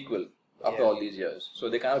making a sequel after all these years. So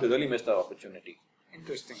they kind of really missed that opportunity.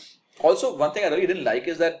 Interesting. Also, one thing I really didn't like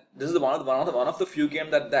is that this is one of the few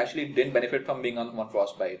games that they actually didn't benefit from being on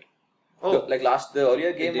Frostbite. Oh. The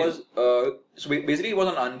earlier game was so basically it was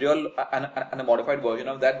an Unreal and a modified version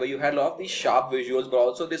of that where you had a lot of these sharp visuals but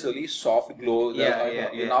also this really soft glow.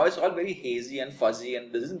 Now it's all very hazy and fuzzy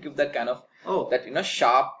and doesn't give that kind of that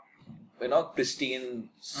sharp, pristine,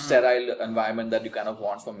 sterile environment that you kind of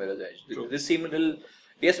want from Mirror's Edge. This seemed a little.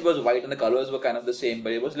 Yes, it was white and the colors were kind of the same,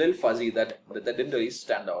 but it was a little fuzzy that didn't really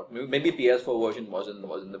stand out. Maybe PS4 version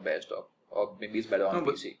wasn't the best, or maybe it's better on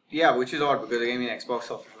PC. Yeah, which is odd because again, Xbox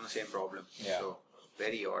suffers from the same problem. Yeah. So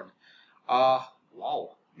very odd.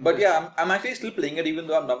 Wow. But yeah, I'm actually still playing it even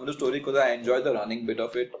though I'm done with the story because I enjoy the running bit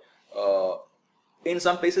of it. In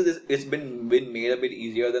some places, it's been made a bit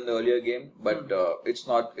easier than the earlier game, but it's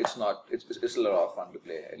still a lot of fun to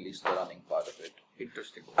play. At least the running part of it.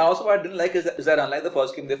 Interesting. And also, what I didn't like is that unlike the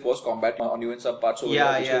first game, they forced combat on you in some parts, which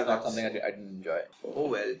was not something I didn't enjoy. Oh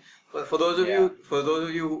well. For those of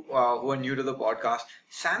you who are new to the podcast,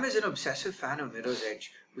 Sam is an obsessive fan of Mirror's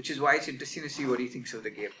Edge, which is why it's interesting to see what he thinks of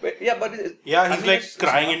the game. But he's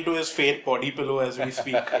crying into his fake body pillow as we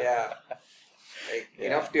speak. Yeah.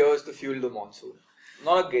 Enough tears to fuel the monsoon.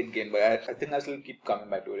 Not a great game, but I think I still keep coming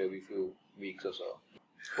back to it every few weeks or so.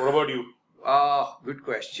 What about you? Good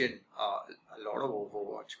question. A lot of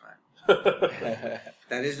Overwatch, man.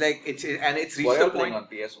 That is like it's reached Why are the you point. playing on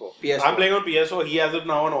PS4? PS4. I'm playing on PS4. He has it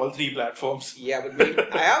now on all 3 platforms. Yeah,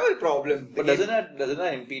 but I have a problem. But doesn't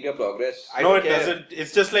that impede your progress? No, it doesn't.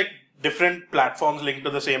 It's just like different platforms linked to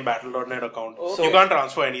the same Battle.net account. Okay. You can't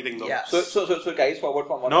transfer anything though. Yeah. So it carries forward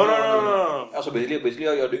from one. No. So basically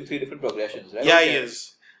you're doing 3 different progressions, right? Yeah, he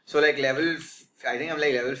is. So like I think I'm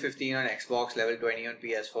like level 15 on Xbox, level 20 on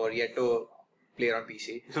PS4, yet to play it on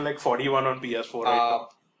PC. It's like 41 on PS4 right now.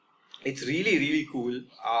 It's really, really cool.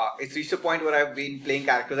 It's reached a point where I've been playing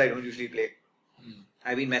characters I don't usually play.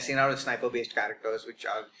 I've been messing around with sniper-based characters, which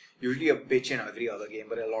are usually a bitch in every other game,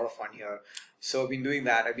 but a lot of fun here. So I've been doing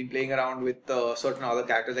that. I've been playing around with certain other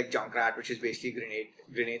characters like Junkrat, which is basically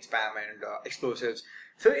grenade spam and explosives.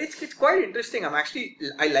 So it's quite interesting.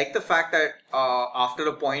 I like the fact that after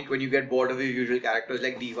a point when you get bored of your usual characters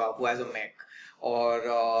like Diva, who has a mech,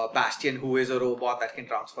 or Bastion, who is a robot that can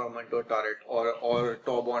transform into a turret, or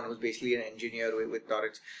Torbjorn, who's basically an engineer with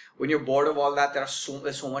turrets. When you're bored of all that, there's so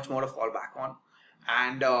much more to fall back on.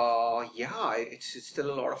 And it's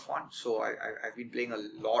still a lot of fun. So I've been playing a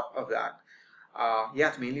lot of that.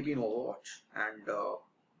 It's mainly been Overwatch and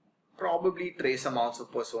probably trace amounts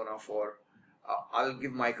of Persona 4. I'll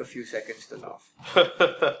give Mike a few seconds to laugh.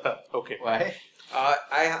 Okay. Why?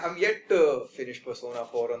 I'm yet to finish Persona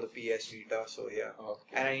 4 on the PS Vita, so yeah. Okay.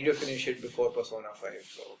 And I need to finish it before Persona 5,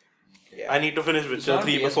 so yeah. I need to finish Witcher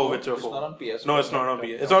 3 before Witcher 4. It's not on PS4. No, it's not on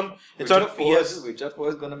PS. It's Witcher on 4 PS. Witcher 4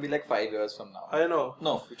 is going to be like 5 years from now. I know.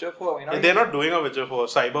 No, Witcher 4. They're not doing a Witcher 4.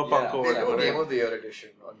 Cyberpunk Yeah, or They do a whatever. Game of the Year edition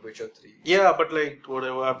on Witcher 3. Yeah, but like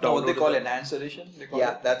whatever I've No, what they downloaded. call enhanced edition? They call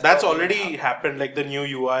Yeah, it? That's already happened, like the new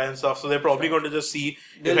UI and stuff. So they're probably going to just see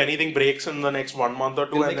if They'll- anything breaks in the next 1 month or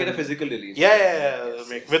two. They'll and make it a then- physical release. Yeah.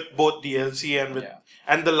 They'll with both DLC and with Yeah.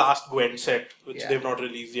 and the last Gwent set, which Yeah. they've not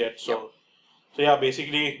released yet. So yeah,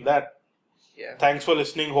 basically that. Yeah. Thanks for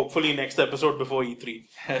listening. Hopefully next episode before E3.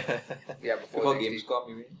 Yeah, Before next week. Gamescom,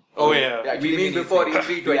 you mean? Oh yeah. actually We mean before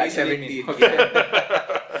E3 We actually mean- 2017.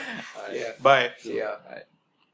 Okay. Yeah. Bye. Yeah. Right.